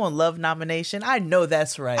up. Come on, love nomination. I know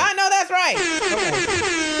that's right. I know that's right.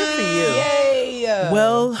 Good for you. Yay.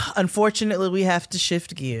 Well, unfortunately, we have to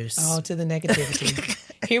shift gears. Oh, to the negativity.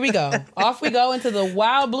 Here we go. Off we go into the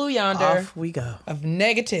wild blue yonder. Off we go. Of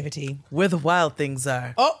negativity. Where the wild things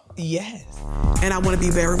are. Oh, yes. And I want to be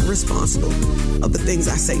very responsible of the things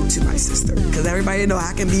I say to my sister. Because everybody know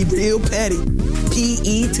I can be real petty.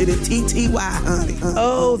 P-E to the T-T-Y, honey.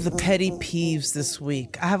 Oh, the petty peeves this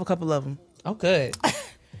week. I have a couple of them. Oh, good.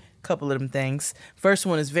 Couple of them things. First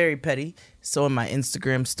one is very petty. So in my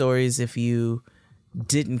Instagram stories, if you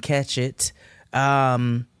didn't catch it,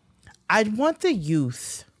 I want the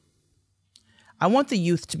youth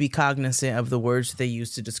to be cognizant of the words they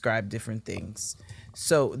use to describe different things.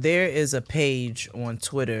 So there is a page on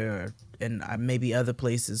Twitter and maybe other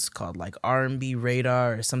places called like R&B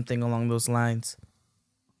Radar or something along those lines.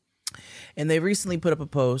 And they recently put up a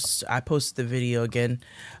post. I posted the video again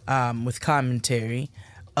with commentary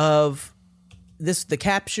of this. The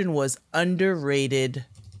caption was underrated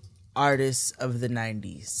artists of the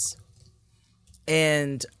 90s.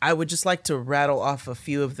 And I would just like to rattle off a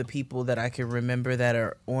few of the people that I can remember that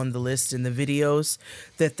are on the list in the videos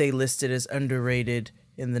that they listed as underrated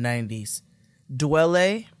in the 90s.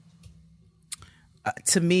 Dwele,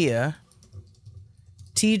 Tamia,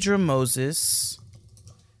 Tidra Moses,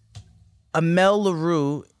 Amel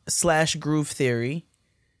LaRue / Groove Theory,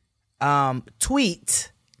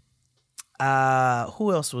 Tweet.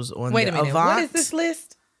 Who else was on there? Wait a minute. Avant. What is this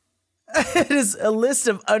list? It is a list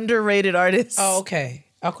of underrated artists. Oh, okay.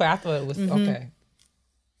 Okay, I thought it was okay.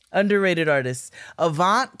 Underrated artists.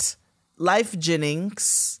 Avant, Life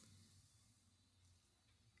Jennings,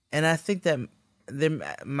 and I think that there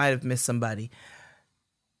might have missed somebody.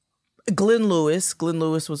 Glenn Lewis. Glenn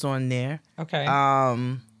Lewis was on there. Okay.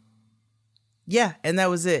 Yeah, and that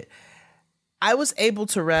was it. I was able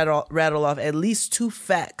to rattle off at least 2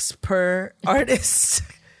 facts per artist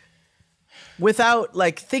without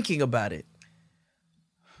like thinking about it.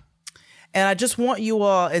 And I just want you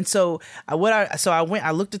all. And so I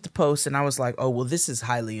looked at the post and I was like, oh, well, this is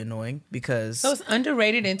highly annoying because. So it's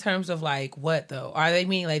underrated in terms of like what though? Are they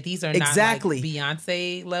meaning like these are exactly not like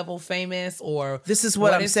Beyonce level famous or? This is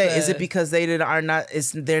what I'm saying. Is it because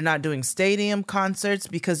they're not doing stadium concerts?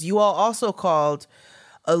 Because you all also called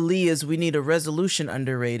Aaliyah's "We Need a Resolution"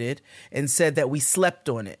 underrated and said that we slept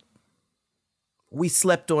on it. We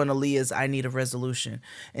slept on Aaliyah's "I Need a Resolution,"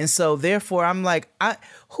 and so therefore I'm like,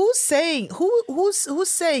 who's saying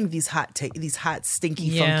these hot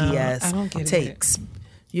stinky funky ass takes?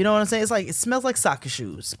 You know what I'm saying? It's like it smells like soccer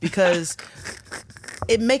shoes because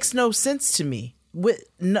it makes no sense to me.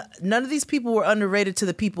 None of these people were underrated to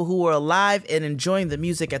the people who were alive and enjoying the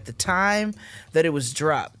music at the time that it was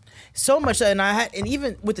dropped. So much, and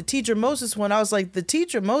even with the Tidra Moses one, I was like, the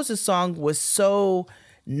Tidra Moses song was so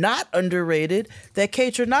not underrated that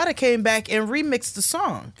Kaytranada came back and remixed the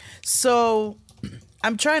song. So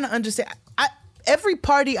I'm trying to understand. Every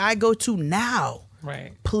party I go to now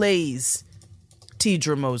plays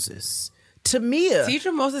Tidra Moses. Tamia.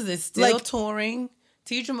 Tidra Moses is still touring.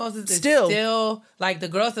 Tidra Moses is still like the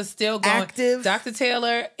girls are still going active. Dr.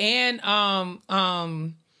 Taylor and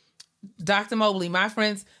Dr. Mobley, my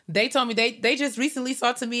friends, they told me they just recently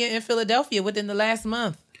saw Tamia in Philadelphia within the last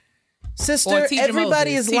month. Sister,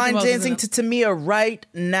 everybody is line dancing to Tamia right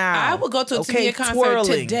now. I would go to a Tamia concert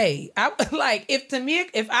today.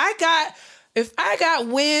 If I got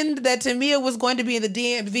wind that Tamia was going to be in the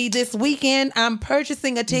DMV this weekend, I'm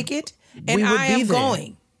purchasing a ticket and I am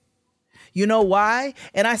going. You know why?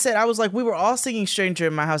 And I was like, we were all singing Stranger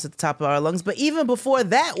in my house at the top of our lungs. But even before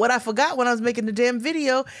that, what I forgot when I was making the damn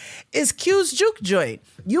video is Q's juke joint.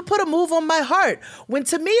 You put a move on my heart. When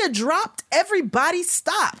Tamia dropped, everybody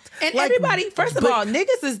stopped. And everybody, first of all,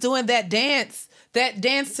 niggas is doing that dance to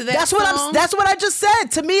that song. That's what I just said.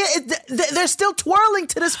 Tamia, they're still twirling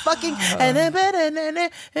to this fucking. I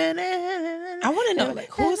want to know, like,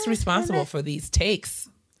 who's responsible for these takes?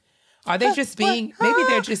 Are they just maybe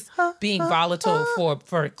they're just being volatile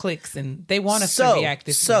for clicks and they want us to react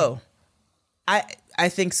this way? I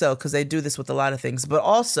think so, because they do this with a lot of things. But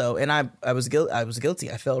also, and I was guilty.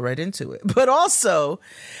 I fell right into it. But also,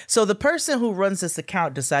 so the person who runs this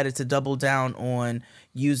account decided to double down on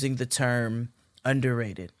using the term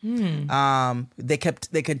underrated. They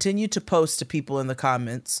continued to post to people in the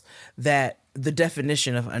comments that the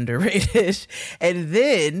definition of underrated. And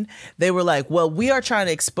then they were like, well, we are trying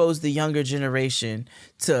to expose the younger generation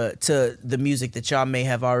to the music that y'all may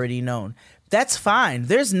have already known. That's fine.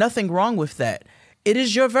 There's nothing wrong with that. It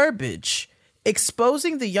is your verbiage.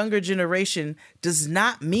 Exposing the younger generation does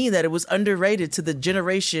not mean that it was underrated to the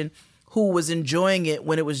generation who was enjoying it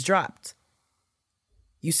when it was dropped.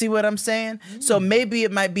 You see what I'm saying? So maybe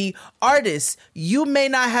it might be artists you may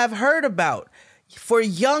not have heard about for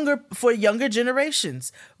younger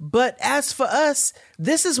generations. But as for us,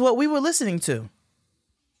 this is what we were listening to.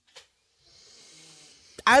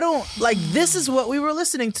 This is what we were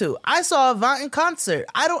listening to. I saw Avant in concert.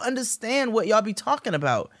 I don't understand what y'all be talking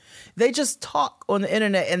about. They just talk on the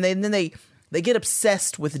internet and then they get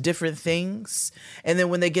obsessed with different things. And then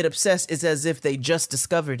when they get obsessed, it's as if they just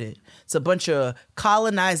discovered it. It's a bunch of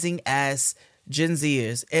colonizing ass Gen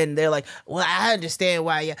Zers. And they're like, well, I understand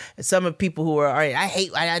why. Some of people who are, all right,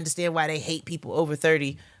 I understand why they hate people over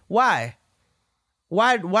 30. Why?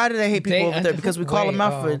 Why do they hate people over 30? Because we call them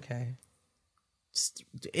out for... Okay.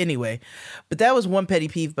 Anyway, but that was one petty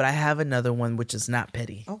peeve, but I have another one which is not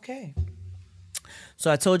petty. Okay.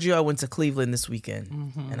 So I told you I went to Cleveland this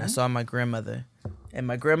weekend and I saw my grandmother. And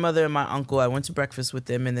my grandmother and my uncle, I went to breakfast with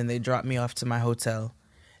them and then they dropped me off to my hotel.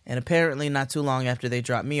 And apparently not too long after they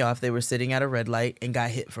dropped me off, they were sitting at a red light and got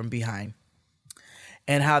hit from behind.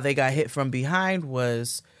 And how they got hit from behind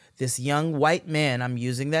was this young white man, I'm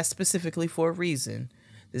using that specifically for a reason.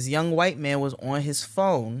 This young white man was on his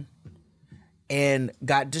phone and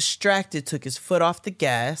got distracted, took his foot off the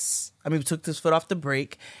took his foot off the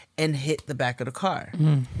brake and hit the back of the car.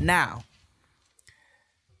 Now,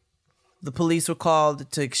 the police were called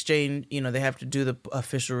to exchange, they have to do the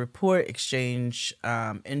official report, exchange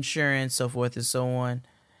insurance, so forth and so on.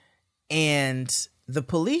 And the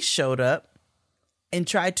police showed up and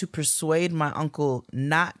tried to persuade my uncle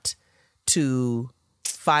not to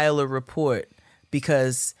file a report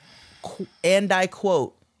because, and I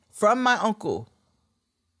quote, from my uncle,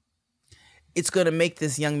 it's going to make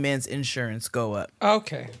this young man's insurance go up.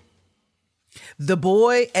 Okay. The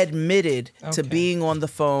boy admitted to being on the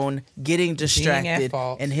phone, getting distracted,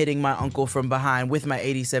 and hitting my uncle from behind with my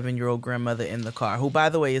 87-year-old grandmother in the car, who, by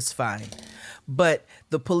the way, is fine. But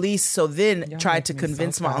the police tried to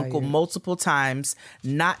convince my uncle multiple times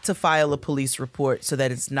not to file a police report so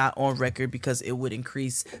that it's not on record because it would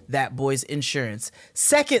increase that boy's insurance.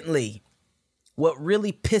 Secondly, what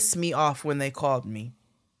really pissed me off when they called me,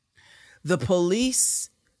 the police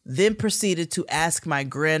then proceeded to ask my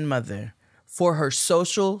grandmother for her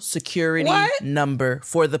social security number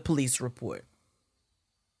for the police report.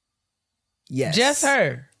 Yes. Just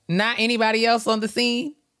her? Not anybody else on the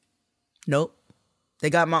scene? Nope. They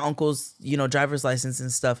got my uncle's, driver's license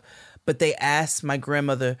and stuff, but they asked my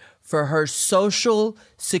grandmother for her social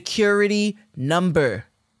security number.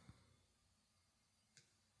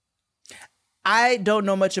 I don't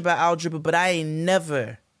know much about algebra, but I ain't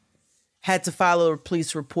never had to file a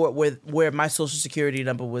police report where my social security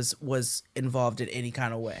number was involved in any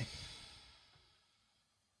kind of way.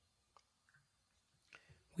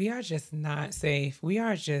 We are just not safe. We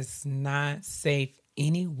are just not safe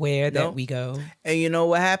anywhere that we go. And you know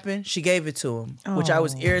what happened? She gave it to him, which I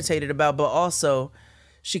was irritated about, but also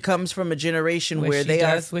she comes from a generation where they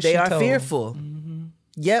are fearful. Mm-hmm.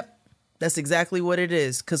 Yep. That's exactly what it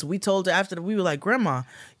is. Because we told her after we were like, Grandma,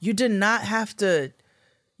 you did not have to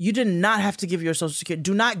give your social security.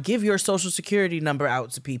 Do not give your social security number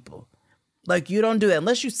out to people. Like, you don't do that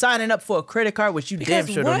unless you're signing up for a credit card, which you damn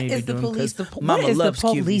sure don't need to be doing. What is the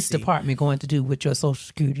police department going to do with your social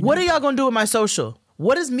security number? What are y'all going to do with my social?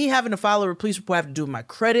 What does me having to file a police report have to do with my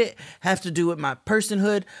credit? Have to do with my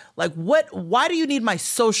personhood? Like, what? Why do you need my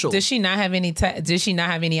social? Did she not have any? Did she not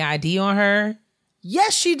have any ID on her?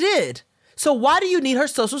 Yes, she did. So why do you need her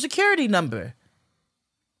social security number?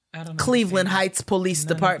 I don't know. Cleveland Heights Police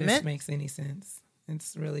Department. None of this makes any sense.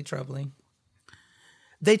 It's really troubling.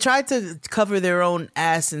 They tried to cover their own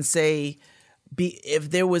ass and say if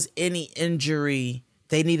there was any injury,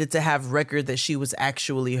 they needed to have record that she was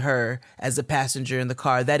actually her as a passenger in the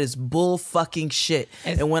car. That is bull fucking shit.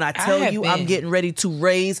 And when I tell you I'm getting ready to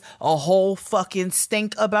raise a whole fucking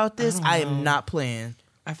stink about this, I am not playing.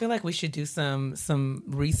 I feel like we should do some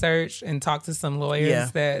research and talk to some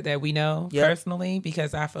lawyers that we know personally,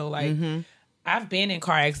 because I feel like I've been in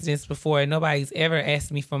car accidents before and nobody's ever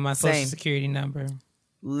asked me for my social security number.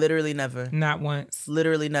 Literally never. Not once.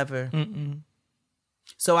 Literally never. Mm-mm.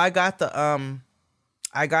 So I got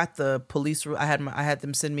the police. I had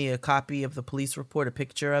them send me a copy of the police report, a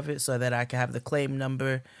picture of it, so that I could have the claim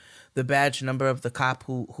number, the badge number of the cop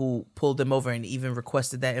who pulled them over, and even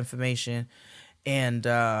requested that information. And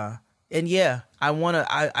yeah, I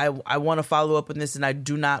wanna follow up on this, and I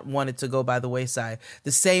do not want it to go by the wayside.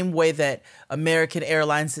 The same way that American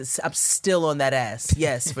Airlines I'm still on that ass.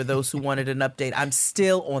 Yes, for those who wanted an update, I'm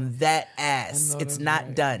still on that ass. It's not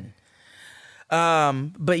right. Done.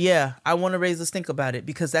 But yeah, I want to raise a stink about it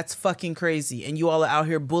because that's fucking crazy. And you all are out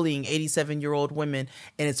here bullying 87-year-old women,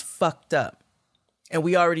 and it's fucked up. And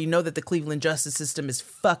we already know that the Cleveland justice system is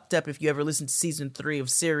fucked up. If you ever listen to season 3 of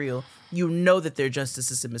Serial, you know that their justice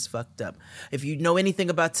system is fucked up. If you know anything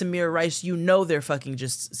about Tamir Rice, you know their fucking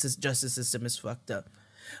justice system is fucked up.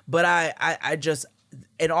 But I just,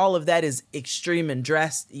 and all of that is extreme and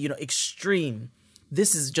drastic, extreme.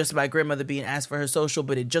 This is just my grandmother being asked for her social,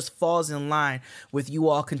 but it just falls in line with you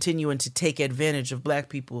all continuing to take advantage of black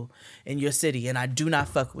people in your city. And I do not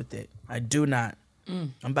fuck with it. I do not.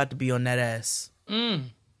 I'm about to be on that ass.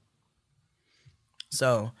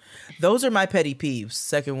 So those are my petty peeves.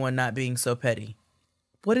 Second one, not being so petty.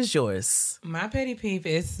 What is yours? My petty peeve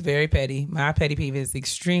is very petty. My petty peeve is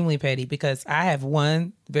extremely petty because I have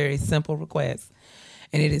one very simple request.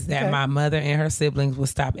 And it is that my mother and her siblings will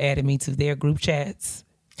stop adding me to their group chats.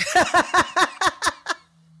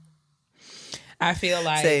 I feel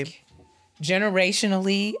like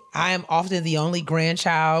generationally, I am often the only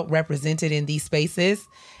grandchild represented in these spaces.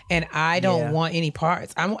 And I don't want any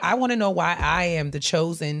parts. I want to know why I am the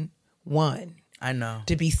chosen one. I know.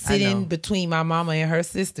 To be sitting between my mama and her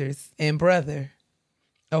sisters and brother.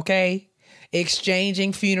 Okay?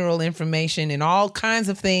 Exchanging funeral information and all kinds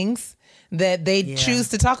of things that they choose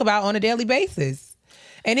to talk about on a daily basis.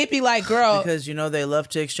 And it'd be like, girl. Because they love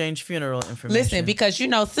to exchange funeral information. Listen, because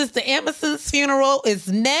Sister Emerson's funeral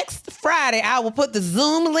is next Friday. I will put the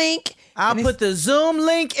Zoom link. I'll put the Zoom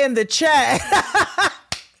link in the chat.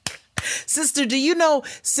 Sister, do you know,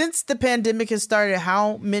 since the pandemic has started,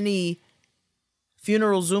 how many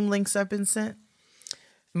funeral Zoom links have been sent?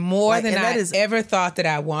 More than I ever thought that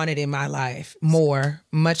I wanted in my life. Much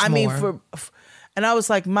more. I mean, and I was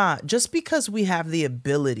like, Ma, just because we have the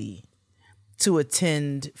ability to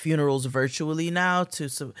attend funerals virtually now,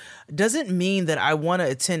 doesn't mean that I want to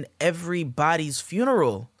attend everybody's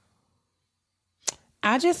funeral.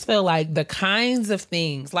 I just feel like the kinds of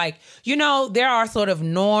things, there are sort of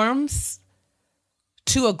norms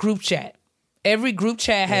to a group chat. Every group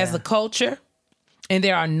chat has a culture and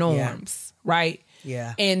there are norms, right?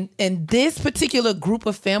 Yeah. And this particular group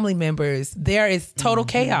of family members, there is total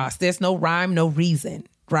chaos. There's no rhyme, no reason,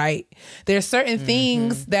 right? There's certain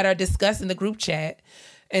things that are discussed in the group chat,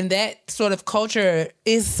 and that sort of culture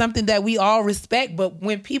is something that we all respect. But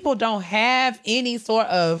when people don't have any sort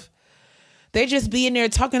of, they just be in there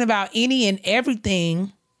talking about any and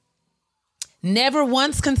everything, never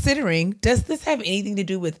once considering, does this have anything to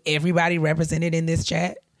do with everybody represented in this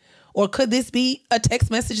chat? Or could this be a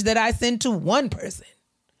text message that I send to one person?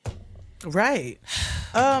 Right.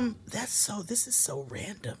 This is so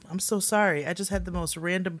random. I'm so sorry. I just had the most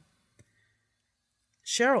random.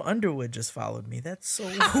 Cheryl Underwood just followed me. That's so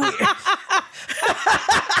weird.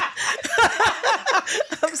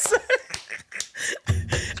 I'm sorry.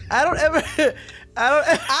 I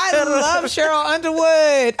love Cheryl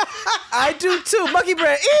Underwood. I do too. Monkey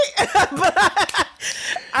bread. But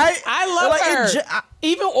I love her.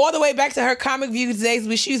 Even all the way back to her Comic View days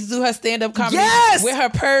when she used to do her stand-up comedy with her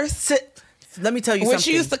purse. Let me tell you when something. When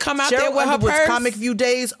she used to come out Cheryl there with Underwood's her purse. Comic View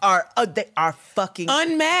days are fucking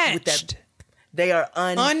unmatched. They are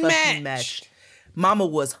unmatched. Mama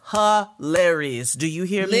was hilarious. Do you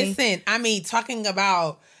hear me? Listen, I mean,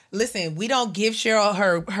 we don't give Cheryl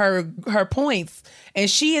her points, and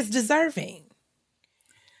she is deserving.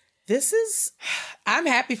 I'm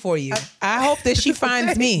happy for you. I hope that she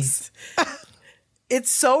finds me. It's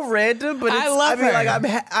so random, but I love her. Like I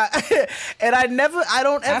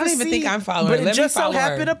don't even think I'm following her. But Let just me follow so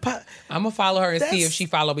happened her. I'm gonna follow her and see if she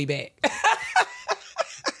follow me back.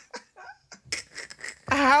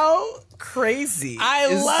 How crazy!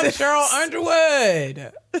 I love Cheryl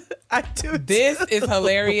Underwood. I do. This is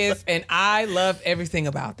hilarious, and I love everything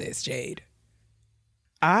about this, Jade.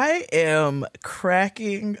 I am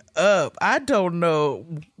cracking up. I don't know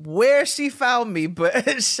where she found me,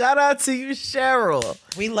 but shout out to you, Cheryl.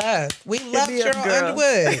 We love Cheryl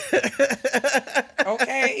Underwood.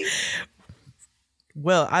 Okay.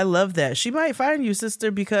 Well, I love that. She might find you,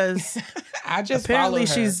 sister, because I just apparently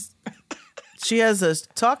follow her. She has a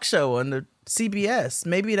talk show on the CBS.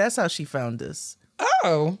 Maybe that's how she found us.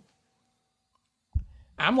 Oh.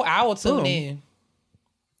 I will tune in.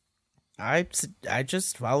 I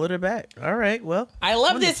just followed it back. All right, well. I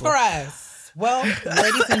love this for us. Well,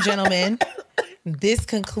 ladies and gentlemen, this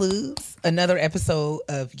concludes another episode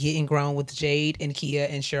of Getting Grown with Jade and Kia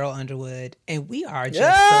and Cheryl Underwood. And we are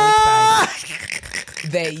just so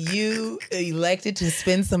excited that you elected to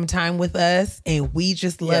spend some time with us. And we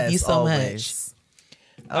just love you so much.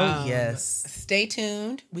 Oh, yes. Stay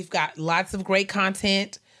tuned. We've got lots of great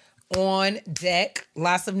content on deck.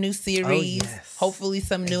 Lots of new series. Hopefully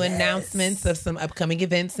some new announcements of some upcoming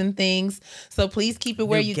events and things. So please keep it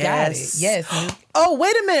where you got it. Yes. Oh,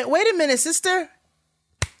 wait a minute, sister.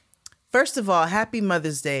 First of all, happy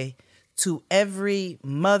Mother's Day to every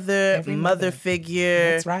mother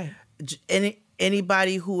figure. That's right.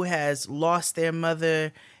 Anybody who has lost their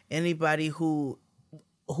mother, anybody who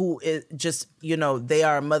is just, they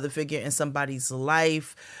are a mother figure in somebody's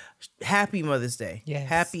life. Happy Mother's Day. Yes.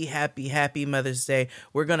 Happy Mother's Day.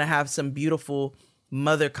 We're going to have some beautiful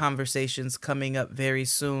mother conversations coming up very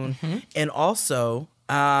soon. Mm-hmm. And also,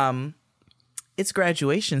 it's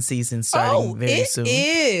graduation season starting very soon. It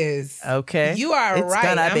is. Okay. You are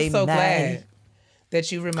right. I'm so glad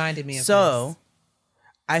that you reminded me of this. So,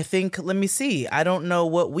 I think, let me see. I don't know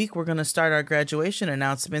what week we're going to start our graduation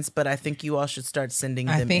announcements, but I think you all should start sending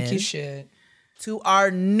them in. I think you should. To our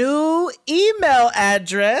new email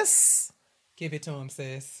address. Give it to him,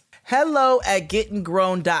 sis.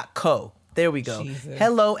 hello@gettinggrown.co. There we go. Jesus.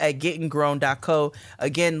 hello@gettinggrown.co.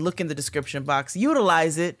 Again, look in the description box.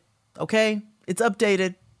 Utilize it. Okay? It's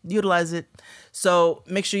updated. Utilize it. So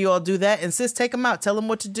make sure you all do that. And sis, take them out. Tell them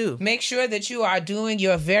what to do. Make sure that you are doing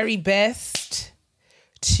your very best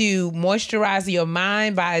to moisturize your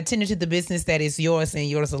mind by attending to the business that is yours and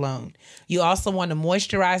yours alone. You also want to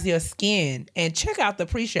moisturize your skin and check out the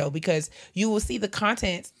pre-show because you will see the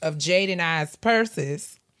contents of Jade and I's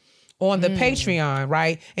purses on the Patreon,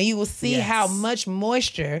 right? And you will see how much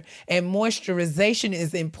moisture and moisturization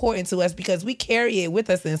is important to us because we carry it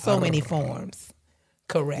with us in so many forms.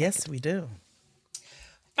 Correct. Yes, we do.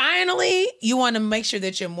 Finally, you want to make sure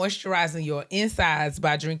that you're moisturizing your insides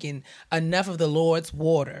by drinking enough of the Lord's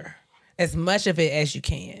water, as much of it as you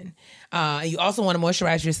can. You also want to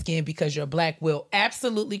moisturize your skin because your black will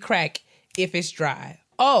absolutely crack if it's dry.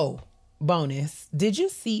 Oh, bonus. Did you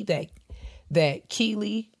see that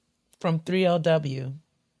Keely from 3LW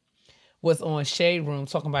was on Shade Room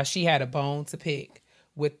talking about she had a bone to pick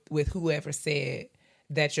with whoever said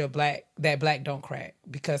that black don't crack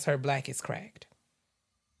because her black is cracked?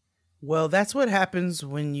 Well, that's what happens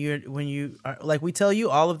when you are, like, we tell you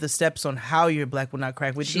all of the steps on how your black will not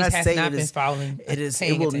crack. We do not say it is following.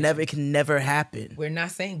 It will never. It can never happen. We're not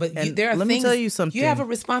saying, but there are let things. me tell you something. You have a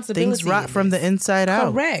responsibility. Things rot from the inside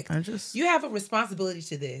out. Correct. You have a responsibility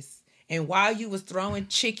to this. And while you was throwing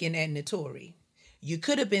chicken at Notori, you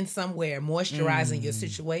could have been somewhere moisturizing your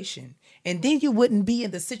situation, and then you wouldn't be in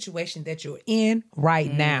the situation that you're in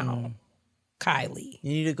right now, Kylie.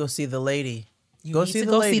 You need to go see the lady. You need to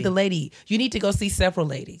go see the lady. You need to go see several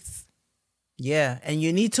ladies. Yeah, and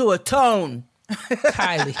you need to atone.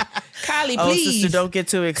 Kylie, please. Oh, sister, don't get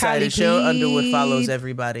too excited. Cheryl Underwood follows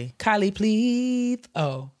everybody. Kylie, please.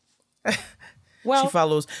 Oh. Well,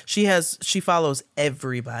 she follows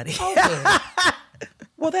everybody. Oh,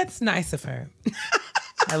 well, that's nice of her.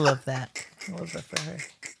 I love that. I love that for her.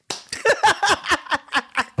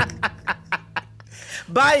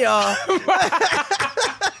 Bye, y'all.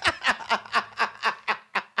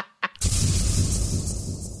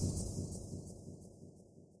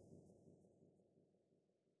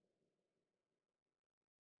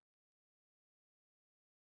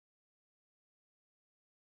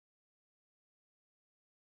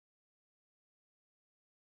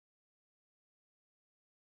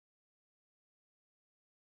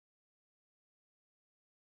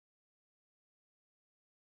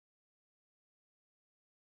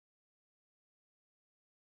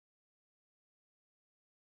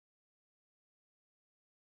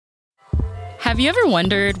 Have you ever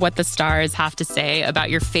wondered what the stars have to say about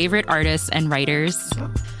your favorite artists and writers?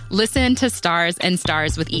 Listen to Stars and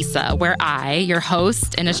Stars with Issa, where I, your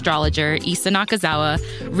host and astrologer, Issa Nakazawa,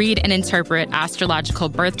 read and interpret astrological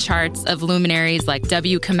birth charts of luminaries like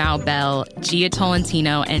W. Kamau Bell, Gia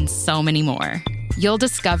Tolentino, and so many more. You'll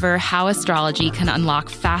discover how astrology can unlock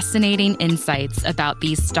fascinating insights about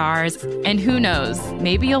these stars, and who knows,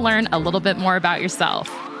 maybe you'll learn a little bit more about yourself.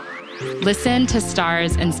 Listen to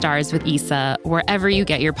Stars and Stars with Issa wherever you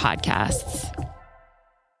get your podcasts.